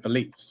against for my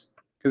beliefs?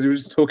 Because he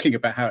was talking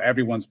about how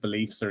everyone's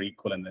beliefs are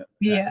equal in it.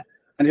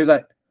 And he was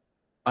like,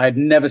 I had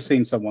never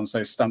seen someone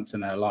so stumped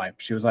in her life.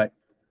 She was like,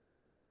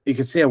 you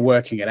could see her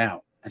working it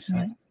out. And she's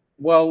like,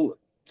 well,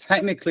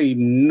 technically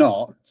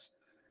not.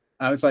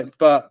 I was like,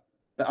 but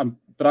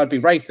I'd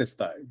be racist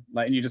though.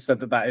 And you just said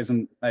that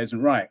isn't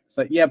right. It's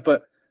like, yeah,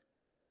 but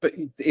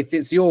if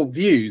it's your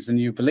views and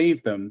you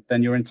believe them,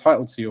 then you're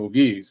entitled to your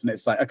views. And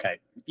it's like, okay,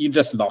 you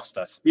just lost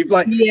us.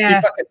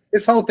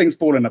 This whole thing's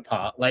falling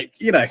apart. Like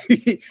you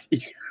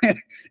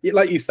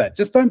said,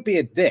 just don't be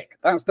a dick.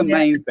 That's the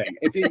main thing.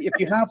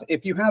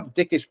 If you have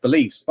dickish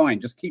beliefs, fine,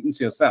 just keep them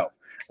to yourself.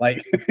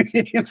 It's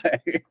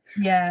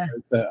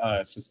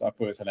just, I thought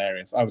it was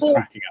hilarious. I was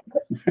cracking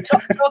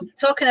up.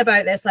 Talking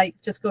about this,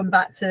 just going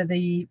back to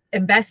the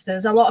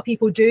investors, a lot of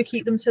people do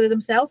keep them to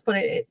themselves, but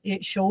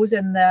it shows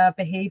in their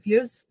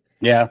behaviors.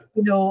 I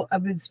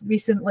was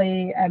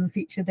recently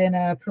featured in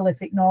a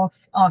Prolific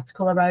North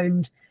article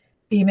around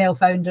female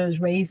founders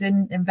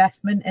raising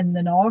investment in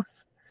the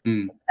North.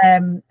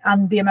 And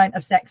the amount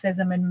of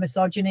sexism and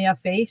misogyny I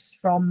faced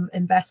from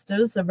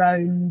investors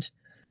around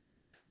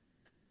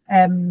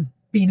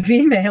being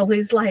female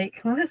is what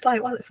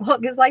the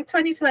fuck is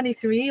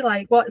 2023?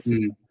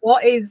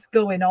 What is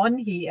going on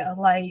here?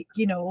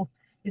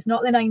 It's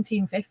not the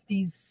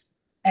 1950s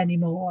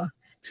anymore.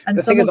 And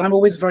the thing is, I'm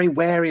always very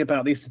wary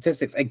about these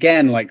statistics.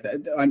 Again,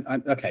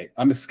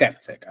 I'm a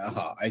skeptic at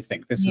heart. I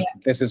think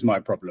this is my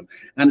problem.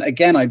 And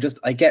again, I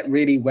get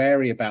really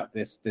wary about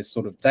this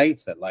sort of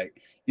data.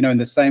 In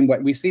the same way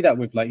we see that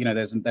with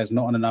there's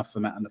not enough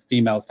amount of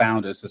female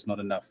founders. There's not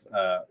enough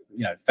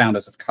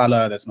founders of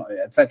color. There's not,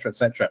 etc.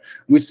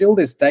 And we see all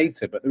this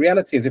data, but the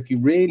reality is, if you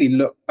really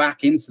look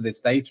back into this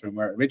data and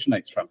where it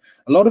originates from,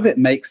 a lot of it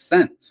makes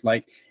sense.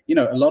 A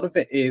lot of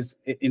it is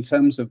in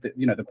terms of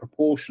the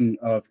proportion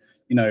of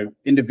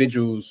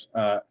individuals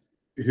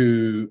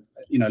who,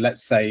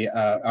 let's say,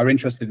 are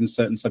interested in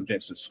certain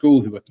subjects at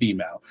school who are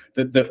female,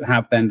 that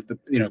have then,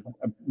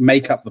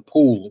 make up the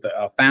pool that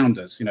are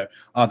founders,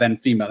 are then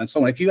female and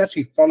so on. If you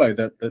actually follow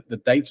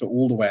the data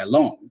all the way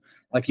along,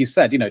 like you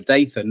said, you know,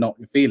 data, not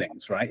your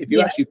feelings, right? If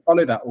you actually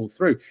follow that all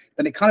through,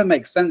 then it kind of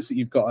makes sense that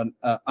you've got an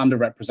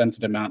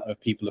underrepresented amount of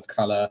people of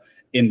color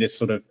in this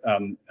sort of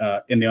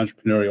in the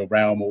entrepreneurial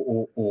realm,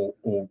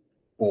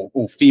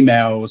 or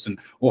females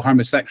or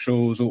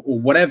homosexuals or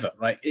whatever,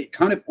 right? It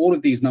kind of, all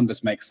of these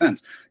numbers make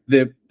sense.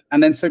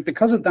 And then so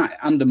because of that, it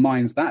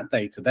undermines that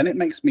data. Then it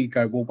makes me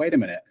go, well, wait a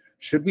minute.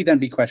 Should we then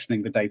be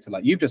questioning the data,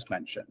 like you've just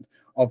mentioned,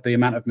 of the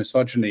amount of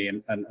misogyny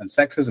and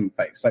sexism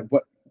faced? Like,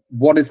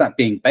 what is that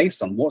being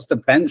based on? What's the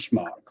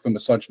benchmark for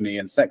misogyny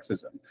and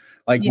sexism?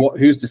 Like,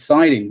 who's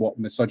deciding what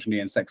misogyny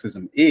and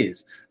sexism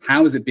is?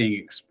 How is it being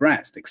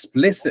expressed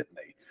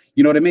explicitly?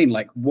 You know what I mean?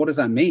 Like, what does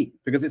that mean?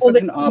 Because it's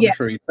such an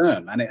arbitrary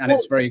term, and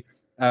it's very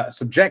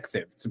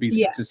subjective to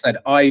be to said,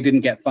 I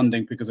didn't get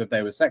funding because if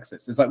they were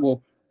sexist. It's like,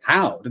 well,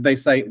 how did they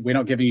say we're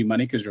not giving you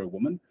money because you're a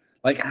woman?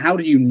 Like, how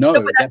do you know?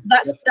 No,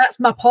 that's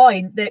my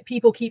point, that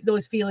people keep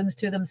those feelings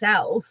to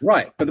themselves.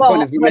 Right. But the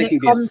point is, we're making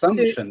the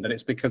assumption that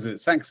it's because of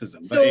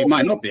sexism, but it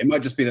might not be. It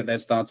might just be that their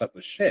startup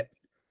was shit.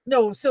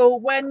 No. So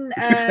when,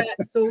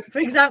 so for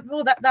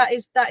example,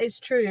 that is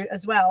true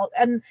as well.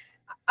 And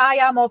I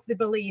am of the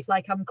belief,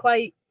 like, I'm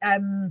quite,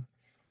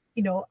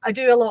 you know, I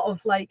do a lot of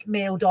like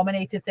male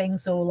dominated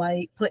things. So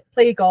like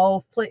play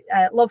golf,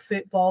 love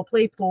football,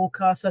 play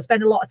poker. So I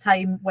spend a lot of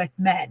time with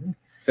men.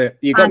 So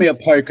you got me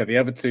at poker. The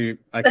other two,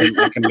 I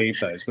can leave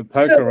those. But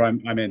poker, so,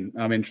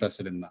 I'm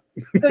interested in that.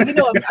 So, you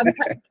know,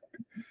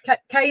 I'm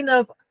kind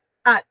of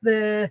at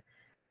the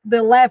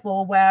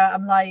level where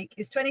I'm like,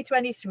 it's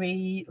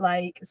 2023.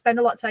 Like, I spend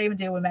a lot of time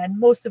dealing with men.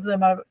 Most of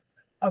them are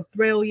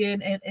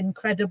brilliant and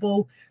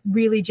incredible,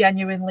 really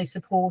genuinely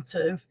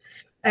supportive.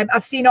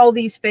 I've seen all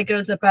these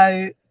figures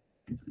about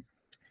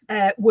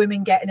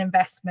women getting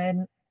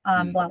investment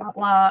and blah blah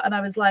blah, and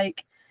I was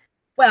like,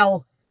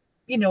 well,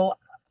 you know,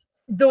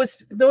 those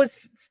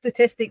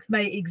statistics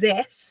might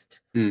exist.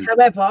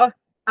 However,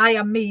 I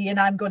am me, and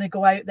I'm going to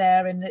go out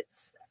there, and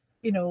it's,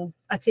 you know,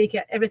 I take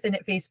everything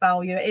at face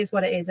value. It is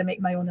what it is. I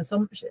make my own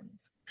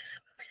assumptions.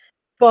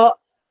 But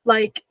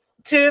like,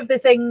 two of the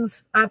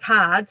things I've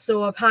had,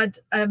 so I've had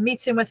a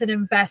meeting with an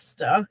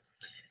investor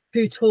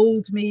who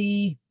told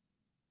me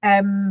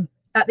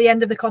at the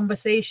end of the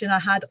conversation I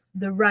had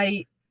the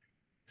right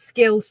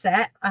skill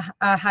set.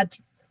 I had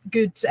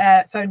good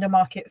founder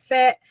market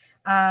fit.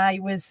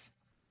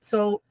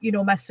 So, you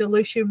know, my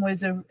solution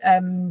was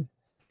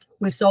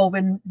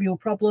solving real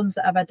problems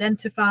that I've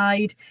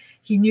identified.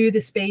 He knew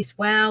the space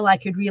well. I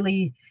could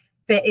really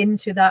fit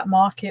into that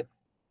market.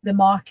 The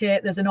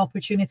market, there's an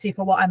opportunity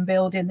for what I'm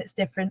building that's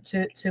different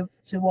to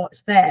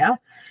what's there.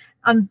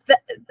 And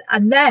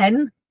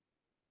then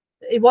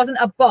it wasn't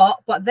a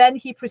but then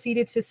he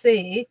proceeded to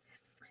say,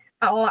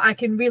 oh, I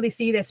can really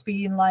see this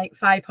being like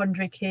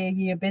 500k a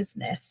year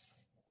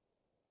business.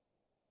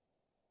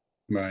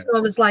 Right. So I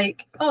was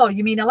like, oh,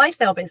 you mean a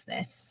lifestyle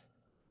business?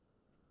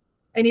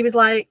 And he was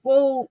like,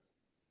 well,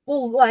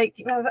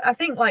 like, I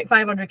think like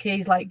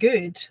 500k is like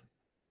good.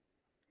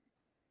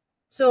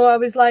 So I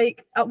was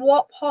like, at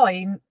what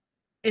point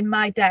in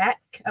my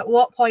deck, at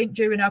what point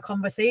during our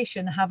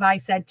conversation have I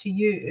said to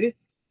you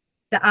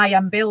that I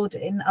am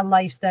building a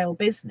lifestyle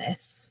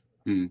business?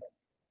 And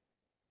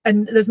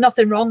there's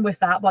nothing wrong with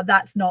that, but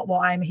that's not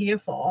what I'm here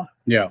for.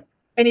 Yeah.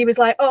 And he was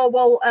like, oh,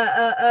 well,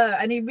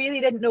 and he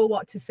really didn't know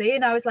what to say.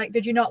 And I was like,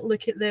 did you not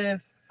look at the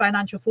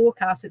financial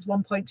forecast? It's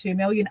 1.2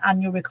 million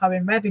annual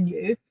recurring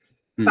revenue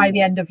by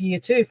the end of year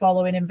 2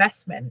 following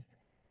investment.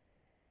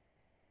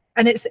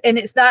 And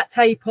it's that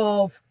type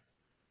of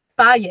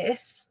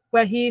bias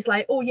where he's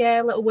like, oh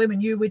yeah, Little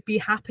Women, you would be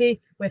happy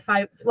with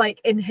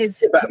like in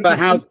his. But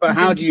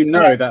how do you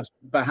know that's?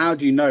 But how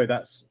do you know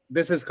that's?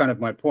 This is kind of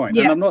my point,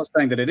 and I'm not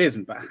saying that it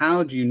isn't. But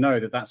how do you know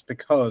that that's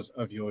because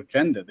of your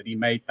gender that he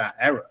made that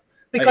error?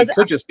 Because it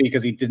could just be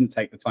because he didn't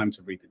take the time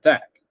to read the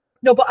deck.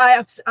 No, but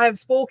I've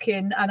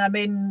spoken, and I'm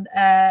in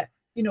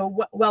you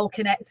know, well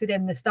connected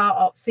in the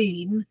startup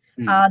scene,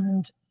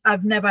 and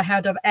I've never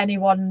heard of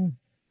anyone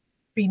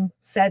being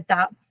said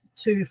that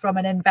to from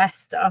an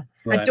investor.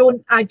 Right.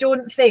 I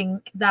don't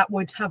think that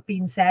would have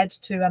been said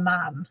to a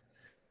man.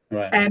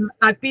 Right.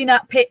 I've been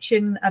at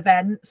pitching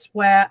events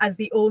where, as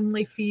the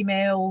only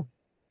female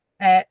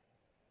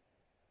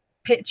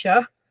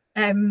pitcher,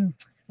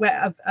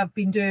 where I've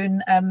been doing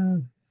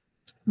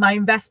my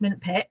investment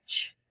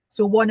pitch.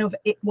 So one of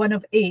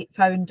 8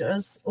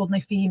 founders,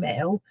 only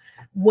female,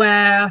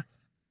 where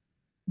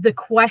the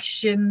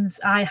questions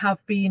I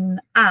have been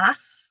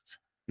asked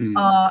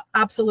are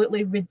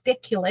absolutely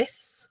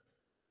ridiculous.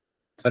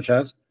 Such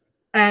as?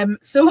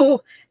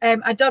 So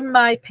I done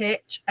my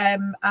pitch,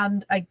 and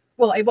it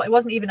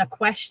wasn't even a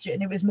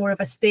question. It was more of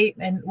a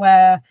statement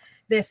where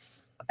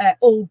this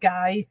old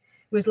guy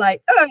was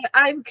like, oh,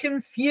 I'm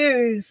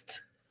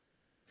confused.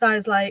 So I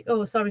was like,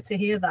 oh, sorry to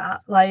hear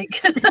that.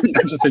 Like,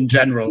 just in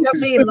general. You know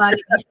what I mean? Like,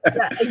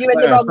 are you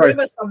in the wrong room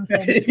or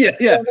something? Yeah.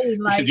 You know what I mean?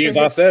 Like, you should use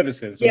our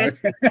services. Yeah,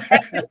 right?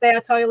 exit there,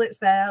 toilets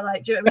there.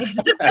 Like, do you know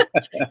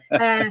what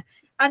I mean?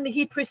 And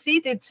he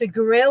proceeded to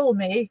grill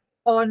me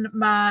on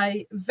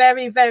my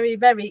very, very,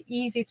 very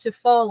easy to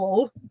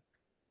follow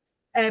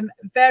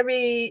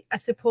very, I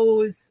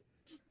suppose,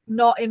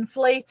 not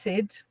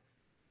inflated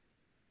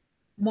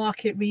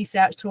market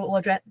research, total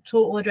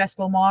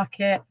addressable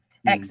market,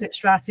 exit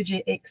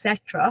strategy,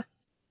 etc.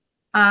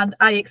 And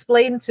I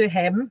explained to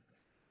him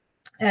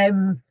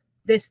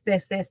this,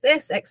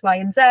 X, Y,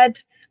 and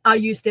Z. Are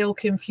you still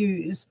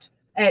confused?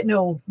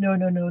 No.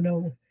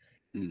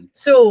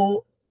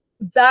 So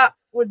that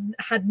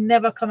had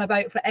never come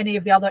about for any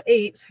of the other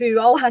 8, who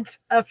all had,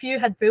 a few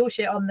had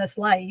bullshit on the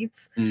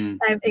slides,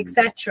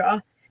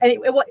 etc. And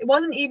it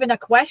wasn't even a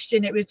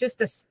question. It was just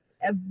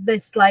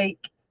this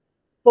like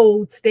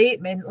bold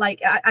statement.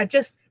 Like I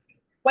just,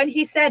 when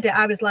he said it,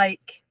 I was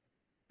like,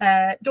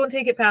 don't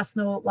take it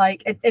personal.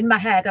 Like in my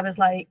head, I was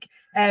like,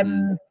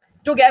 don't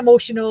get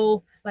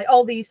emotional, like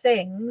all these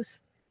things.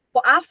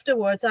 But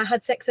afterwards, I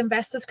had 6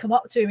 investors come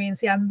up to me and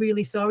say, I'm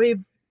really sorry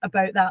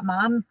about that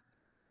man.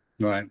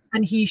 Right.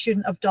 And he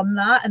shouldn't have done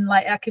that. And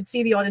like I could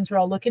see the audience were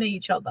all looking at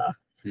each other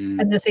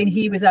and they're saying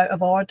he was out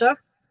of order.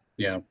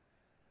 Yeah.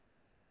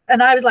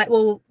 And I was like,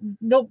 well,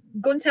 no,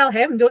 go and tell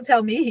him, don't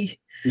tell me.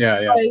 Yeah.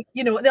 Like,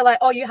 you know, they're like,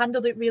 oh, you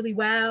handled it really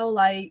well.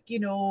 Like, you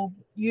know,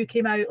 you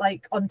came out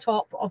like on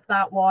top of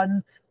that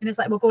one. And it's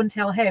like, well, go and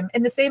tell him.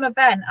 In the same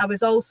event, I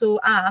was also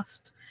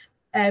asked,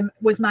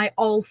 was my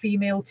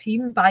all-female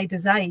team by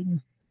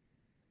design?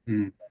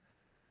 And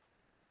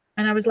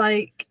I was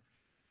like,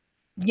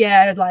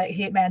 yeah, like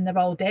hate men, they're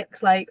all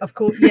dicks. Like, of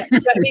course, yeah. You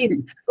know what I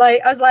mean?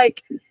 Like, I was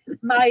like,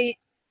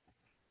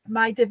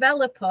 my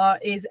developer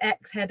is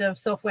ex-head of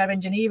software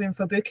engineering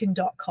for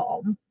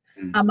booking.com.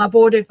 And my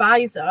board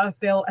advisor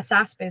built a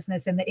SaaS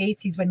business in the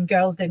 80s when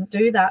girls didn't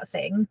do that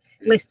thing,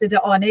 listed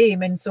it on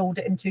AIM and sold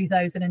it in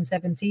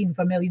 2017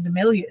 for millions and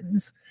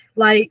millions.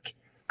 Like,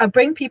 I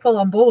bring people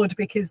on board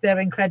because they're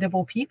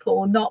incredible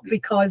people, not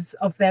because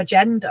of their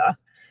gender.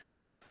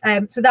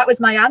 So that was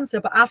my answer.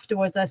 But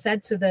afterwards, I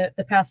said to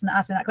the person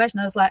asking that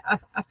question, I was like,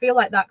 I feel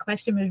like that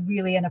question was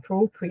really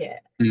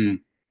inappropriate.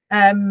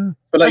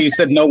 But like you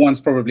said, no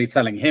one's probably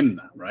telling him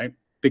that, right?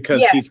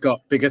 Because he's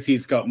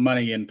got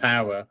money and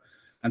power.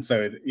 And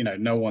so, you know,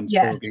 no one's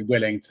probably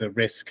willing to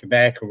risk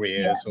their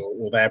careers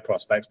or their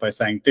prospects by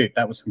saying, dude,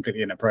 that was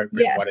completely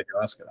inappropriate. Why did you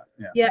ask her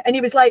that? Yeah. And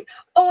he was like,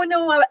 oh,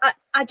 no,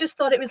 I just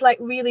thought it was like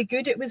really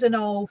good. It was an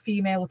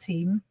all-female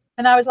team.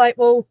 And I was like,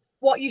 well,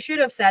 what you should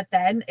have said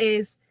then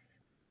is,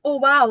 oh,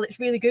 wow, it's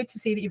really good to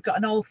see that you've got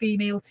an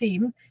all-female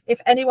team. If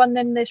anyone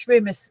in this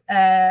room is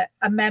a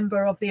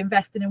member of the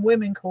Investing in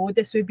Women Code,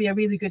 this would be a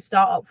really good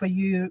startup for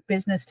you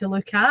business to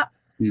look at,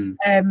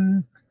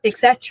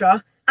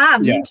 etc.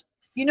 And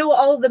you know,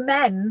 all the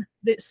men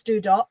that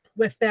stood up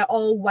with their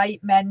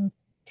all-white men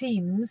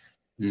teams,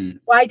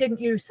 why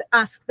didn't you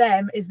ask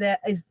them, is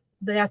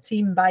their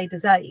team by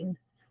design?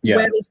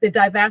 Where is the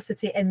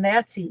diversity in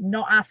their team?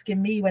 Not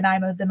asking me when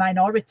I'm the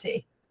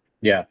minority.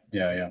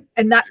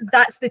 And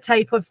that's the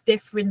type of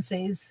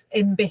differences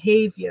in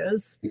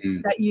behaviors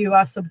that you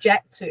are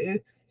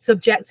subjected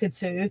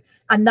to,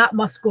 and that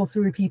must go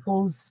through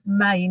people's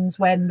minds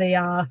when they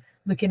are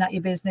looking at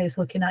your business,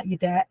 looking at your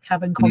deck,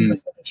 having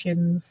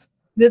conversations.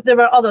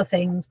 There are other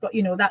things, but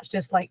you know, that's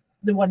just like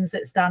the ones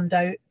that stand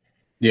out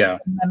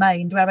in my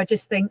mind, where I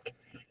just think,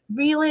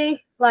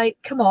 really, like,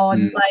 come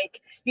on,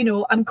 like, you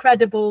know, I'm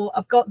credible,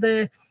 I've got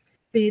the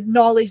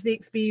knowledge, the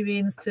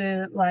experience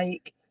to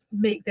like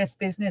make this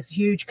business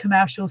huge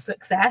commercial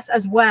success,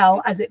 as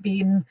well as it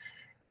being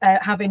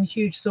having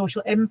huge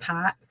social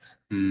impact.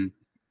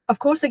 Of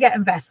course I get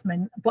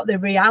investment, but the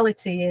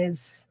reality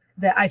is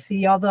that I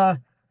see other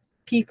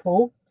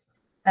people,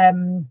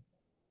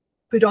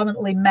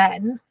 predominantly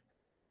men,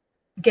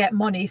 get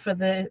money for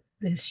the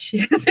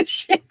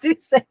shittiest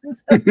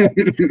things I've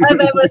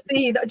ever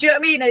seen. Do you know what I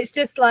mean? It's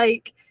just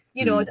like,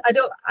 you know,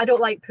 I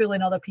don't like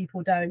pulling other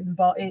people down,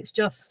 but it's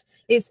just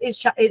it's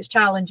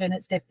challenging.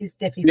 It's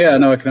difficult. Yeah,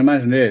 no, I can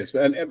imagine it is.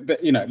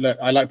 But you know, look,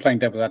 I like playing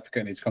devil's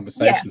advocate in these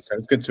conversations, so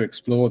it's good to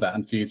explore that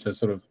and for you to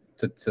sort of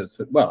to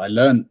well, I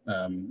learned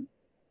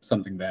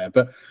something there,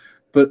 but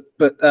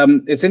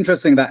it's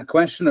interesting, that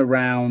question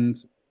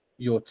around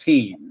your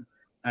team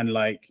and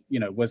like, you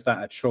know, was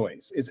that a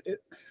choice?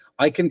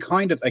 I can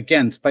kind of,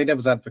 again, to play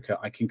devil's advocate,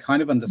 I can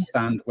kind of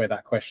understand where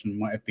that question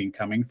might have been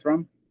coming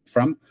from.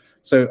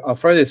 So I'll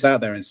throw this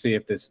out there and see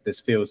if this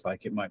feels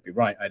like it might be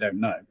right. I don't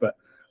know, but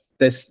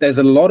there's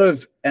a lot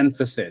of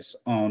emphasis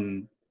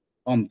on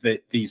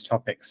these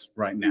topics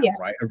right now,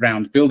 right,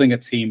 around building a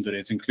team that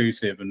is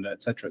inclusive and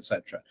et cetera, et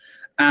cetera.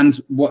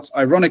 And what's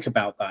ironic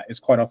about that is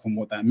quite often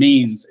what that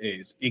means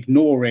is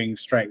ignoring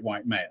straight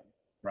white male.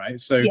 Right,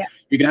 so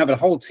you can have a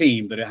whole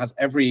team that it has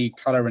every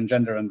color and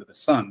gender under the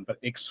sun, but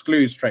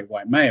excludes straight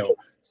white male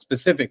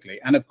specifically.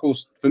 And of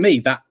course, for me,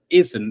 that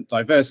isn't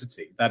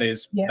diversity. That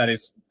is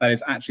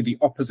actually the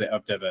opposite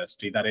of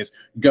diversity. That is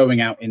going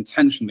out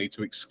intentionally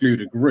to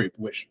exclude a group,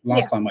 which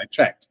last time I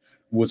checked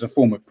was a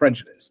form of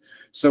prejudice.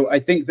 So I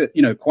think that,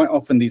 you know, quite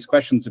often these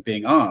questions are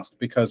being asked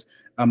because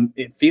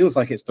it feels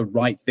like it's the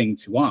right thing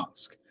to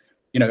ask.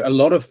 You know, a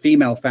lot of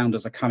female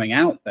founders are coming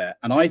out there,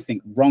 and I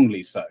think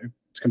wrongly so,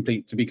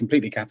 to be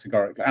completely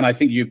categorical, and I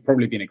think you'd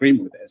probably be in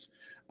agreement with this,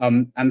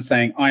 and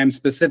saying, I am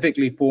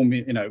specifically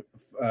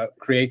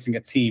creating a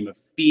team of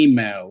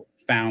female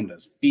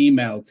founders,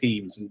 female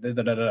teams, and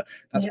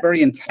that's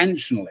very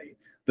intentionally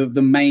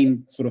the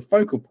main sort of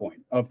focal point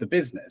of the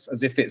business,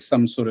 as if it's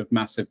some sort of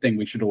massive thing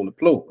we should all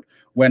applaud,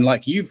 when,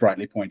 like you've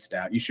rightly pointed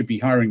out, you should be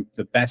hiring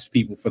the best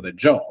people for the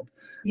job,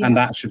 and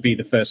that should be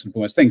the first and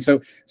foremost thing.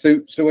 So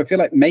I feel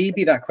like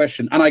maybe that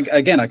question, and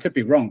I could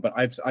be wrong, but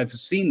I've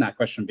seen that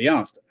question be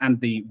asked, and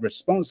the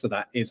response to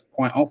that is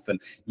quite often,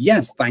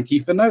 yes, thank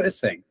you for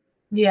noticing.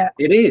 Yeah,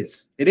 it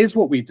is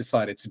what we've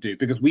decided to do,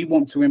 because we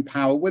want to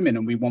empower women,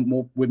 and we want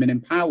more women in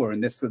power,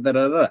 and this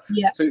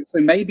so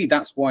maybe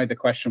that's why the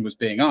question was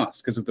being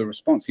asked, because of the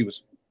response he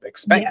was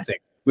expecting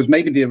was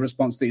maybe the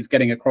response that he's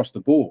getting across the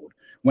board,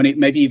 when it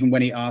maybe even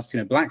when he asked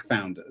black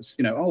founders,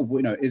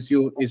 is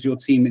your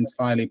team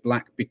entirely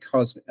black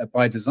because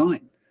by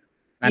design?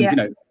 And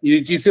do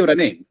you see what I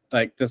mean?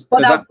 Like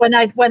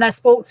when I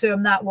spoke to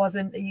him, that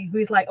wasn't, he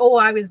was like, oh,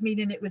 I was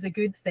meaning it was a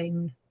good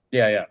thing.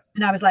 Yeah.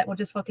 And I was like, well,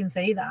 just fucking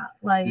say that.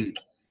 Like,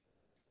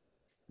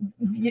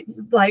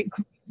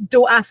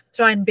 don't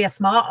try and be a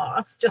smart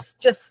ass.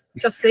 Just say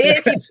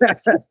it.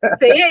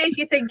 Say it if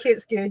you think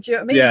it's good. Do you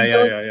know what I mean?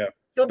 Yeah.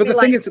 But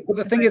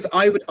the thing is,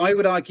 I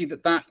would argue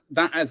that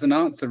as an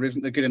answer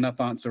isn't a good enough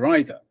answer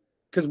either.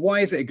 Because why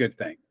is it a good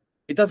thing?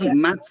 It doesn't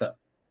matter.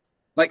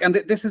 Like, and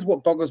this is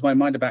what boggles my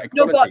mind about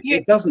equality.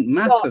 It doesn't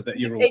matter that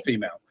you're all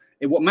female.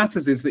 What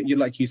matters is that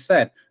like you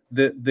said,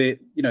 the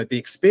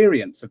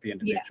experience of the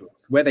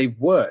individuals, where they've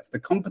worked, the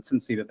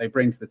competency that they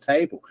bring to the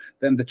table,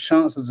 then the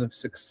chances of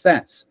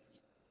success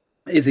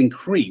is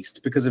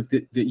increased because of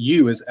the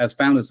you as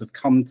founders have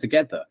come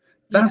together.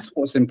 That's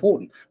what's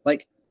important.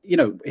 Like,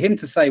 him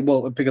to say,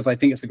 well, because I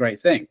think it's a great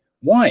thing.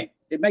 Why?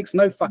 It makes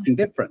no fucking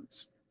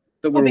difference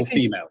that we're all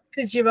female.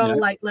 Because you're all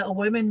like little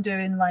women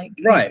doing like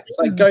it's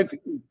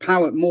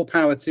like more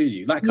power to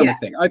you, that kind of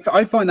thing.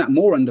 I find that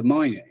more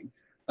undermining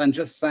than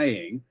just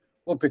saying,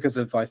 well, because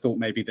I thought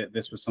maybe that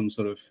this was some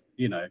sort of,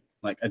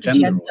 like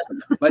agenda. Or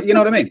something. Like, you know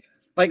what I mean?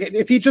 Like,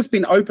 if he'd just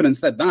been open and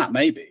said that,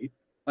 maybe,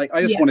 like,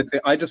 I just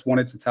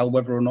wanted to tell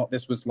whether or not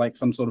this was like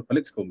some sort of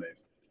political move.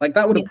 Like,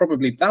 that was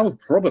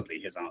probably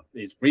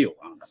his real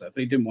answer, but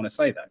he didn't want to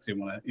say that because he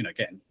didn't want to,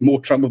 get in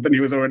more trouble than he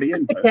was already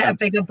in. A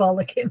bigger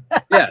bollocking. But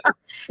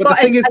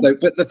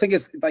the thing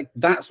is, like,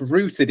 that's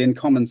rooted in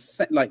common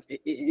sense, like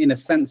in a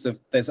sense of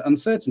there's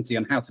uncertainty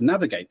on how to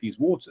navigate these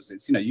waters.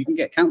 It's, you can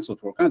get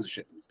cancelled for all kinds of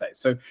shit these days.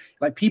 So,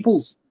 like,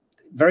 people's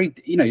very,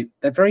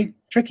 they're very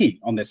tricky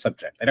on this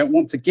subject. They don't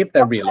want to give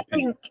their real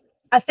opinion.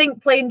 I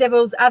think playing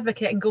devil's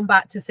advocate and going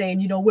back to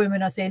saying,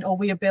 women are saying, oh,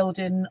 we are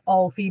building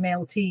all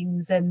female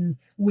teams and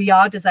we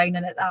are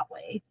designing it that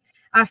way.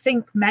 I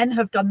think men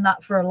have done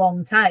that for a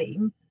long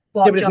time.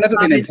 But it's never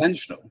been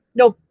intentional.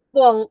 No,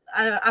 well,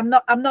 I'm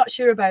not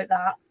sure about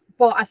that.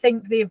 But I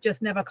think they've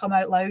just never come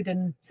out loud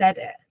and said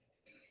it.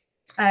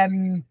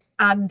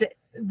 And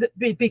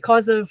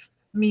because of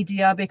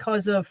media,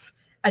 because of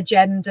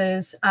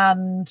agendas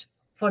and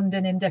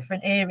funding in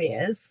different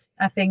areas,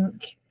 I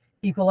think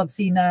people have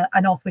seen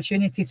an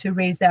opportunity to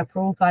raise their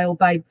profile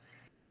by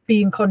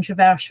being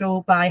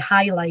controversial, by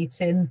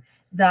highlighting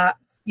that,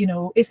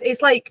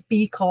 it's like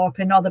B Corp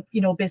and other,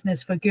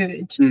 business for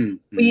good.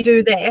 We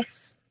do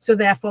this, so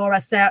therefore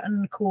a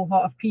certain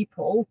cohort of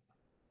people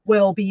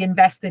will be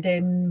invested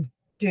in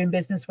doing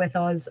business with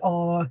us,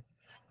 or,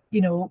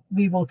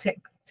 we will tick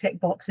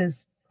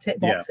boxes in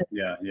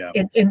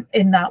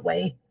that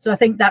way. So I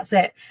think that's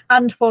it.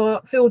 And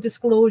for full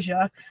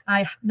disclosure,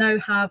 I now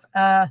have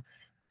a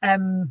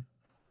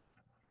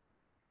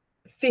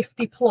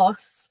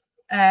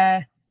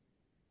 50+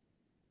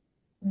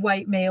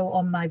 white male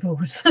on my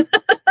board.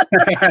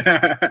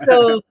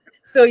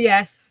 so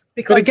yes,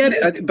 because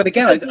but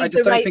again I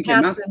just don't think it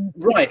matters.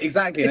 Right,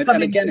 exactly.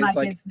 And again, it's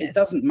like business. It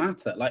doesn't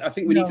matter. Like, I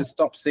think we need to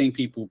stop seeing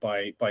people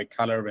by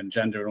color and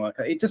gender and all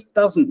that. It just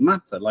doesn't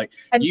matter. Like,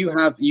 and you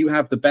have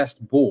the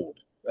best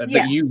board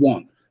that you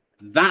want.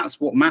 That's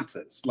what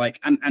matters. Like,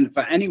 and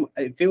for anyone,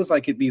 it feels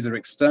like these are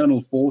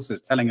external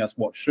forces telling us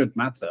what should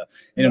matter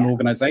in an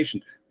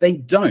organization. They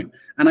don't.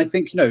 And I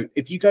think,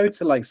 if you go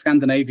to like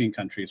Scandinavian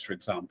countries, for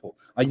example,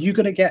 are you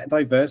going to get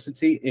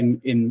diversity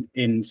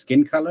in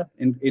skin color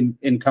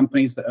in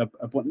companies that are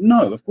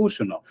no, of course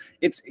you're not.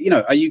 It's,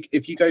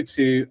 if you go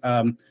to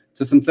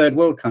some third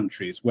world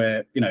countries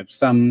where,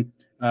 some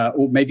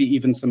or maybe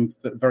even some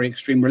very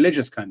extreme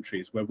religious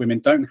countries where women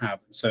don't have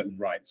certain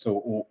rights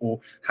or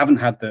haven't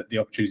had the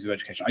opportunities of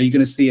education. Are you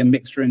going to see a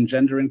mixture in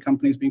gender in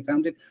companies being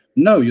founded?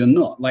 No, you're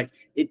not. Like,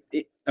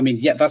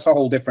 that's a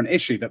whole different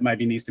issue that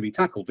maybe needs to be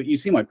tackled. But you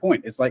see my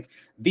point. It's like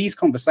these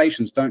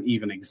conversations don't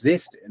even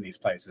exist in these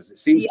places. It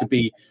seems to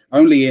be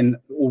only in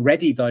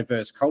already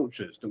diverse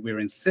cultures that we're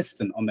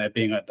insistent on there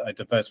being a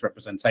diverse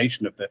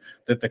representation of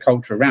the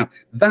culture around.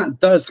 That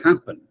does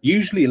happen,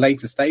 usually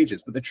later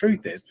stages. But the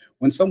truth is,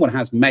 when someone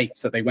has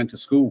mates that they went to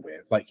school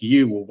with, like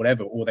you or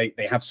whatever, or they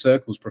have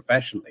circles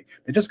professionally,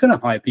 they're just going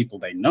to hire people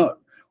they know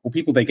or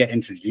people they get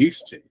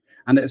introduced to.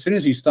 And as soon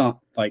as you start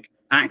like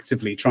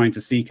actively trying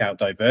to seek out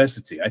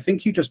diversity, I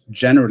think you just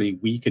generally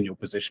weaken your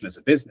position as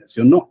a business.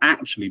 You're not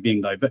actually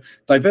being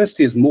diverse.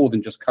 Diversity is more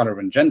than just color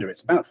and gender.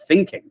 It's about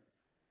thinking.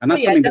 And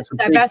that's something that's a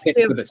big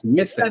picture that's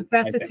missing.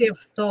 Diversity of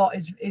thought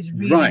is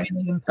really, right.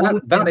 really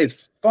important. That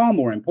is far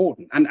more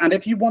important. And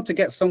if you want to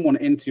get someone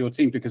into your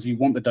team because you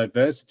want the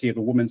diversity of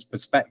a woman's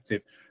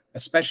perspective,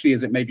 especially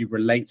as it maybe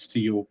relates to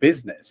your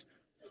business,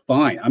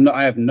 fine.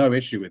 I have no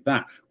issue with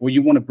that. Or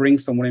you want to bring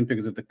someone in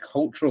because of the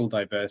cultural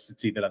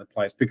diversity that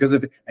applies, because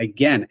of,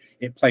 again,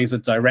 it plays a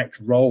direct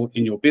role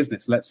in your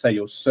business. Let's say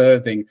you're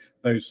serving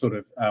those sort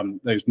of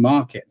those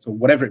markets or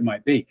whatever it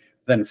might be,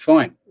 then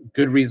fine,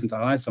 good reason to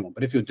hire someone.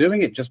 But if you're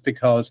doing it just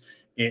because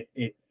it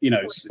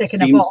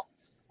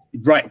seems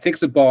right,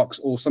 ticks a box,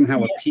 or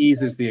somehow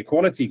appeases the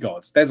equality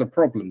gods, there's a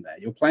problem there.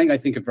 You're playing, I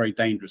think, a very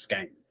dangerous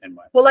game in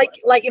my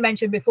like you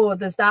mentioned before,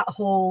 there's that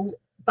whole,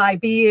 by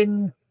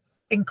being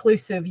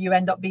inclusive you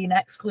end up being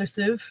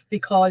exclusive,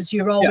 because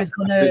you're always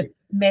going to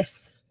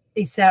miss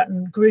a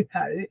certain group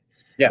out.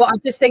 But I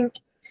just think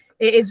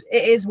it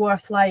is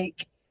worth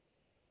like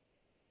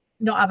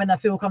not having a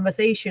full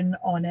conversation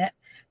on it,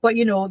 but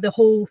you know, the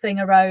whole thing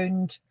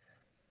around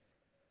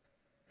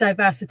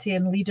diversity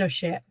and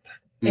leadership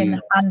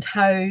and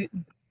how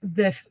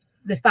the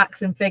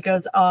facts and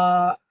figures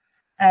are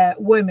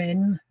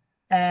women,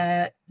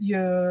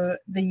 you're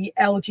the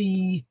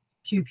LGBTQ+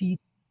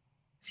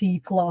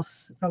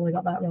 probably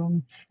got that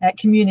wrong,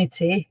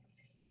 community,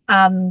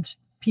 and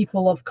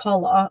people of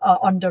color are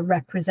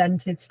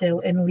underrepresented still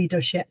in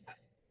leadership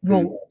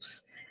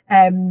roles.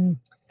 And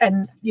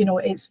you know,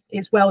 it's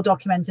well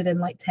documented in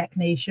like Tech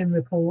Nation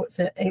reports,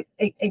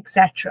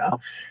 etc.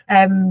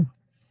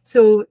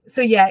 So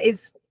yeah,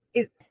 it's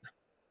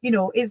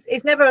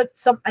never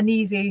an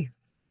easy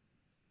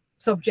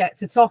subject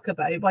to talk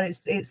about, but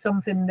it's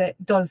something that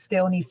does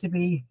still need to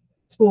be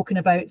spoken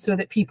about, so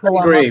that people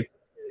are.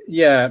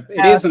 Yeah,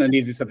 it isn't an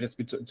easy subject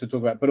to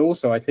talk about, but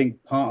also I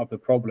think part of the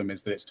problem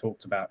is that it's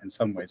talked about in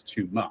some ways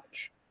too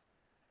much,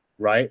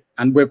 right?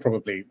 And we're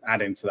probably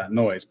adding to that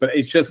noise, but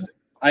it's just,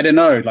 I don't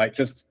know, like,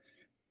 just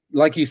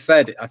like you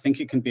said, I think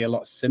it can be a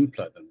lot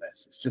simpler than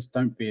this. It's just,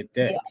 don't be a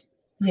dick.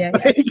 Yeah.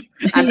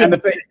 And the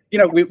thing, you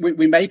know,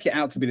 we make it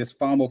out to be this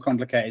far more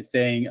complicated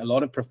thing. A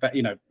lot of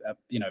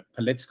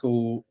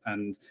political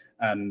and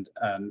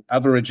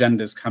other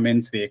agendas come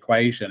into the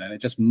equation, and it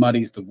just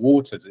muddies the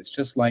waters. It's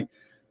just like,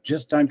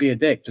 just don't be a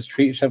dick. Just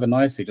treat each other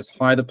nicely. Just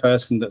hire the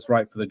person that's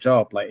right for the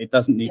job. Like, it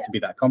doesn't need to be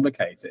that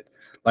complicated.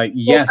 Like,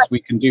 yes,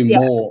 we can do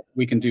more.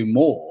 We can do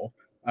more.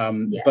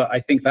 But I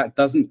think that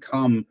doesn't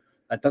come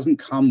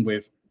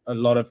with a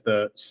lot of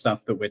the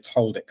stuff that we're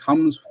told it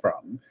comes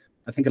from.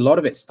 I think a lot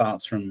of it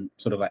starts from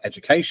sort of like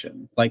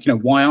education. Like, you know,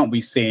 why aren't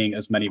we seeing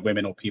as many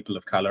women or people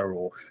of color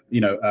or,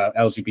 you know,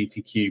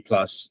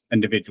 LGBTQ+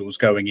 individuals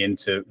going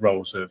into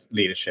roles of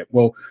leadership?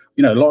 Well,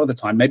 you know, a lot of the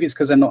time, maybe it's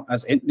because they're not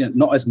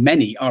as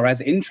many are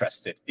as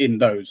interested in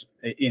those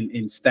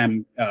in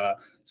STEM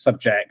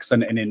subjects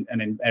and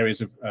in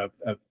areas of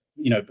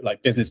you know,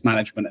 like business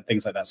management and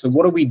things like that. So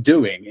what are we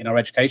doing in our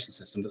education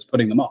system that's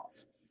putting them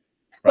off?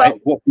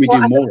 Right. What can we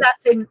do more? I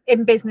think that's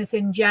in business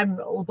in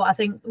general, but I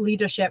think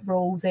leadership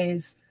roles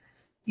is,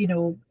 you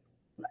know,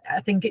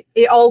 I think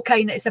it all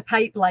kind of, it's a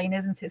pipeline,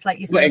 isn't it? It's like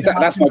you said. Well, exactly.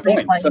 That's my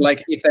point. So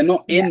like, if they're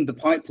not in the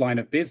pipeline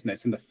of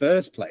business in the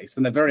first place,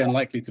 then they're very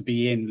unlikely to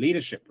be in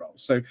leadership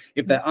roles. So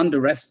if they're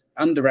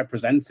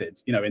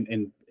underrepresented, you know,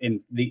 in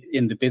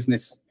the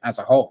business as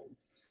a whole,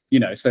 you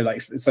know, so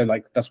like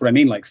that's what I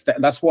mean. Like,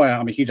 that's why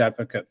I'm a huge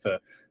advocate for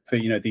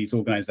you know, these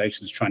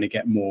organizations trying to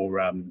get more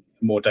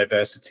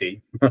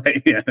diversity,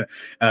 right?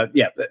 But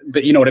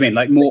you know what I mean,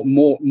 like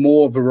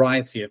more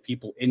variety of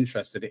people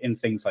interested in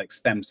things like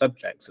STEM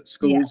subjects at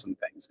schools and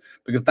things,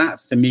 because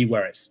that's, to me,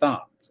 where it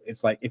starts.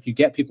 It's like, if you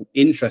get people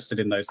interested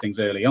in those things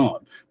early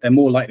on, they're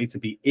more likely to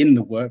be in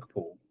the work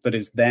pool. That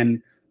is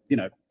then, you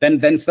know,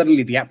 then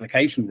suddenly the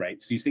application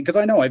rates, you see, because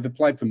I know I've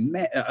applied for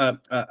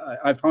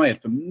I've hired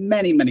for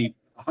many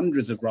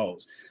hundreds of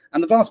roles,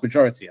 and the vast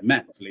majority are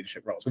men for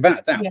leadership roles, without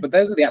a doubt. But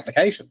those are the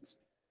applications,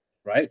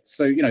 right?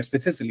 So, you know,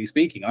 statistically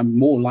speaking, I'm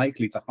more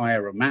likely to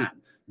hire a man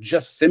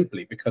just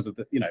simply because of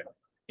the, you know,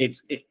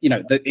 it's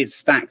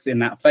stacked in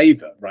that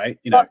favor, right?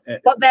 You know,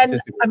 but then,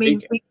 I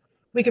mean,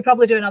 we could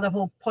probably do another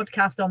whole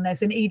podcast on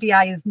this, and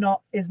EDI is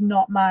not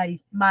my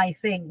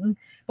thing,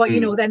 but you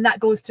know, then that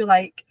goes to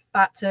like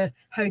back to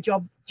how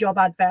job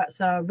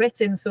adverts are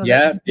written, so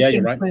that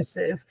you're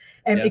inclusive,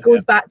 and it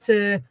goes back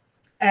to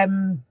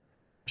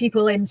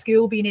people in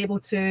school being able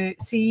to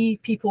see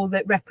people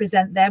that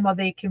represent them or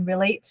they can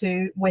relate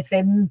to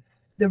within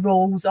the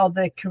roles or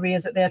the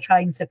careers that they're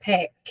trying to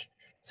pick,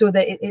 so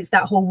that it's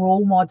that whole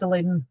role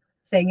modeling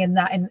thing and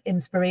that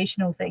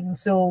inspirational thing.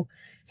 So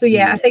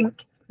yeah, I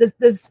think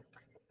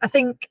I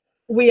think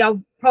we are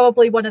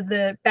probably one of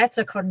the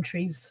better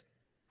countries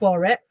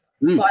for it,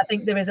 but I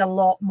think there is a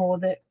lot more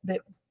that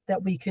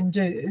we can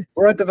do.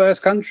 We're a diverse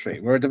country.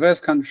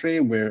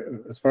 And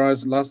we're, as far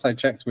as last I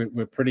checked,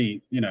 we're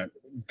pretty, you know,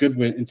 good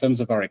with in terms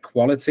of our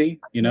equality,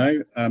 you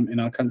know, in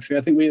our country.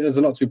 I think there's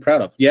a lot to be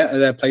proud of. Yeah, are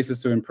there places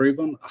to improve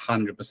on?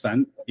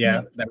 100%.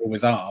 Yeah, there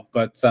always are.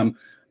 But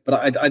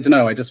I don't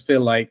know. I just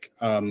feel like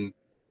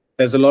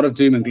there's a lot of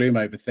doom and gloom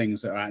over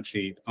things that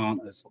actually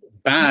aren't as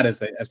bad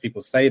as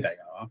people say they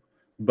are.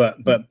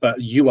 But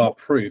you are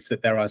proof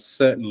that there are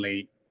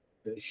certainly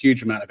a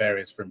huge amount of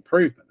areas for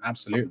improvement.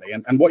 Absolutely.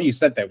 And what you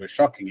said there was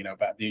shocking, you know,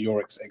 about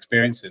your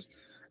experiences.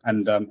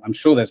 And I'm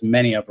sure there's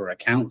many other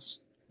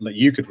accounts that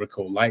you could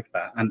recall like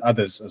that, and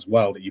others as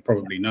well that you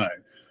probably know.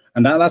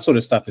 And that sort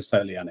of stuff is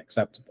totally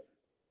unacceptable.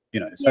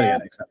 You know, it's totally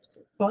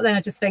unacceptable. But then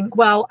I just think,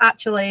 well,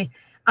 actually,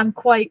 I'm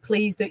quite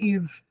pleased that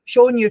you've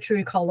shown your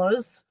true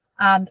colours,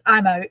 and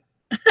I'm out.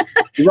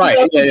 Right.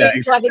 You know, yeah,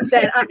 exactly. Like I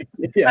said,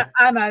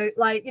 I'm out.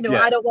 Like, you know,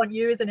 Yeah. I don't want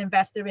you as an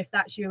investor if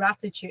that's your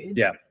attitude.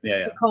 Yeah.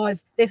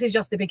 Because this is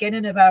just the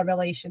beginning of our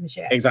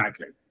relationship.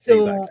 Exactly.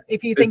 So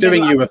if you think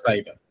doing you a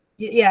favour.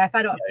 Yeah, if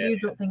I don't, you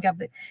don't think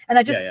of it. And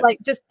I just like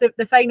just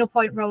the final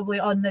point probably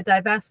on the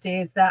diversity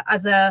is that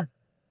as a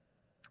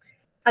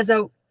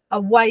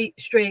white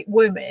straight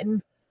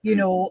woman, you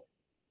know,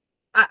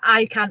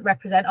 I can't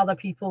represent other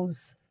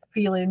people's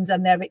feelings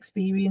and their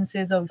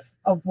experiences of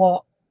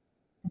what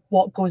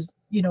goes,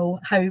 you know,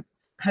 how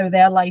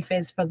their life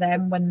is for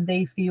them when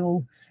they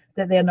feel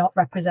that they're not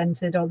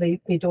represented or they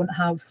don't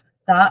have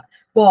that.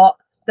 But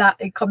that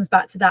it comes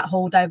back to that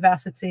whole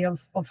diversity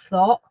of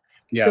thought.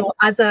 Yeah. So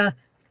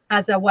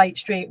as a white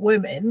straight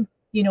woman,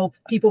 you know,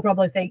 people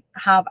probably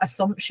have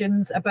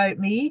assumptions about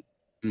me,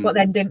 but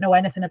then didn't know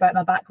anything about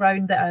my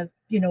background, that I,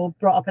 you know,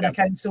 brought up in a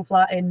council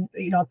flat in,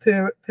 you know, a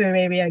poor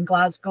area in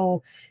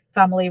Glasgow,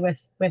 family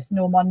with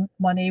no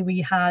money. We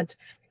had,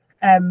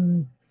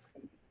 you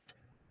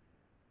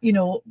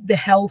know, the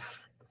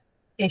health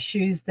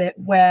issues that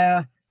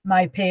where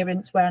my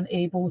parents weren't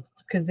able,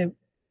 because they're,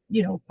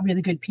 you know,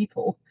 really good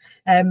people,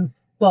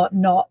 but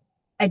not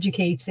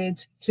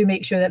educated to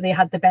make sure that they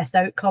had the best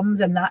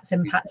outcomes, and that's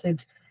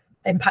impacted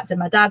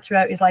my dad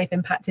throughout his life,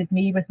 impacted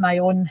me with my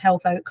own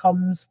health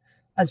outcomes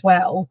as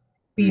well,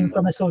 being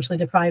from a socially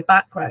deprived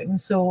background.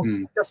 So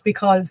just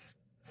because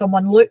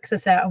someone looks a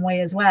certain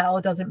way as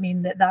well doesn't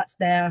mean that that's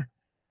their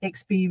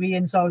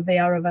experience, or they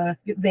are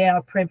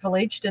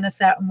privileged in a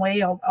certain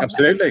way.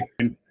 Absolutely.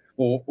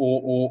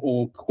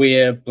 Or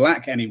queer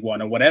black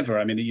anyone or whatever.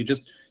 I mean,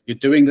 you're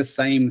doing the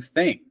same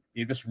thing.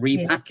 You just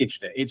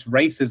repackaged it. It's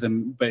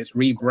racism, but it's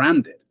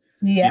rebranded.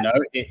 Yeah. You know,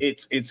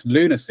 it's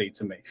lunacy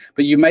to me.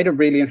 But you made a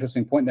really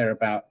interesting point there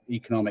about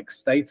economic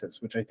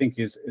status, which I think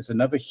is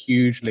another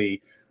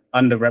hugely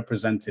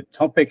underrepresented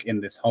topic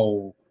in this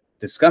whole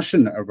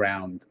discussion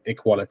around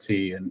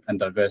equality and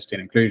diversity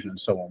and inclusion and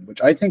so on,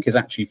 which I think is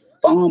actually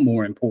far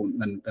more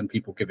important than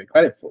people give it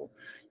credit for.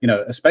 You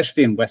know,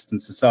 especially in Western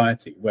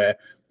society, where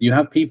you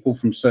have people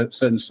from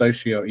certain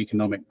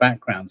socio-economic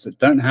backgrounds that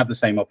don't have the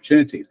same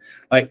opportunities.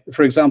 Like,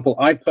 for example,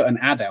 I put an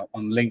ad out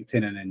on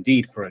LinkedIn and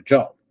Indeed for a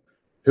job.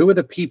 Who are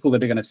the people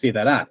that are going to see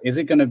that ad? Is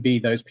it going to be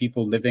those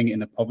people living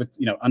in a poverty,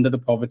 you know, under the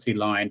poverty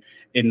line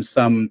in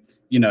some,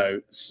 you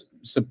know,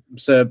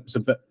 suburban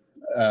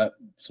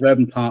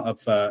part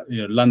of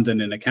you know, London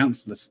in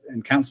council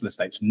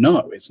estates?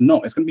 No, it's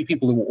not. It's going to be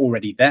people who are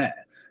already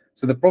there.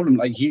 So the problem,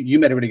 like you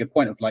made a really good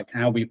point of like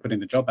how we're putting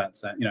the job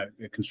ads, you know,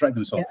 construct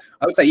them and so on.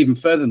 I would say even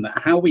further than that,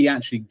 how are we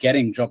actually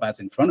getting job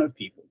ads in front of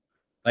people?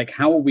 Like,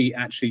 how are we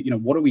actually, you know,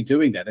 what are we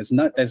doing there? There's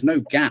no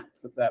gap.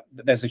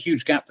 There's a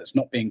huge gap that's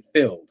not being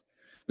filled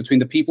between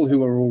the people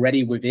who are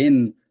already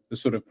within the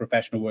sort of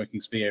professional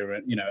working sphere,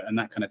 and, you know, and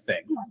that kind of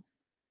thing,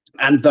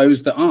 and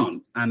those that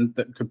aren't, and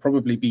that could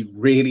probably be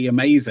really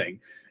amazing,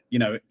 you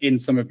know, in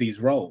some of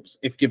these roles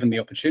if given the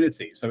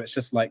opportunity. So it's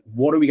just like,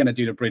 what are we going to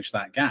do to bridge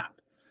that gap?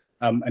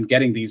 And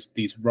getting these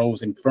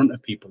roles in front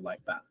of people like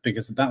that,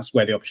 because that's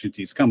where the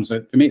opportunities come.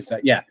 So for me, it's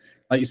that,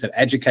 like you said,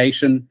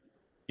 education,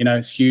 you know,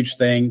 it's a huge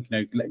thing.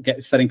 You know,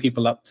 setting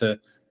people up to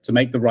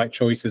make the right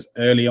choices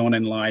early on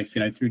in life,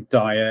 you know, through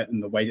diet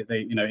and the way that they,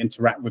 you know,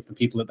 interact with the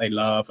people that they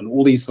love and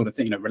all these sort of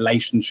things, you know,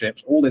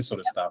 relationships, all this sort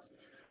of stuff.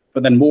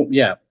 But then more,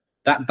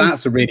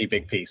 that's a really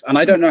big piece. And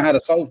I don't know how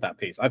to solve that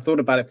piece. I've thought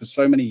about it for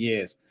so many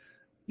years.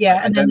 Yeah,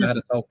 I don't know how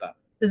to solve that.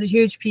 There's a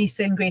huge piece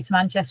in Greater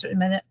Manchester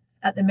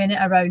at the minute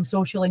around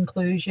social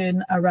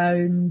inclusion,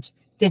 around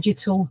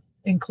digital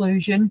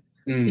inclusion,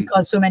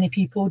 because so many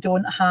people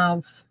don't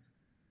have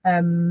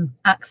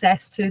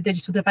access to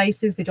digital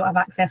devices. They don't have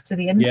access to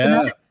the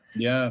internet.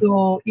 Yeah.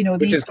 So, you know,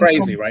 which is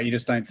crazy, right? You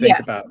just don't think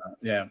about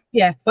that.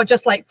 Yeah. But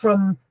just like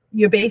from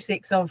your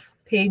basics of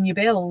paying your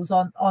bills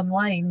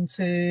online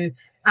to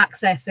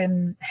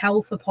accessing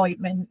health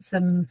appointments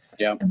and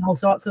all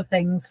sorts of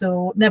things.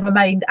 So never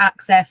mind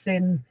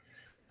accessing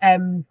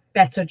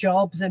better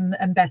jobs and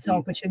better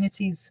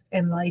opportunities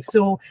in life.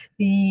 So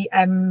the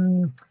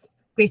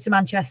Greater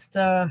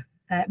Manchester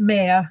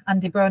Mayor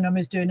Andy Burnham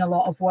is doing a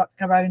lot of work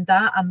around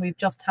that, and we've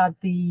just had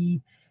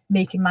the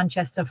Making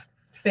Manchester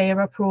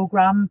Fairer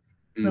programme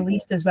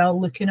released as well,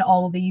 looking at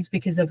all of these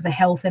because of the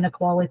health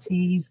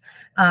inequalities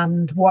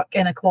and work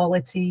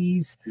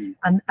inequalities,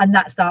 and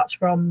that starts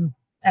from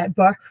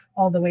birth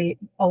all the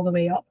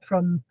way up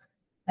from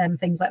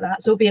things like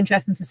that. So it'll be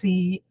interesting to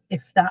see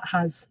if that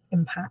has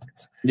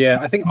impact. Yeah,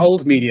 I think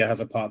old media has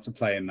a part to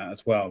play in that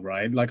as well,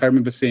 right? Like I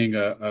remember seeing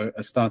a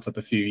startup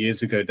a few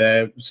years ago.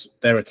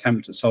 Their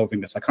attempt at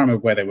solving this, I can't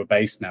remember where they were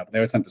based now, but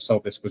their attempt to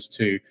solve this was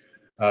to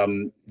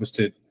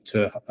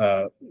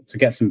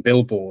get some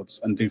billboards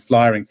and do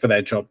flyering for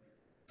their job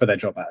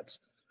ads.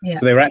 Yeah.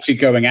 So they were actually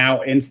going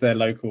out into their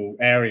local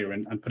area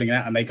and putting it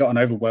out, and they got an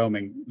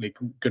overwhelmingly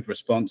good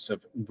response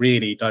of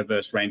really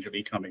diverse range of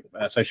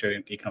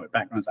socio-economic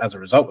backgrounds as a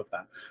result of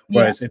that.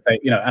 Whereas if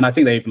they, and I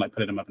think they even like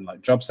putting them up in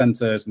like job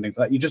centers and things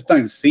like that. You just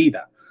don't see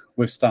that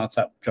with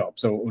startup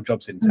jobs or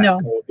jobs in tech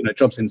or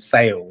jobs in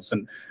sales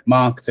and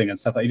marketing and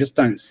stuff like that. You just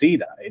don't see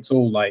that. It's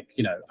all like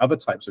other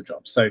types of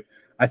jobs. So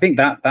I think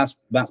that's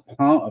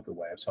part of the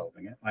way of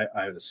solving it.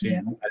 I would assume.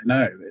 Yeah. I don't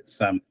know.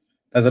 It's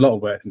there's a lot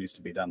of work that needs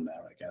to be done there,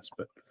 I guess.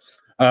 But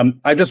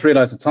I just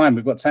realised the time.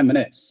 We've got 10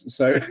 minutes.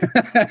 So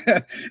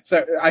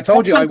so I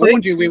told you, I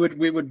warned you we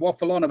would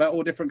waffle on about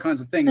all different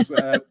kinds of things.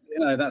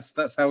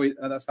 That's how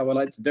I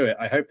like to do it.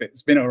 I hope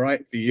it's been all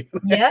right for you.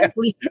 Yeah,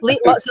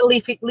 lots of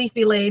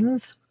leafy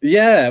lanes.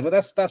 Yeah, but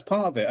that's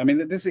part of it. I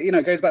mean, this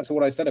goes back to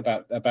what I said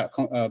about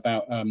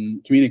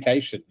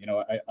communication.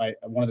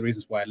 One of the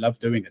reasons why I love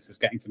doing this is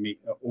getting to meet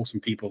awesome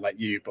people like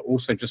you, but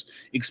also just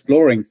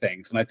exploring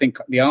things. And I think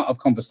the art of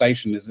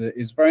conversation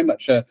is very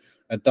much a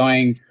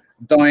dying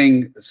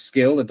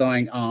skill, a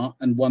dying art,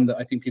 and one that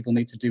I think people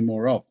need to do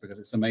more of, because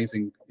it's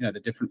amazing. The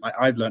different.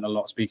 I've learned a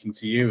lot speaking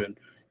to you, and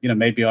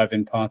maybe I've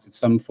imparted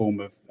some form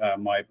of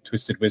my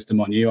twisted wisdom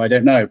on you. I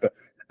don't know,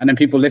 and then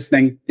people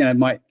listening,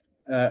 might.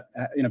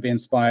 Be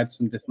inspired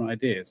some different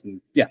ideas,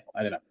 and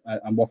I don't know.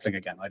 I'm waffling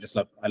again. I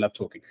love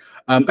talking.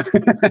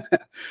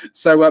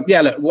 So look,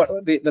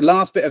 the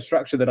last bit of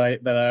structure that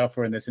I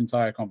offer in this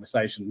entire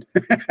conversation,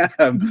 right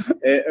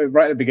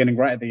at the beginning,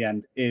 right at the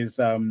end, is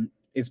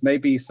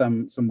maybe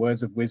some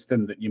words of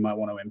wisdom that you might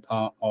want to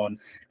impart on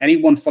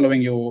anyone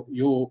following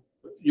your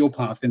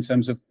path in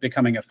terms of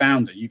becoming a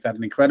founder. You've had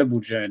an incredible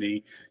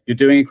journey. You're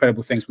doing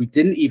incredible things. We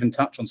didn't even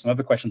touch on some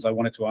other questions I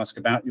wanted to ask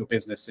about your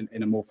business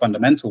in a more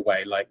fundamental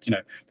way, like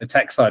the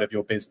tech side of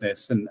your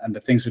business and the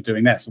things you're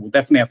doing there. So we'll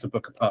definitely have to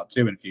book a part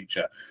 2 in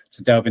future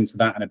to delve into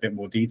that in a bit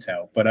more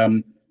detail. But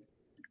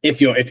if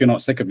you're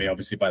not sick of me,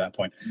 obviously, by that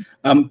point.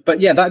 But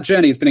yeah, that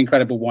journey has been an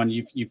incredible one.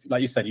 You've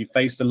like you said, you've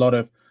faced a lot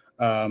of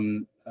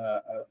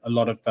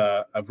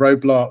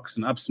roadblocks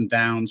and ups and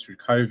downs through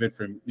COVID,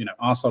 from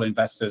arsehole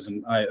investors,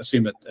 and I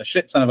assume a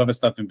shit ton of other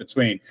stuff in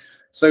between.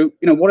 So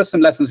what are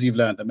some lessons you've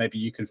learned that maybe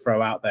you can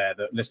throw out there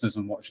that listeners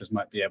and watchers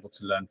might be able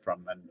to learn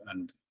from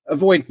and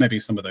avoid maybe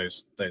some of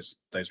those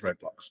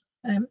roadblocks?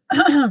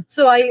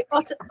 So I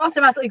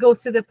automatically go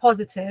to the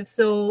positive.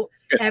 So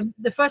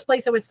the first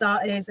place I would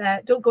start is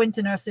don't go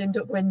into nursing,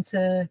 don't go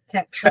into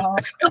tech.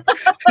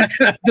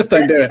 Just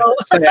don't do it.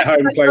 Stay at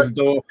home, close the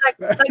door.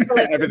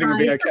 Everything will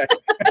be okay.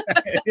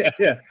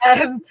 yeah.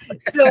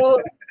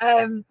 So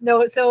I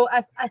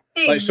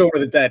think, like Shaun of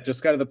the Dead,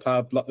 just go to the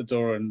pub, lock the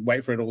door, and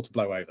wait for it all to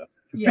blow over.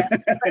 Yeah.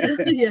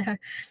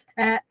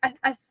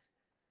 I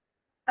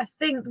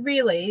think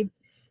really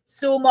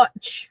so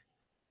much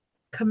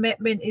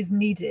commitment is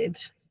needed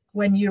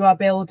when you are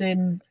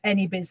building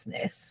any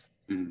business.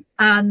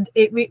 And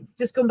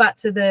just going back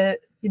to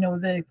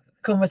the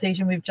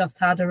conversation we've just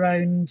had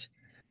around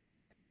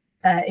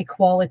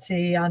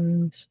equality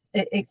and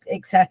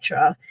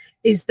etc.,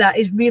 is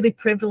really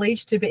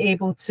privileged to be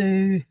able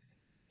to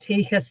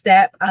take a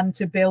step and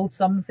to build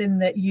something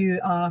that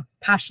you are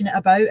passionate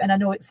about. And I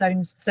know it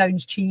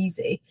sounds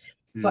cheesy,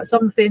 but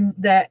something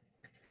that,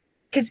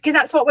 because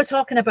that's what we're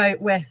talking about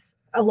with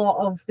a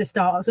lot of the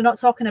startups. We're not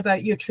talking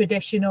about your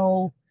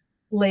traditional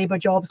labor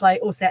jobs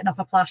like setting up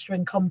a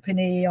plastering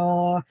company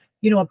or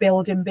a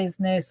building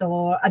business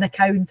or an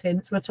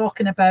accountant. So we're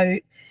talking about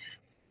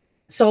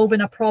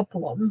solving a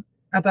problem,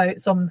 about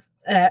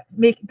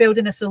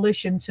building a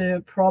solution to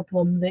a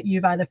problem that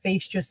you've either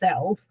faced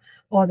yourself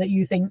or that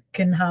you think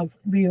can have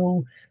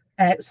real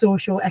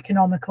social,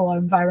 economical, or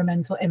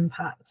environmental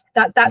impact.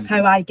 That's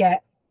how I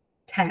get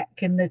tech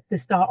and the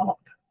startup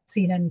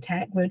scene in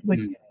tech.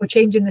 We're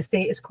changing the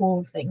status quo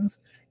of things,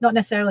 not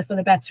necessarily for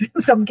the better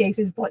in some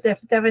cases, but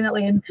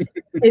definitely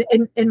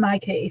in my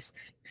case.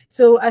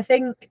 So I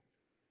think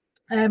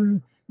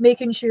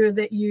making sure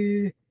that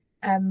you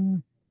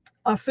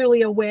are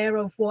fully aware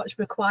of what's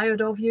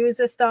required of you as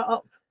a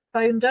startup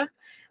founder,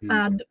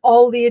 and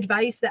all the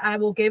advice that I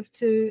will give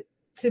to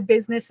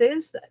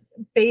businesses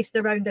based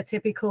around a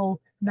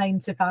typical 9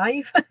 to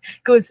 5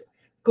 goes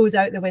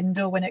out the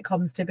window when it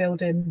comes to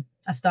building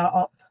a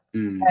startup.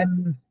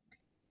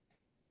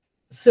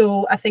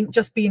 So I think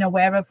just being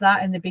aware of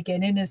that in the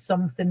beginning is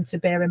something to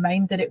bear in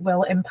mind, that it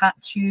will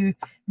impact you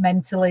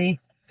mentally,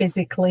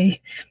 physically,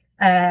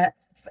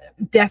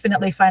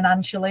 definitely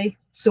financially,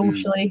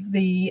 socially,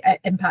 the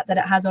impact that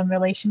it has on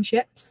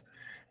relationships.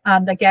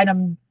 And again,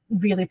 I'm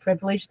really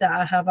privileged that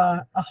I have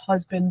a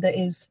husband that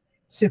is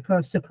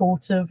super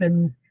supportive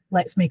and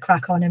lets me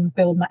crack on and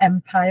build my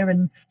empire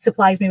and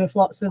supplies me with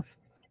lots of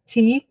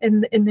tea in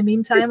the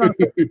meantime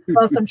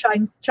whilst I'm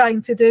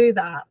trying to do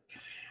that.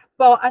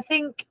 But I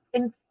think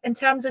in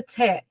terms of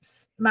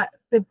tips,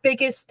 the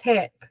biggest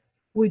tip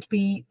would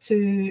be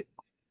to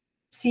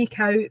seek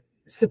out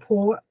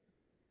support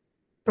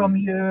from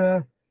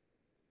your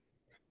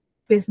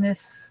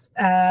business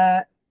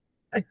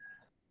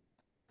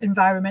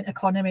environment,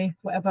 economy,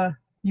 whatever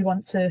you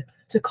want to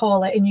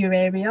call it in your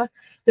area.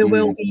 There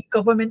will be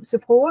government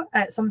support.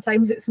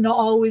 Sometimes it's not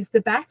always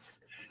the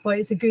best, but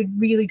it's a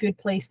really good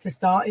place to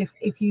start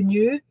if you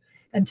knew,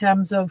 in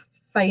terms of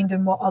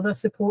finding what other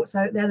supports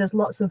out there. There's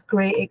lots of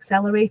great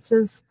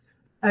accelerators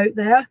out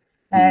there.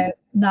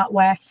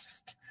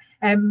 NatWest.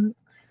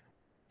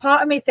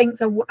 Part of me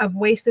thinks I've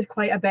wasted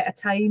quite a bit of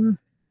time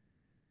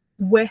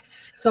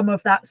with some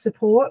of that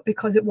support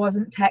because it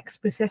wasn't tech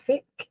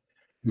specific.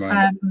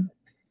 Right.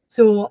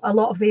 So a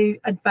lot of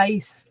the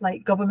advice,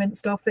 like government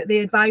stuff that they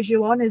advise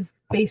you on, is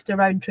based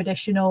around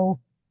traditional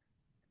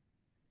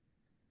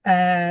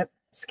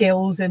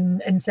skills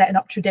and setting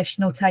up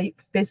traditional type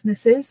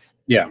businesses.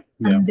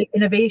 And the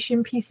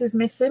innovation piece is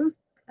missing.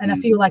 And I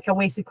feel like I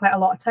wasted quite a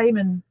lot of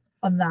time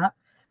on that.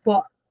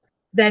 But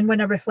then when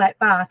I reflect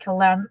back, I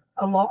learned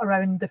a lot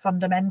around the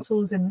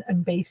fundamentals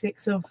and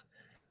basics of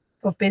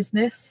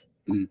business.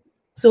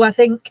 So I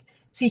think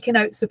seeking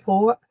out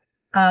support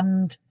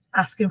and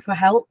asking for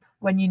help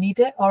when you need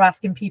it, or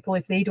asking people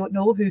if they don't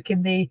know, who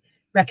can they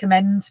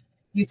recommend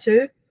you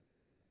to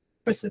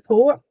for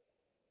support.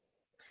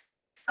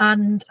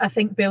 And I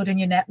think building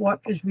your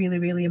network is really,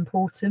 really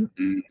important.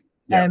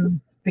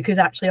 Because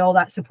actually all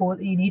that support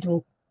that you need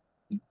will,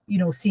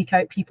 seek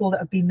out people that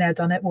have been there,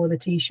 done it, wore the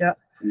t-shirt.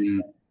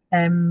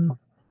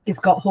 It's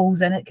got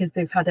holes in it because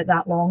they've had it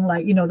that long.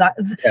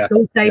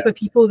 Those type of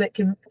people that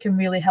can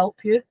really help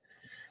you.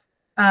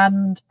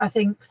 And I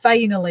think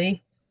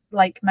finally,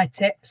 like, my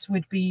tips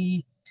would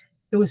be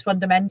those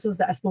fundamentals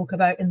that I spoke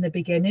about in the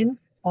beginning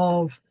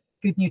of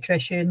good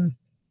nutrition,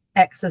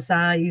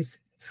 exercise,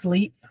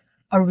 sleep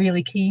are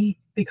really key,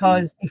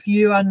 because if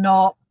you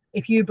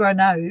burn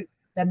out,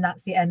 then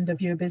that's the end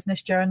of your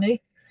business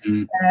journey.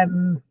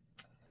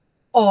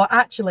 Or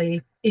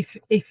actually,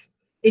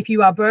 if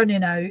you are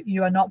burning out,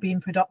 you are not being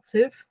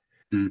productive.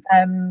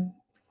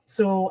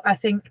 So I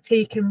think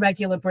taking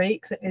regular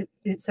breaks,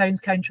 it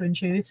sounds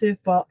counterintuitive,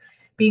 but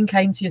being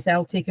kind to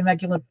yourself, taking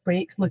regular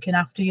breaks, looking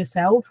after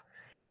yourself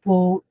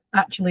will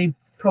actually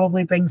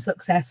probably bring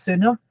success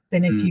sooner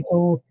than if you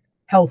go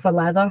hell for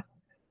leather.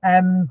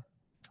 And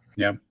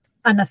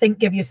I think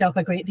give yourself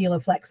a great deal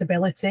of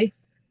flexibility.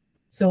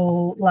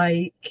 So,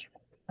 like,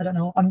 I don't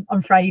know,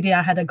 on Friday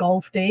I had a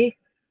golf day,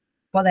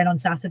 but then on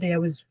Saturday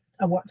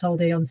I worked all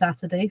day on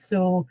Saturday.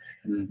 So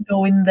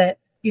knowing that,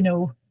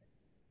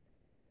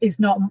 it's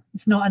not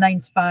a 9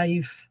 to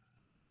 5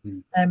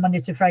 Monday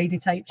to Friday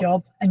type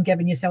job, and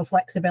giving yourself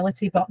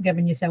flexibility, but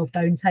giving yourself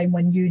downtime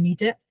when you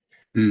need it.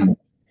 And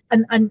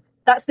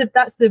that's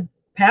the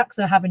perks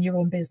of having your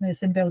own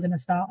business and building a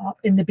startup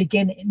in the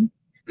beginning,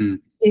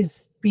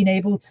 is being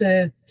able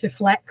to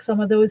flex some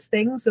of those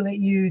things, so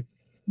that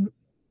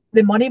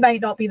the money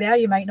might not be there,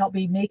 you might not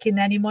be making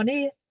any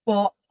money,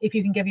 but if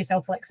you can give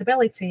yourself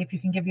flexibility, if you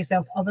can give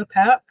yourself other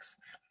perks,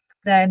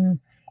 then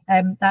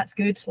that's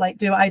good. Like,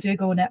 do what I do,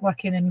 go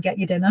networking and get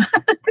your dinner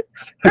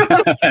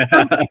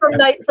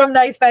from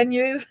nice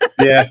venues.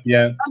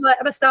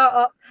 I'm a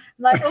startup.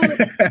 I'm like,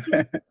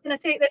 can I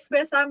take this for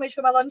a sandwich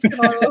for my lunch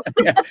tomorrow?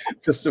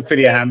 Just to fill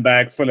your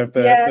handbag full of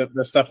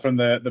the stuff from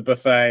the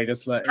buffet.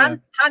 Just like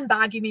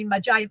handbag, you mean my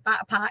giant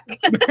backpack?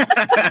 It's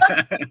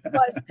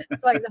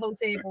like the whole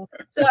table.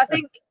 So I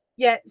think,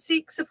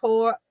 seek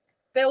support,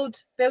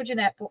 build your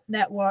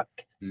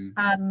network,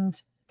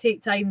 and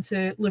take time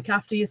to look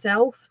after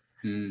yourself.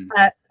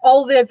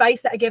 All the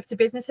advice that I give to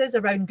businesses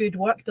around good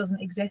work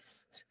doesn't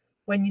exist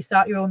when you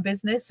start your own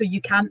business. So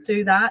you can't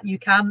do that. You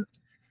can't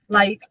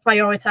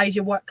prioritize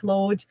your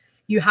workload.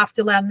 You have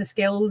to learn the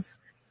skills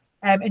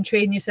and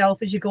train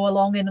yourself as you go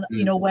along, and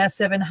wear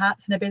 7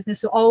 hats in a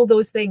business. So all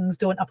those things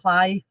don't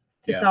apply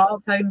to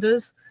startup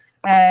founders.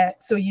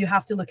 So you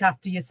have to look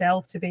after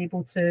yourself to be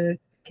able to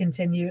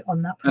continue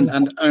on that process.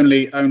 And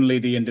only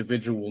the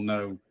individual will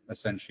know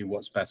essentially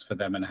what's best for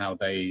them and how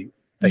they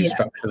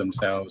structure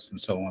themselves and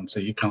so on. So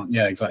you can't,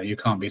 exactly, you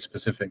can't be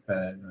specific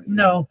there.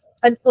 No,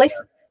 and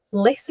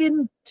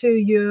listen to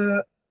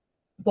your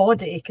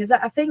body, because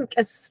I think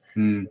as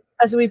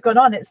we've gone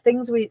on, it's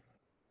things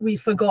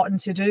we've forgotten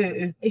to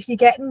do. If you're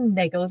getting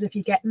niggles, if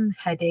you're getting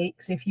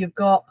headaches, if you've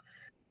got,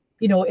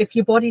 if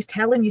your body's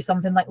telling you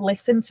something, like,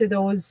 listen to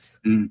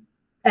those.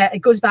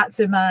 It goes back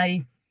to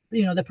my,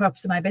 the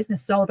purpose of my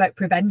business. It's all about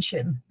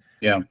prevention.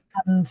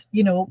 And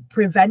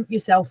prevent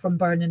yourself from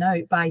burning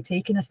out by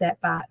taking a step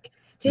back.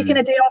 Taking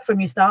a day off from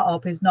your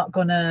startup is not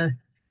gonna,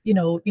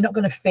 you're not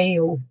gonna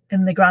fail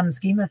in the grand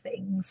scheme of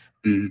things.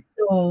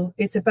 So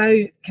it's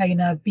about kind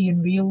of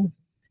being real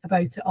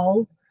about it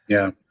all.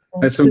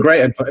 There's some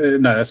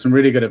there's some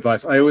really good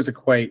advice. I always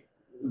equate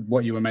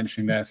what you were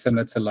mentioning there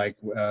similar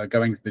to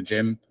going to the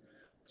gym.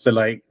 So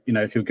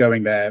if you're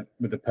going there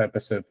with the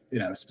purpose of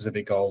a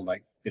specific goal,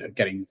 like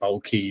getting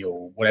bulky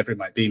or whatever it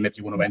might be. Maybe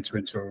you want to enter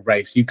into a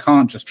race. You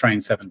can't just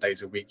train 7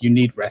 days a week. You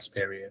need rest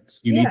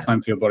periods. You need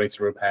time for your body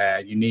to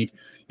repair. You need,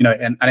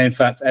 and in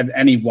fact,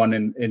 anyone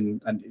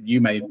and you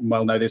may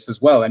well know this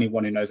as well.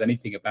 Anyone who knows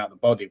anything about the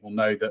body will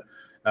know that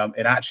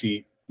it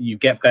actually, you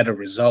get better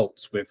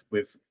results with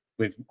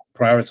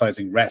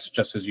prioritizing rest,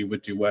 just as you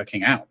would do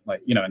working out,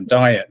 and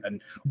diet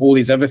and all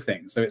these other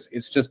things. So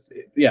it's just,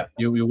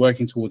 you're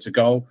working towards a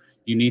goal.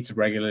 You need to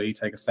regularly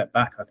take a step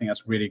back. I think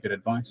that's really good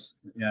advice.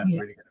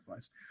 Really good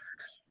advice.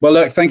 Well,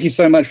 look, thank you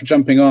so much for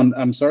jumping on.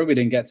 I'm sorry we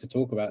didn't get to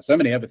talk about so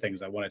many other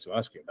things I wanted to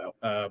ask you about.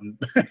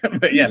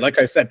 But yeah, like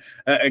I said,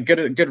 a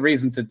good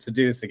reason to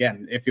do this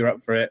again if you're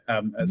up for it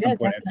at some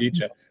point in the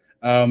future.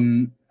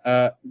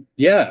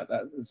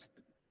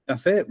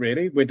 That's it,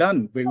 really. We're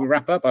done. We will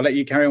wrap up. I'll let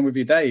you carry on with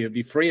your day. You'll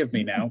be free of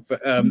me now, but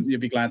you'll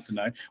be glad to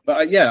know.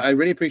 But I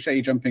really appreciate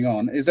you jumping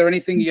on. Is there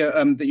anything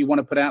that you want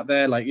to put out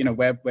there,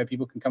 where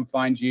people can come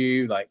find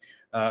you,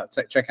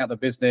 check out the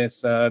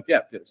business?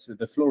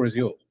 The floor is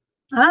yours.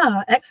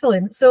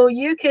 Excellent. So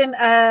you can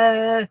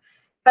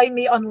find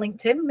me on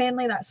LinkedIn.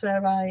 Mainly, that's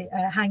where I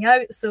hang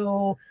out.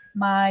 So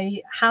my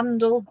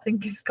handle, I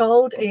think it's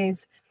called,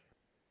 is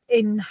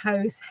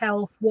In-House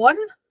Health 1.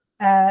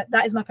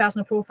 That is my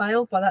personal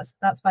profile, but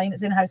that's fine.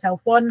 It's In-House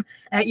Health 1.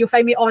 You'll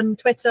find me on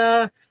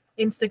Twitter,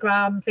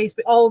 Instagram,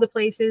 Facebook, all the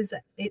places.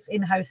 It's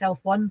In-House Health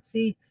 1.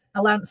 See,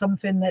 I learned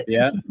something that's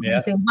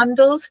the same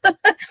handles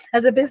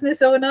as a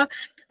business owner.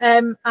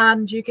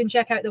 And you can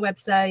check out the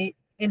website,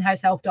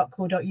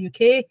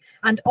 inhousehealth.co.uk.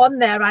 And on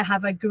there, I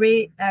have a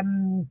great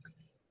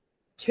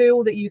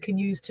tool that you can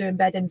use to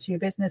embed into your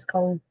business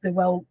called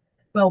the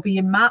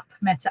Wellbeing Map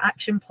Meta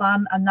Action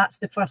Plan. And that's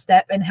the first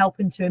step in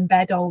helping to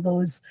embed all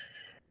those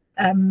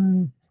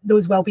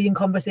well-being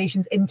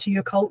conversations into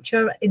your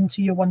culture,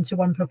 into your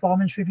one-to-one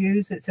performance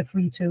reviews. It's a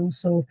free tool,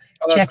 so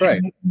check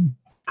it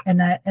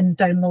and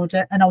download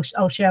it. And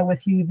I'll share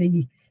with you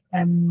the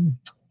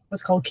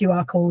what's called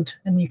QR code,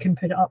 and you can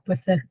put it up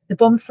with the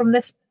bump from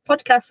this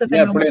podcast.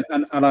 Brilliant.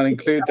 And I'll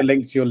include the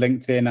link to your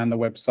LinkedIn and the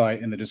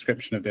website in the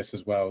description of this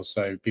as well,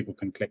 so people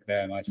can click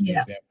there nice and easy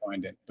and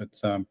find it. But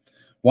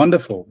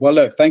wonderful. Well,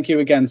 look, thank you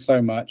again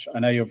so much. I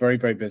know you're very,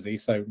 very busy,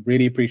 so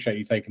really appreciate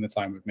you taking the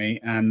time with me.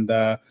 And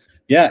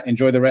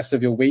enjoy the rest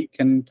of your week,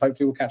 and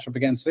hopefully we'll catch up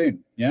again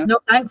soon. No,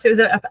 thanks. It was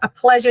a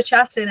pleasure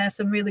chatting. There's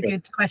some really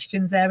good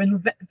questions there,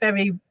 and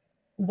very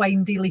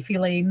windy, leafy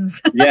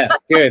lanes.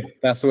 Good.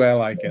 That's the way I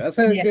like it. That's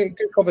a good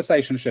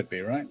conversation should be,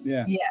 right?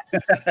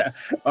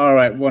 All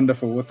right,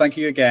 wonderful. Well, thank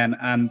you again,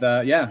 and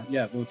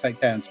we'll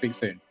take care and speak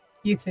soon.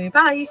 You too.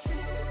 Bye.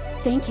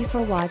 Thank you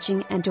for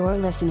watching and/or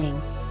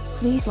listening.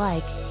 Please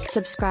like,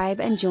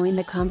 subscribe, and join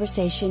the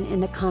conversation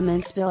in the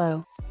comments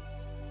below.